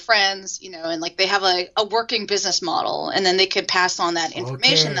to their friends, and they have a working business model, and then they could pass on that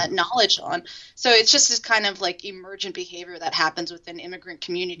information, that knowledge on. So it's just this kind of emergent behavior that happens within immigrant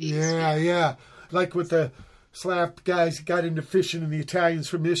communities. Yeah. Like with the Slav guys that got into fishing and the Italians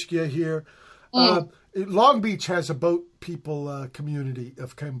from Ischia here. Long Beach has a boat people community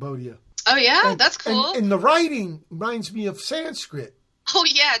of Cambodia. Oh, yeah? That's cool. And the writing reminds me of Sanskrit. Oh,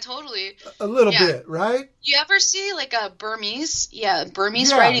 yeah, totally. A little bit, right? You ever see a Burmese? Yeah,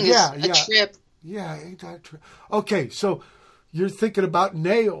 Burmese writing is a trip. Yeah, ain't that a trip? Okay, so you're thinking about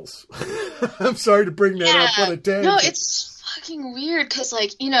nails. I'm sorry to bring that up on a tangent. No, it's fucking weird because,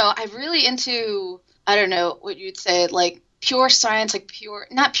 I'm really into, I don't know what you'd say, pure science,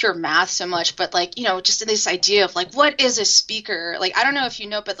 not pure math so much, but just this idea of what is a speaker? I don't know if you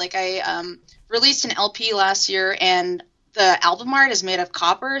know, but I released an LP last year, and the album art is made of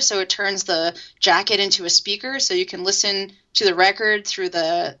copper, so it turns the jacket into a speaker, so you can listen to the record through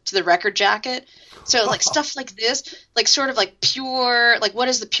the record jacket. So stuff like this, sort of pure, what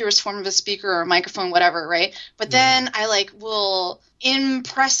is the purest form of a speaker or a microphone, whatever, right? But then I will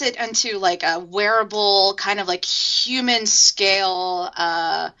impress it into a wearable kind of human scale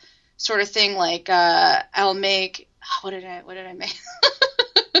sort of thing. I'll make, what did I make?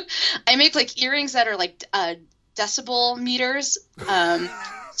 I make earrings that are decibel meters.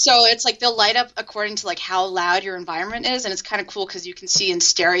 So it's they'll light up according to how loud your environment is, and it's kind of cool because you can see in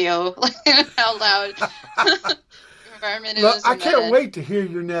stereo how loud your environment is. I can't wait to hear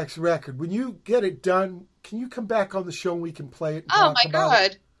your next record. When you get it done, can you come back on the show and we can play it? And talk my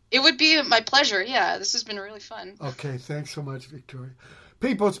God. It would be my pleasure. Yeah, this has been really fun. Okay, thanks so much, Victoria.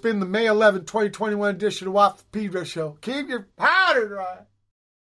 People, it's been the May 11, 2021 edition of Pedro Show. Keep your powder dry.